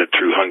to get it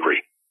through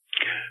Hungary.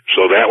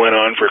 So that went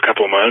on for a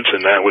couple of months,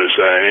 and that was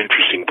an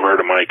interesting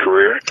part of my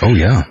career. Oh,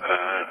 yeah.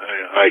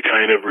 I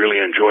kind of really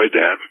enjoyed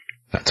that.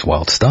 That's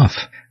wild stuff.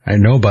 I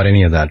didn't know about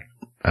any of that,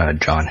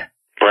 John.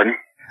 Pardon?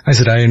 I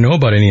said I didn't know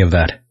about any of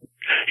that.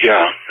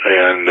 Yeah,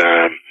 and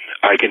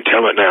I can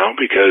tell it now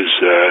because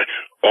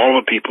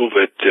all the people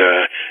that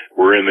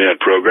were in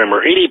that program,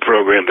 or any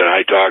program that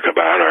I talk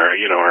about,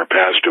 are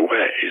passed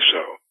away.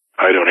 So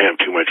I don't have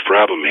too much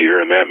problem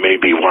here, and that may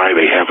be why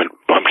they haven't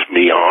bumped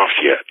me off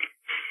yet.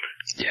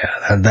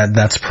 Yeah,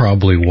 that's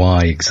probably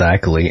why,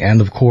 exactly. And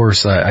of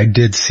course, I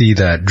did see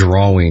that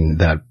drawing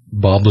that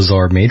Bob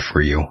Lazar made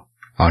for you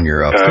on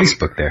your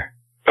Facebook there.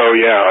 Oh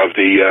yeah, of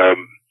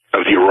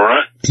the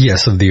Aurora?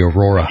 Yes, of the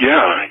Aurora.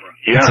 Yeah,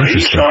 he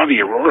saw the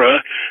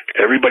Aurora.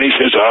 Everybody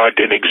says, it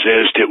didn't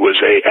exist. It was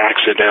a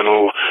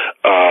accidental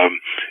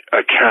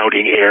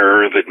accounting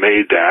error that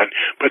made that.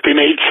 But they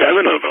made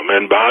 7 of them,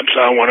 and Bob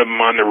saw one of them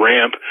on the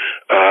ramp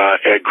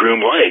at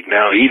Groom Lake.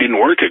 Now, he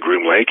didn't work at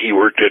Groom Lake. He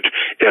worked at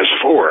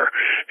S4,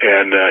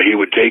 and he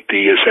would take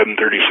the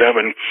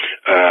 737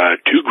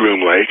 to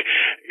Groom Lake,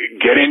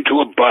 get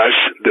into a bus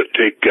that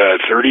take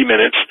 30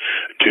 minutes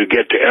to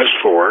get to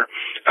S4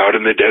 out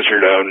in the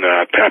desert on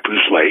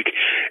Papoose Lake,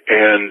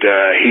 and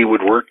he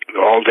would work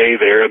all day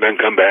there,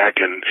 then come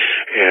back and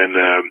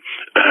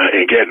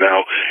get.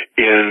 Now,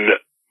 in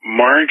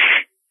March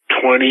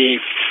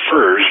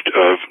 21st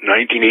of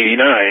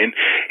 1989,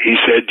 he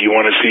said, do you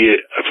want to see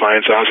a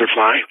flying saucer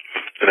fly?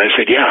 And I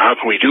said, yeah, how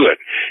can we do it?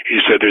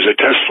 He said, there's a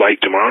test flight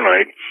tomorrow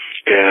night,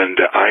 and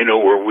I know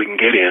where we can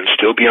get in,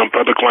 still be on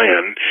public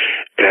land,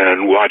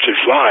 and watch it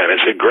fly. And I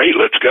said, great,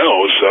 let's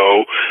go.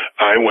 So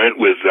I went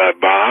with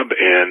Bob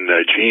and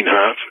Gene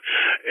Huff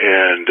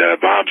and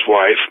Bob's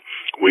wife.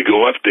 We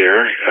go up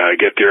there,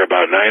 get there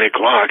about 9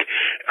 o'clock.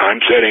 I'm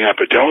setting up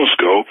a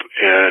telescope,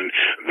 and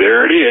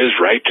there it is,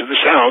 right to the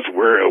south,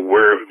 where it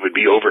would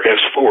be over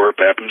S4,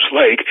 Papoose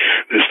Lake.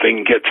 This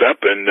thing gets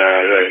up and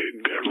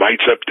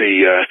lights up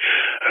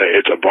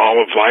it's a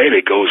ball of light.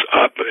 It goes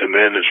up, and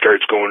then it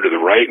starts going to the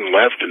right and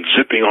left and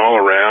zipping all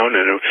around,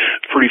 and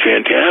it's pretty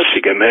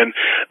fantastic. And then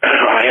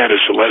I had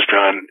a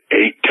Celestron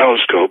 8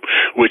 telescope,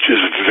 which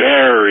is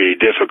very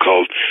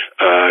difficult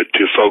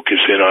to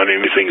focus in on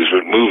anything that's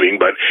moving,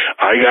 but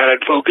I got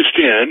it focused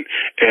in,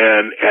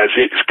 and as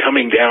it's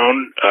coming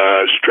down,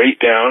 straight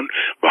down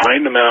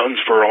behind the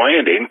mountains for a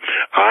landing,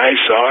 I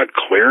saw it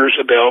clear as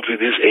a bell through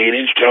this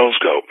 8-inch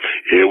telescope.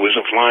 It was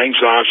a flying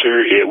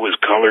saucer. It was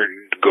colored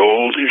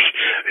goldish.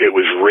 It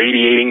was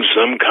radiating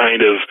some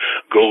kind of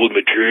gold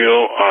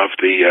material off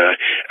the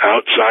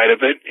outside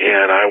of it,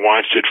 and I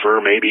watched it for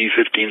maybe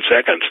 15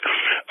 seconds.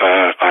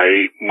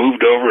 I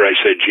moved over. I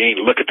said,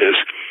 Gene, look at this.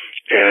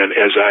 And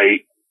as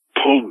I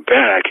pulled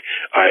back,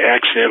 I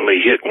accidentally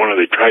hit one of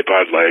the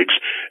tripod legs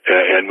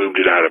and moved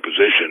it out of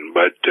position.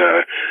 But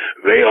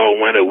they all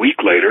went a week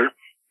later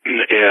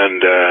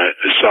and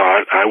saw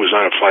it. I was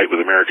on a flight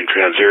with American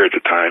Transair at the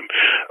time,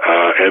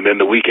 and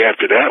then the week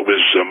after that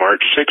was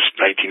March 6th,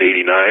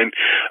 1989,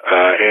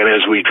 and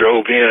as we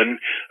drove in,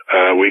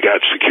 we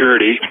got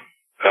security,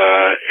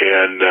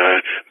 and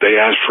they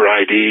asked for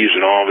IDs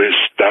and all this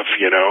stuff,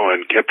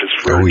 and kept us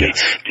for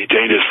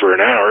detained us for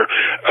an hour,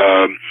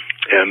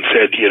 and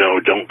said,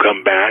 don't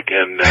come back,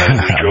 and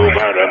we drove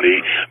out on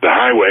the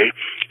highway,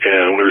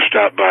 and we were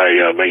stopped by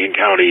Lincoln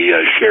County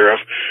Sheriff,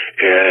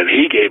 and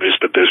he gave us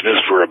the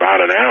business for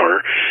about an hour,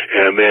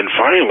 and then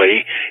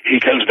finally he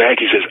comes back,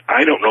 he says,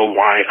 I don't know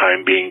why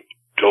I'm being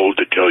told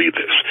to tell you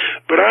this,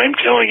 but I'm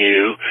telling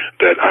you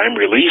that I'm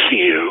releasing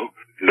you,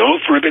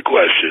 no further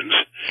questions,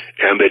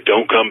 and that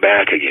don't come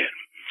back again.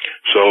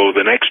 So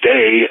the next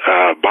day,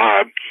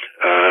 Bob,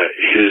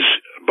 his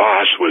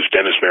boss was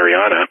Dennis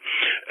Mariana,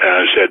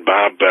 said,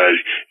 Bob,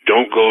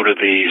 don't go to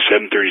the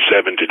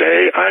 737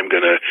 today. I'm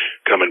going to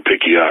come and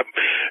pick you up.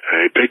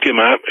 I picked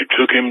him up. I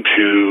took him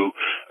to,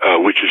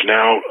 which is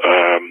now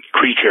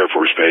Creech Air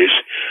Force Base,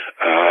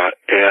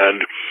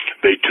 and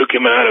they took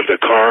him out of the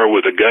car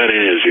with a gun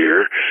in his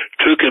ear,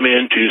 took him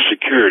into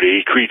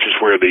security. Creech is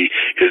where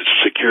his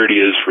security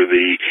is for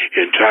the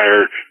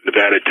entire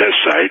Nevada test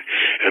site.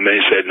 And they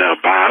said, now,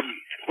 Bob,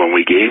 when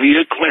we gave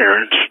you a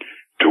clearance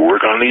to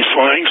work on these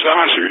flying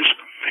saucers,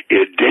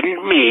 it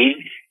didn't mean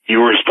you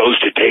were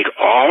supposed to take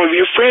all of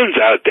your friends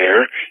out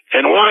there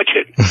and watch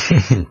it.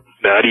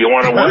 Now, do you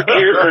want to work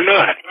here or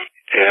not?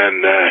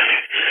 And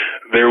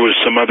there was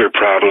some other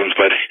problems,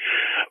 but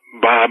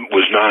Bob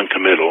was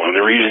non-committal. And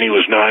the reason he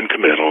was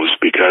non-committal is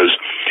because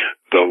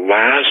the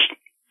last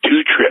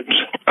 2 trips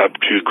up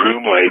to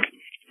Groom Lake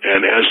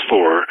and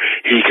S4,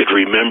 he could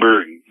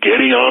remember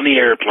getting on the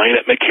airplane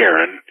at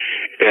McCarran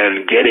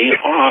and getting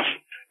off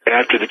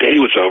after the day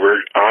was over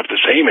off the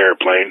same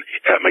airplane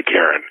at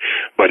McCarran.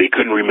 But he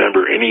couldn't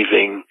remember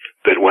anything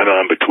that went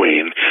on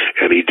between,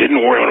 and he didn't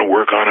want to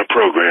work on a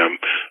program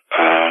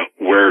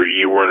where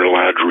you weren't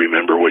allowed to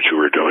remember what you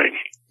were doing.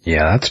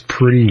 Yeah, that's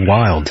pretty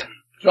wild.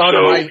 John,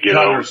 I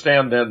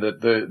understand then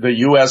that the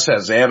U.S.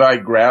 has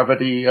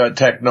anti-gravity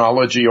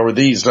technology, or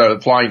these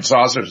flying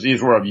saucers,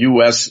 these were of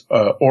U.S.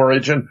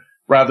 origin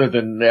rather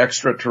than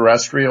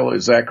extraterrestrial.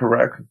 Is that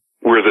correct?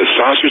 Were the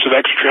saucers of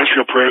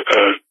extraterrestrial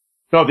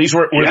No, these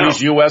were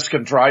these U.S.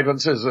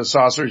 contrivances, the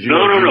saucers you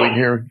were doing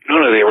here?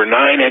 No, they were 9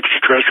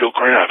 extraterrestrial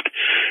craft.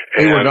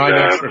 They were 9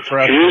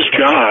 extraterrestrial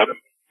craft.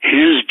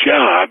 His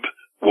job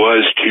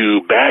was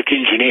to back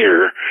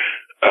engineer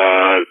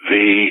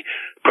the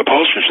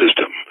propulsion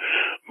system,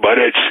 but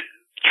it's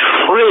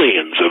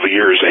trillions of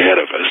years ahead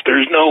of us.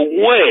 There's no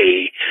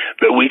way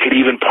that we could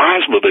even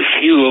possibly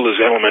fuel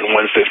this element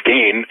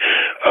 115.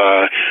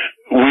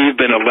 We've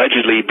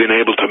allegedly been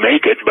able to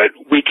make it, but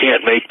we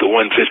can't make the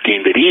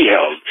 115 that he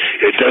held.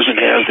 It doesn't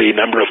have the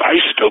number of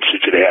isotopes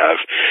it should have.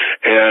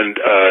 And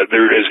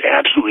there is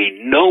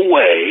absolutely no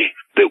way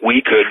that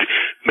we could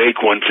make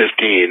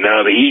 115.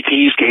 Now, the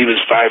ETs gave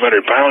us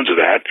 500 pounds of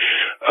that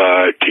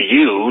to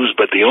use,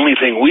 but the only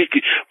thing we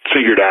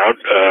figured out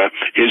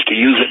is to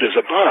use it as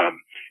a bomb.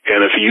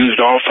 And if you used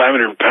all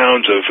 500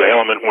 pounds of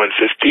element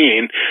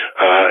 115,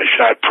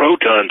 shot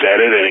protons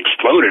at it and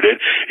exploded it,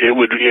 it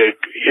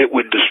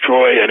would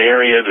destroy an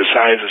area the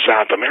size of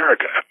South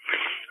America.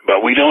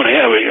 But we don't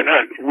have it. You're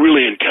not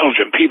really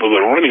intelligent people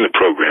that are running the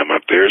program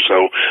up there,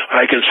 so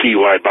I can see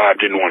why Bob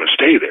didn't want to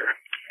stay there.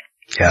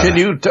 Yeah. Can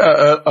you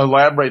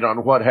elaborate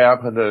on what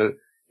happened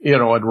in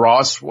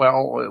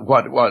Roswell,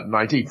 what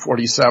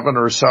 1947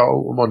 or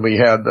so, when we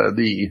had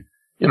the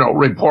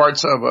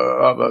reports of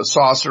a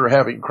saucer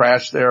having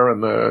crashed there,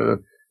 and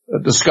the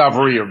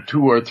discovery of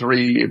 2 or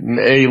 3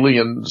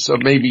 aliens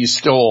maybe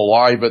still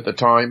alive at the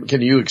time?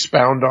 Can you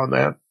expound on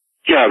that?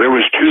 Yeah, there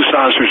was 2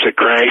 saucers that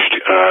crashed.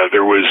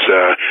 There was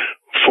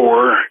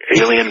for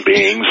alien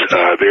beings.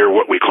 They're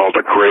what we call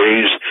the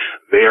Greys.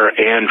 They are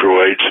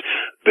androids.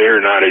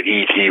 They're not an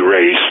ET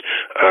race.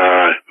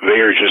 They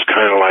are just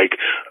kind of like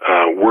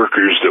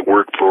workers that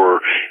work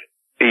for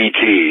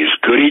ETs.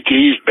 Good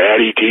ETs, bad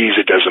ETs,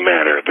 it doesn't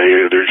matter.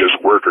 They're just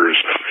workers.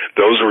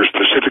 Those were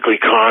specifically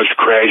caused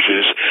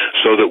crashes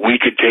so that we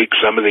could take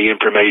some of the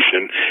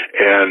information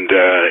and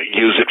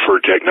use it for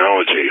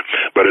technology.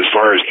 But as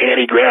far as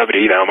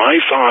anti-gravity, now my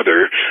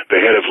father, the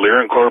head of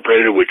Lear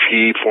Incorporated, which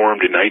he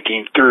formed in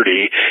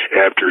 1930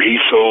 after he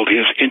sold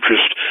his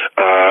interest,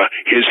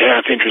 his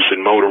half interest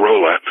in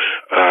Motorola,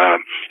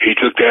 he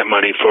took that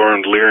money,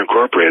 formed Lear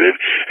Incorporated,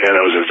 and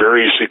it was a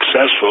very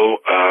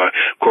successful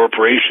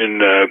corporation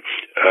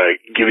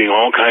giving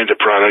all kinds of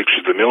products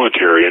to the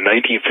military. In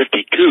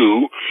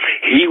 1952,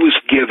 he was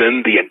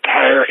given the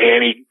entire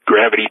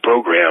anti-gravity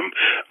program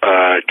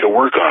to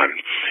work on.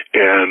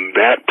 And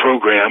that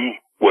program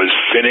was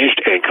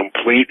finished and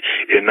complete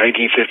in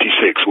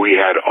 1956. We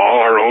had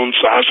all our own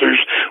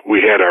saucers. We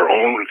had our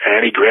own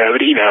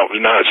anti-gravity. Now, it was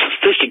not as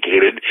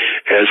sophisticated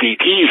as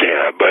ETs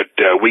have, but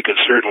we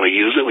could certainly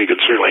use it. We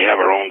could certainly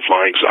have our own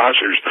flying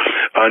saucers.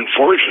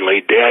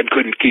 Unfortunately, Dad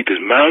couldn't keep his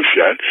mouth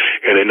shut,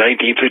 and in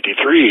 1953,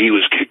 he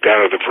was kicked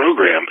out of the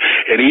program.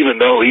 And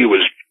even though he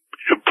was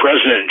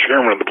president and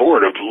chairman of the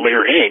board of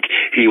Lear Inc.,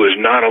 he was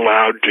not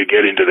allowed to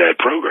get into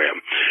that program.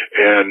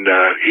 And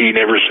he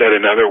never said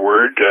another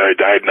word.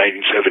 Died in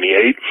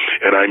 1978.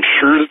 And I'm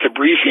sure that the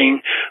briefing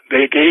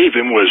they gave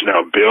him was,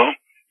 now, Bill,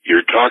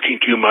 you're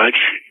talking too much.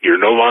 You're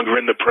no longer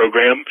in the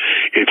program.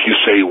 If you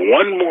say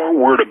one more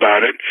word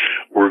about it,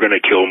 we're going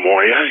to kill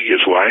Moya,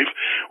 his wife.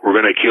 We're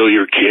going to kill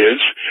your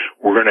kids.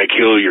 We're going to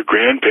kill your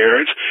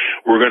grandparents.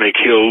 We're going to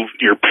kill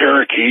your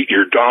parakeet,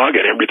 your dog,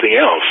 and everything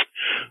else.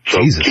 So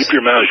Jesus. Keep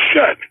your mouth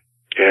shut.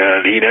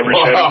 And he never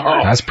said a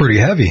word. That's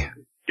pretty heavy.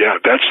 Yeah,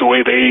 that's the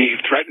way they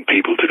threaten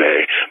people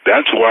today.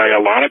 That's why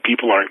a lot of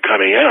people aren't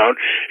coming out,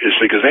 is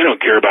because they don't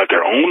care about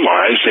their own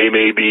lives. They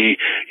may be,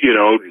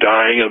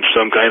 dying of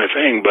some kind of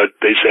thing, but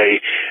they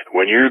say,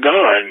 when you're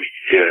gone,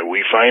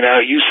 we find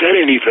out you said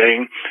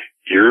anything,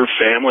 your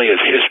family is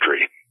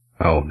history.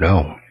 Oh,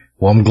 no.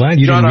 Well, I'm glad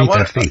you didn't meet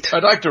that fate.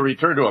 I'd like to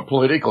return to a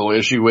political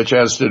issue which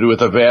has to do with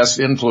the vast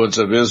influence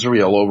of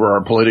Israel over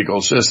our political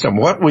system.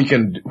 What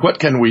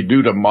can we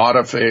do to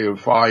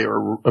modify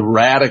or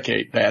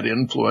eradicate that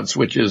influence,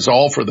 which is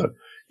all for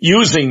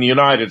using the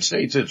United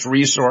States, its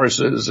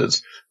resources,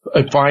 its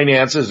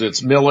finances,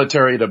 its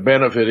military to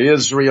benefit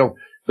Israel?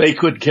 They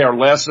could care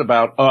less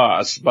about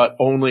us, but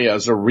only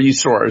as a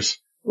resource,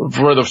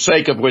 for the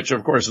sake of which,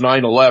 of course,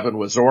 9/11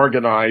 was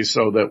organized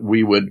so that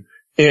we would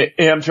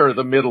enter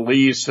the Middle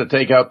East to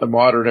take out the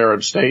modern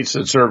Arab states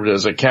that served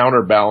as a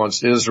counterbalance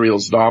to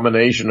Israel's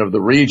domination of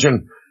the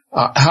region.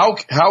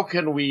 How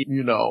can we,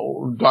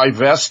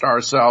 divest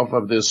ourselves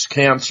of this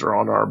cancer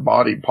on our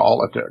body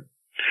politic?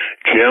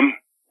 Jim,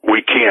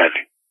 we can't.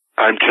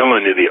 I'm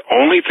telling you, the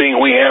only thing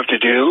we have to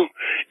do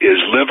is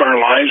live our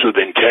lives with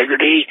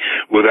integrity,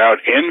 without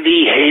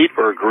envy, hate,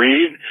 or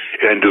greed,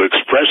 and to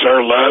express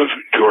our love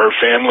to our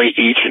family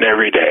each and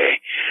every day.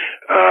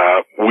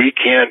 We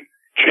can't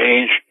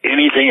change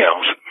anything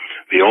else.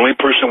 The only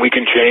person we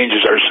can change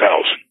is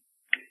ourselves.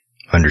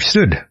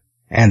 Understood.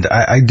 And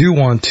I do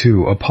want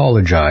to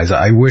apologize.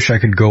 I wish I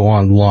could go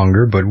on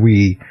longer, but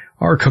we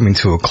are coming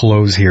to a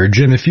close here.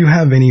 Jim, if you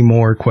have any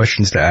more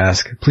questions to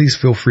ask, please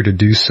feel free to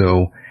do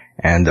so.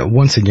 And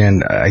once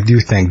again, I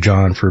do thank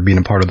John for being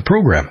a part of the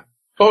program.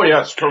 Oh,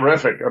 yes,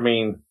 terrific. I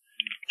mean,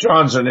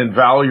 John's an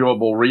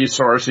invaluable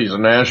resource. He's a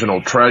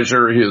national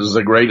treasure. He is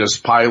the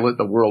greatest pilot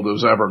the world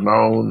has ever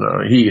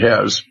known. He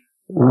has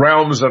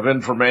realms of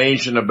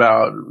information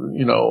about,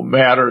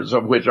 matters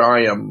of which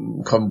I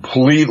am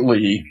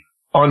completely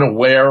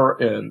unaware,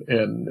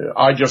 and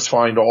I just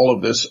find all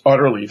of this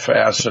utterly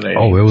fascinating.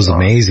 Oh, it was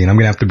amazing. I'm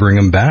going to have to bring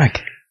him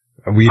back.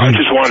 I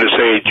just wanted to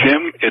say,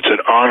 Jim, it's an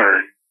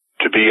honor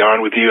to be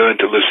on with you and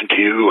to listen to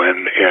you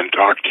and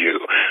talk to you.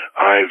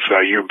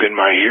 You've been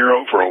my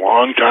hero for a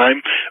long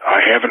time.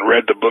 I haven't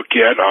read the book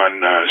yet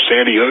on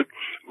Sandy Hook,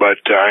 but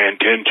I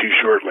intend to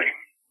shortly.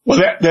 Well,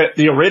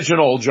 the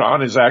original,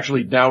 John, is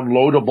actually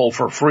downloadable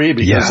for free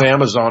because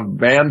Amazon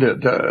banned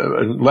it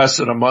less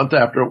than a month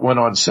after it went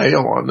on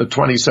sale on the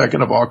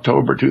 22nd of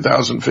October,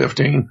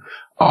 2015.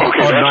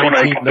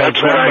 That's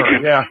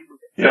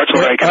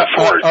what I can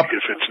afford if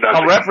it's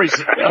nothing.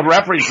 A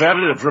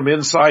representative from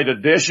Inside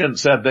Edition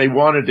said they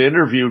wanted to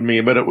interview me,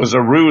 but it was a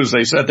ruse.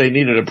 They said they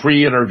needed a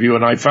pre-interview,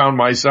 and I found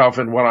myself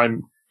in what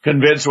I'm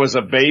convinced was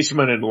a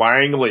basement in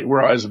Langley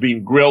where I was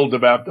being grilled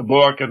about the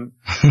book, and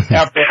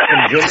after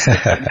I convinced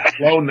them to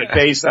blown the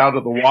case out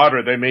of the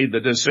water, they made the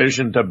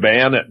decision to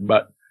ban it.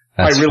 But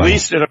I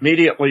released it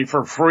immediately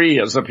for free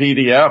as a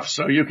PDF,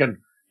 so you can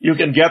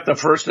get the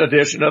first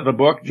edition of the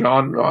book,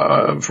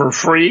 John, for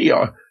free.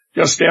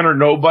 Just enter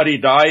 "Nobody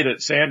Died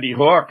at Sandy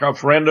Hook." A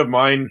friend of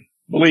mine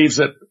believes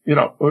that,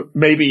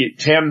 maybe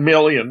 10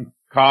 million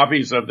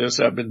copies of this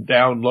have been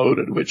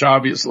downloaded, which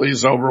obviously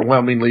is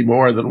overwhelmingly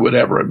more than would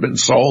ever have been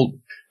sold.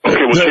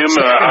 Okay, well, Tim,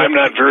 I'm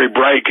not very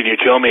bright. Can you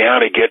tell me how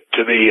to get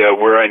to the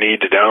where I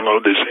need to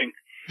download this thing?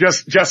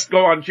 Just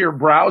go onto your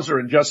browser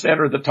and just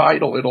enter the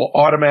title. It'll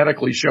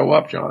automatically show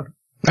up, John.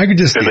 I could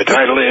just. And the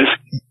title is?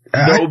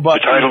 Nobody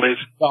the title is?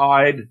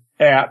 died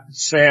at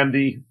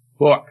Sandy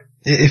Hook.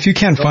 If you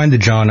can't find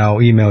it, John,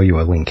 I'll email you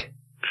a link.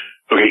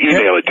 Okay,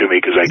 email it to me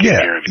because I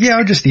can't hear it. Yeah,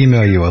 I'll just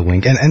email you a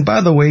link. And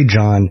by the way,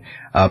 John,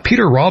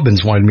 Peter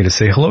Robbins wanted me to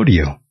say hello to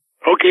you.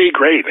 Okay,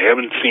 great. I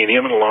haven't seen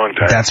him in a long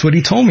time. That's what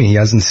he told me. He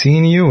hasn't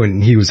seen you,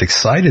 and he was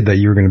excited that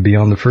you were going to be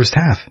on the first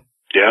half.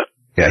 Yeah?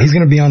 Yeah, he's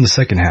going to be on the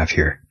second half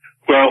here.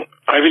 Well,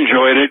 I've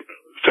enjoyed it.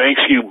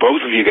 Thanks you,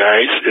 both of you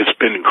guys. It's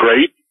been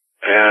great.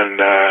 And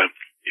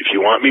if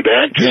you want me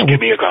back, just give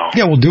me a call.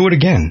 Yeah, we'll do it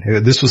again.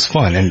 This was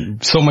fun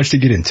and so much to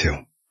get into.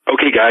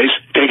 Okay, guys.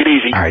 Take it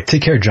easy. All right,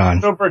 take care,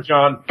 John. Super,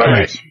 John. Bye.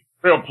 Thanks.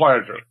 Real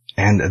pleasure.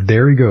 And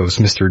there he goes,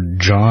 Mr.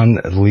 John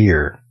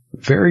Lear.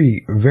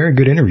 Very, very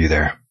good interview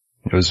there.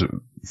 It was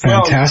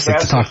fantastic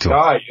to talk to him.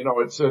 Guy. You know,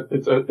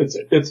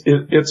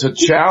 it's a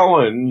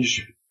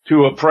challenge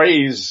to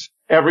appraise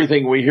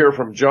everything we hear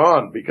from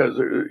John because,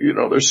 you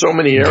know, there's so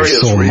many areas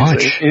so where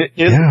much.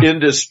 he's an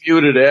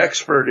indisputed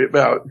expert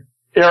about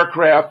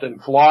aircraft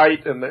and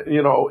flight, and,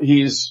 you know,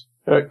 he's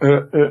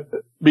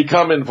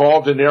become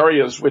involved in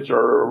areas which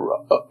are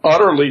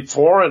utterly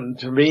foreign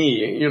to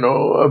me, you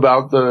know,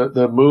 about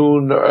the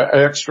moon,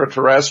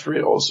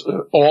 extraterrestrials.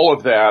 All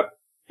of that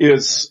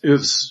is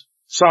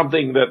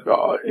something that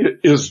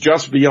is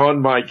just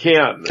beyond my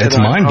ken. It's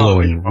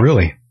mind-blowing,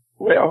 really.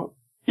 Well,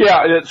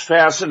 yeah, it's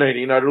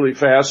fascinating, utterly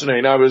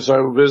fascinating. I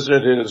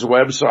visited his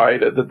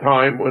website at the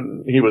time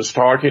when he was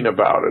talking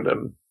about it,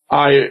 and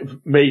I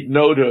made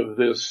note of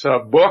this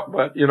book,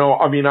 but, you know,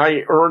 I mean,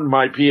 I earned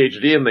my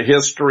PhD in the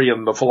history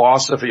and the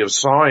philosophy of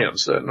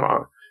science, and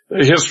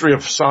the history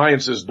of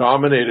science is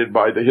dominated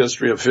by the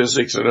history of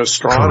physics and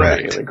astronomy.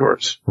 Correct. And of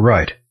course,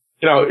 right.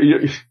 You know,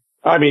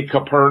 I mean,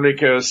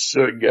 Copernicus,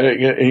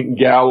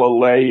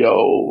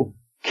 Galileo,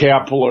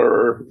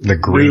 Kepler, the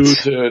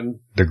greats,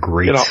 Newton, the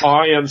greats, you know,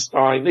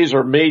 Einstein. These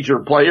are major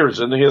players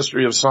in the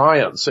history of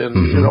science, and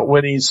you know,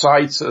 when he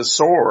cites a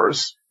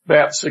source,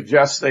 that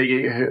suggests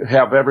they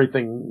have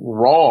everything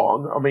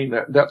wrong. I mean,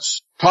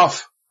 that's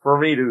tough for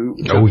me to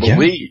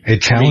believe.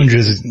 It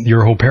challenges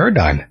your whole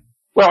paradigm.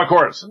 Well, of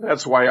course.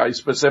 That's why I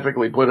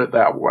specifically put it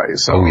that way.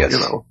 So, yes. You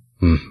know,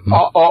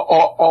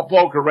 I'll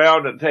poke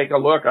around and take a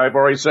look. I've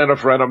already sent a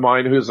friend of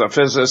mine who's a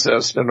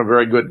physicist and a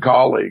very good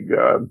colleague,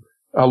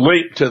 a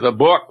link to the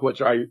book,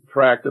 which I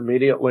tracked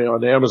immediately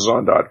on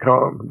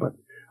Amazon.com. But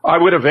I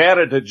would have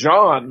added to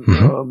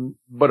John,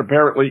 but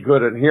apparently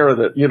couldn't hear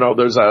that, you know,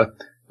 there's a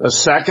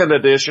second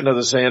edition of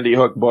the Sandy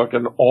Hook book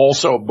and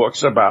also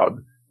books about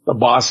the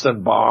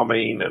Boston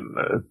bombing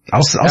and,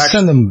 I'll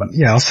send them,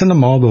 I'll send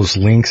them all those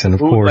links and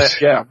of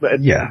course.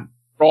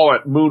 All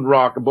at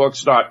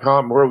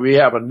moonrockbooks.com where we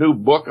have a new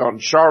book on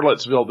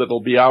Charlottesville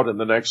that'll be out in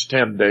the next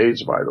 10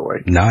 days, by the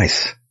way.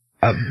 Nice.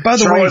 By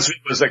the Charlottesville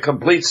was a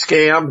complete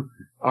scam.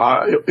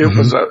 It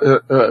was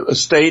a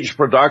stage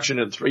production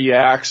in 3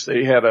 acts.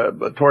 They had a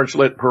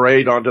torchlit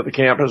parade onto the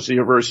campus of the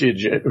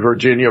University of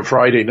Virginia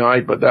Friday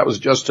night, but that was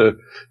just to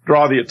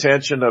draw the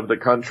attention of the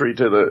country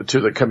to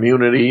the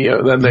community.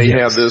 Then they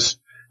had this,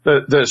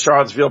 the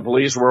Charlottesville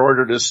police were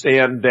ordered to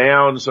stand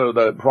down so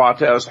the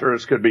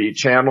protesters could be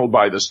channeled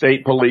by the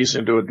state police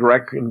into a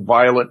direct and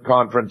violent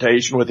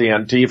confrontation with the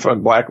Antifa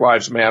and Black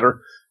Lives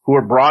Matter, who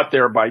were brought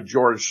there by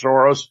George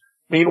Soros.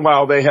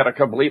 Meanwhile, they had a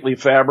completely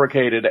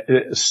fabricated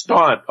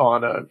stunt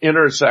on an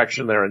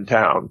intersection there in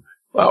town,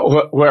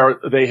 where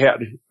they had,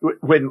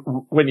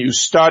 when you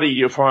study,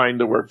 you find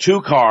there were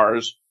 2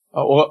 cars,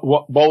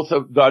 both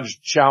of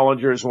Dodge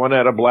Challengers, one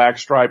had a black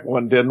stripe,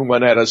 one didn't,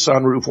 one had a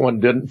sunroof,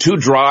 one didn't, 2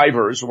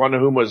 drivers, one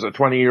of whom was a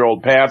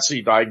 20-year-old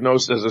patsy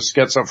diagnosed as a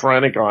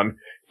schizophrenic on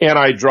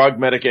anti-drug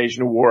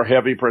medication who wore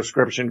heavy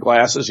prescription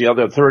glasses, the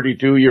other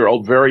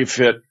 32-year-old very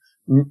fit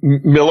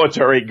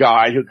military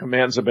guy who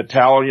commands a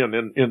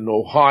battalion in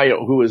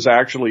Ohio, who is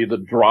actually the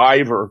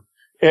driver.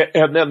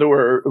 And then there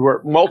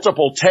were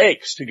multiple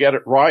takes to get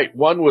it right.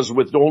 One was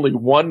with only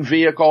 1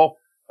 vehicle,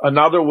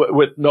 another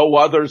with no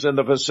others in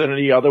the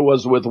vicinity, other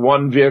was with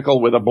 1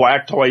 vehicle with a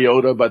black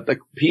Toyota, but the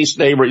piece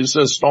de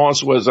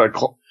resistance was a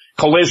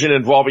collision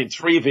involving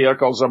 3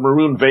 vehicles, a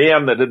maroon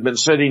van that had been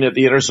sitting at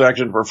the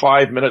intersection for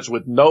 5 minutes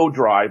with no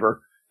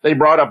driver. They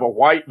brought up a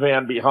white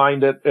van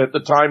behind it at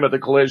the time of the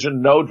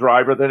collision, no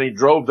driver. Then he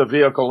drove the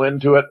vehicle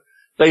into it.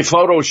 They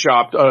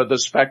photoshopped the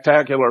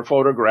spectacular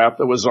photograph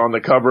that was on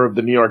the cover of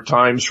the New York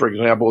Times, for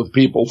example, with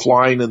people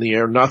flying in the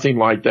air. Nothing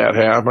like that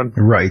happened.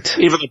 Right.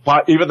 Even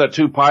the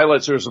 2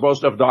 pilots who were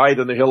supposed to have died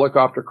in the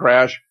helicopter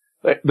crash,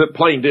 the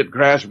plane did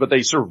crash, but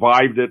they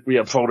survived it. We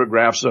have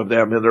photographs of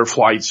them in their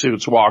flight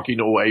suits walking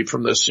away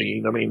from the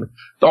scene. I mean,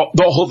 the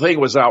whole thing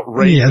was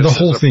outrageous. Yeah, the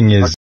whole thing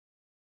is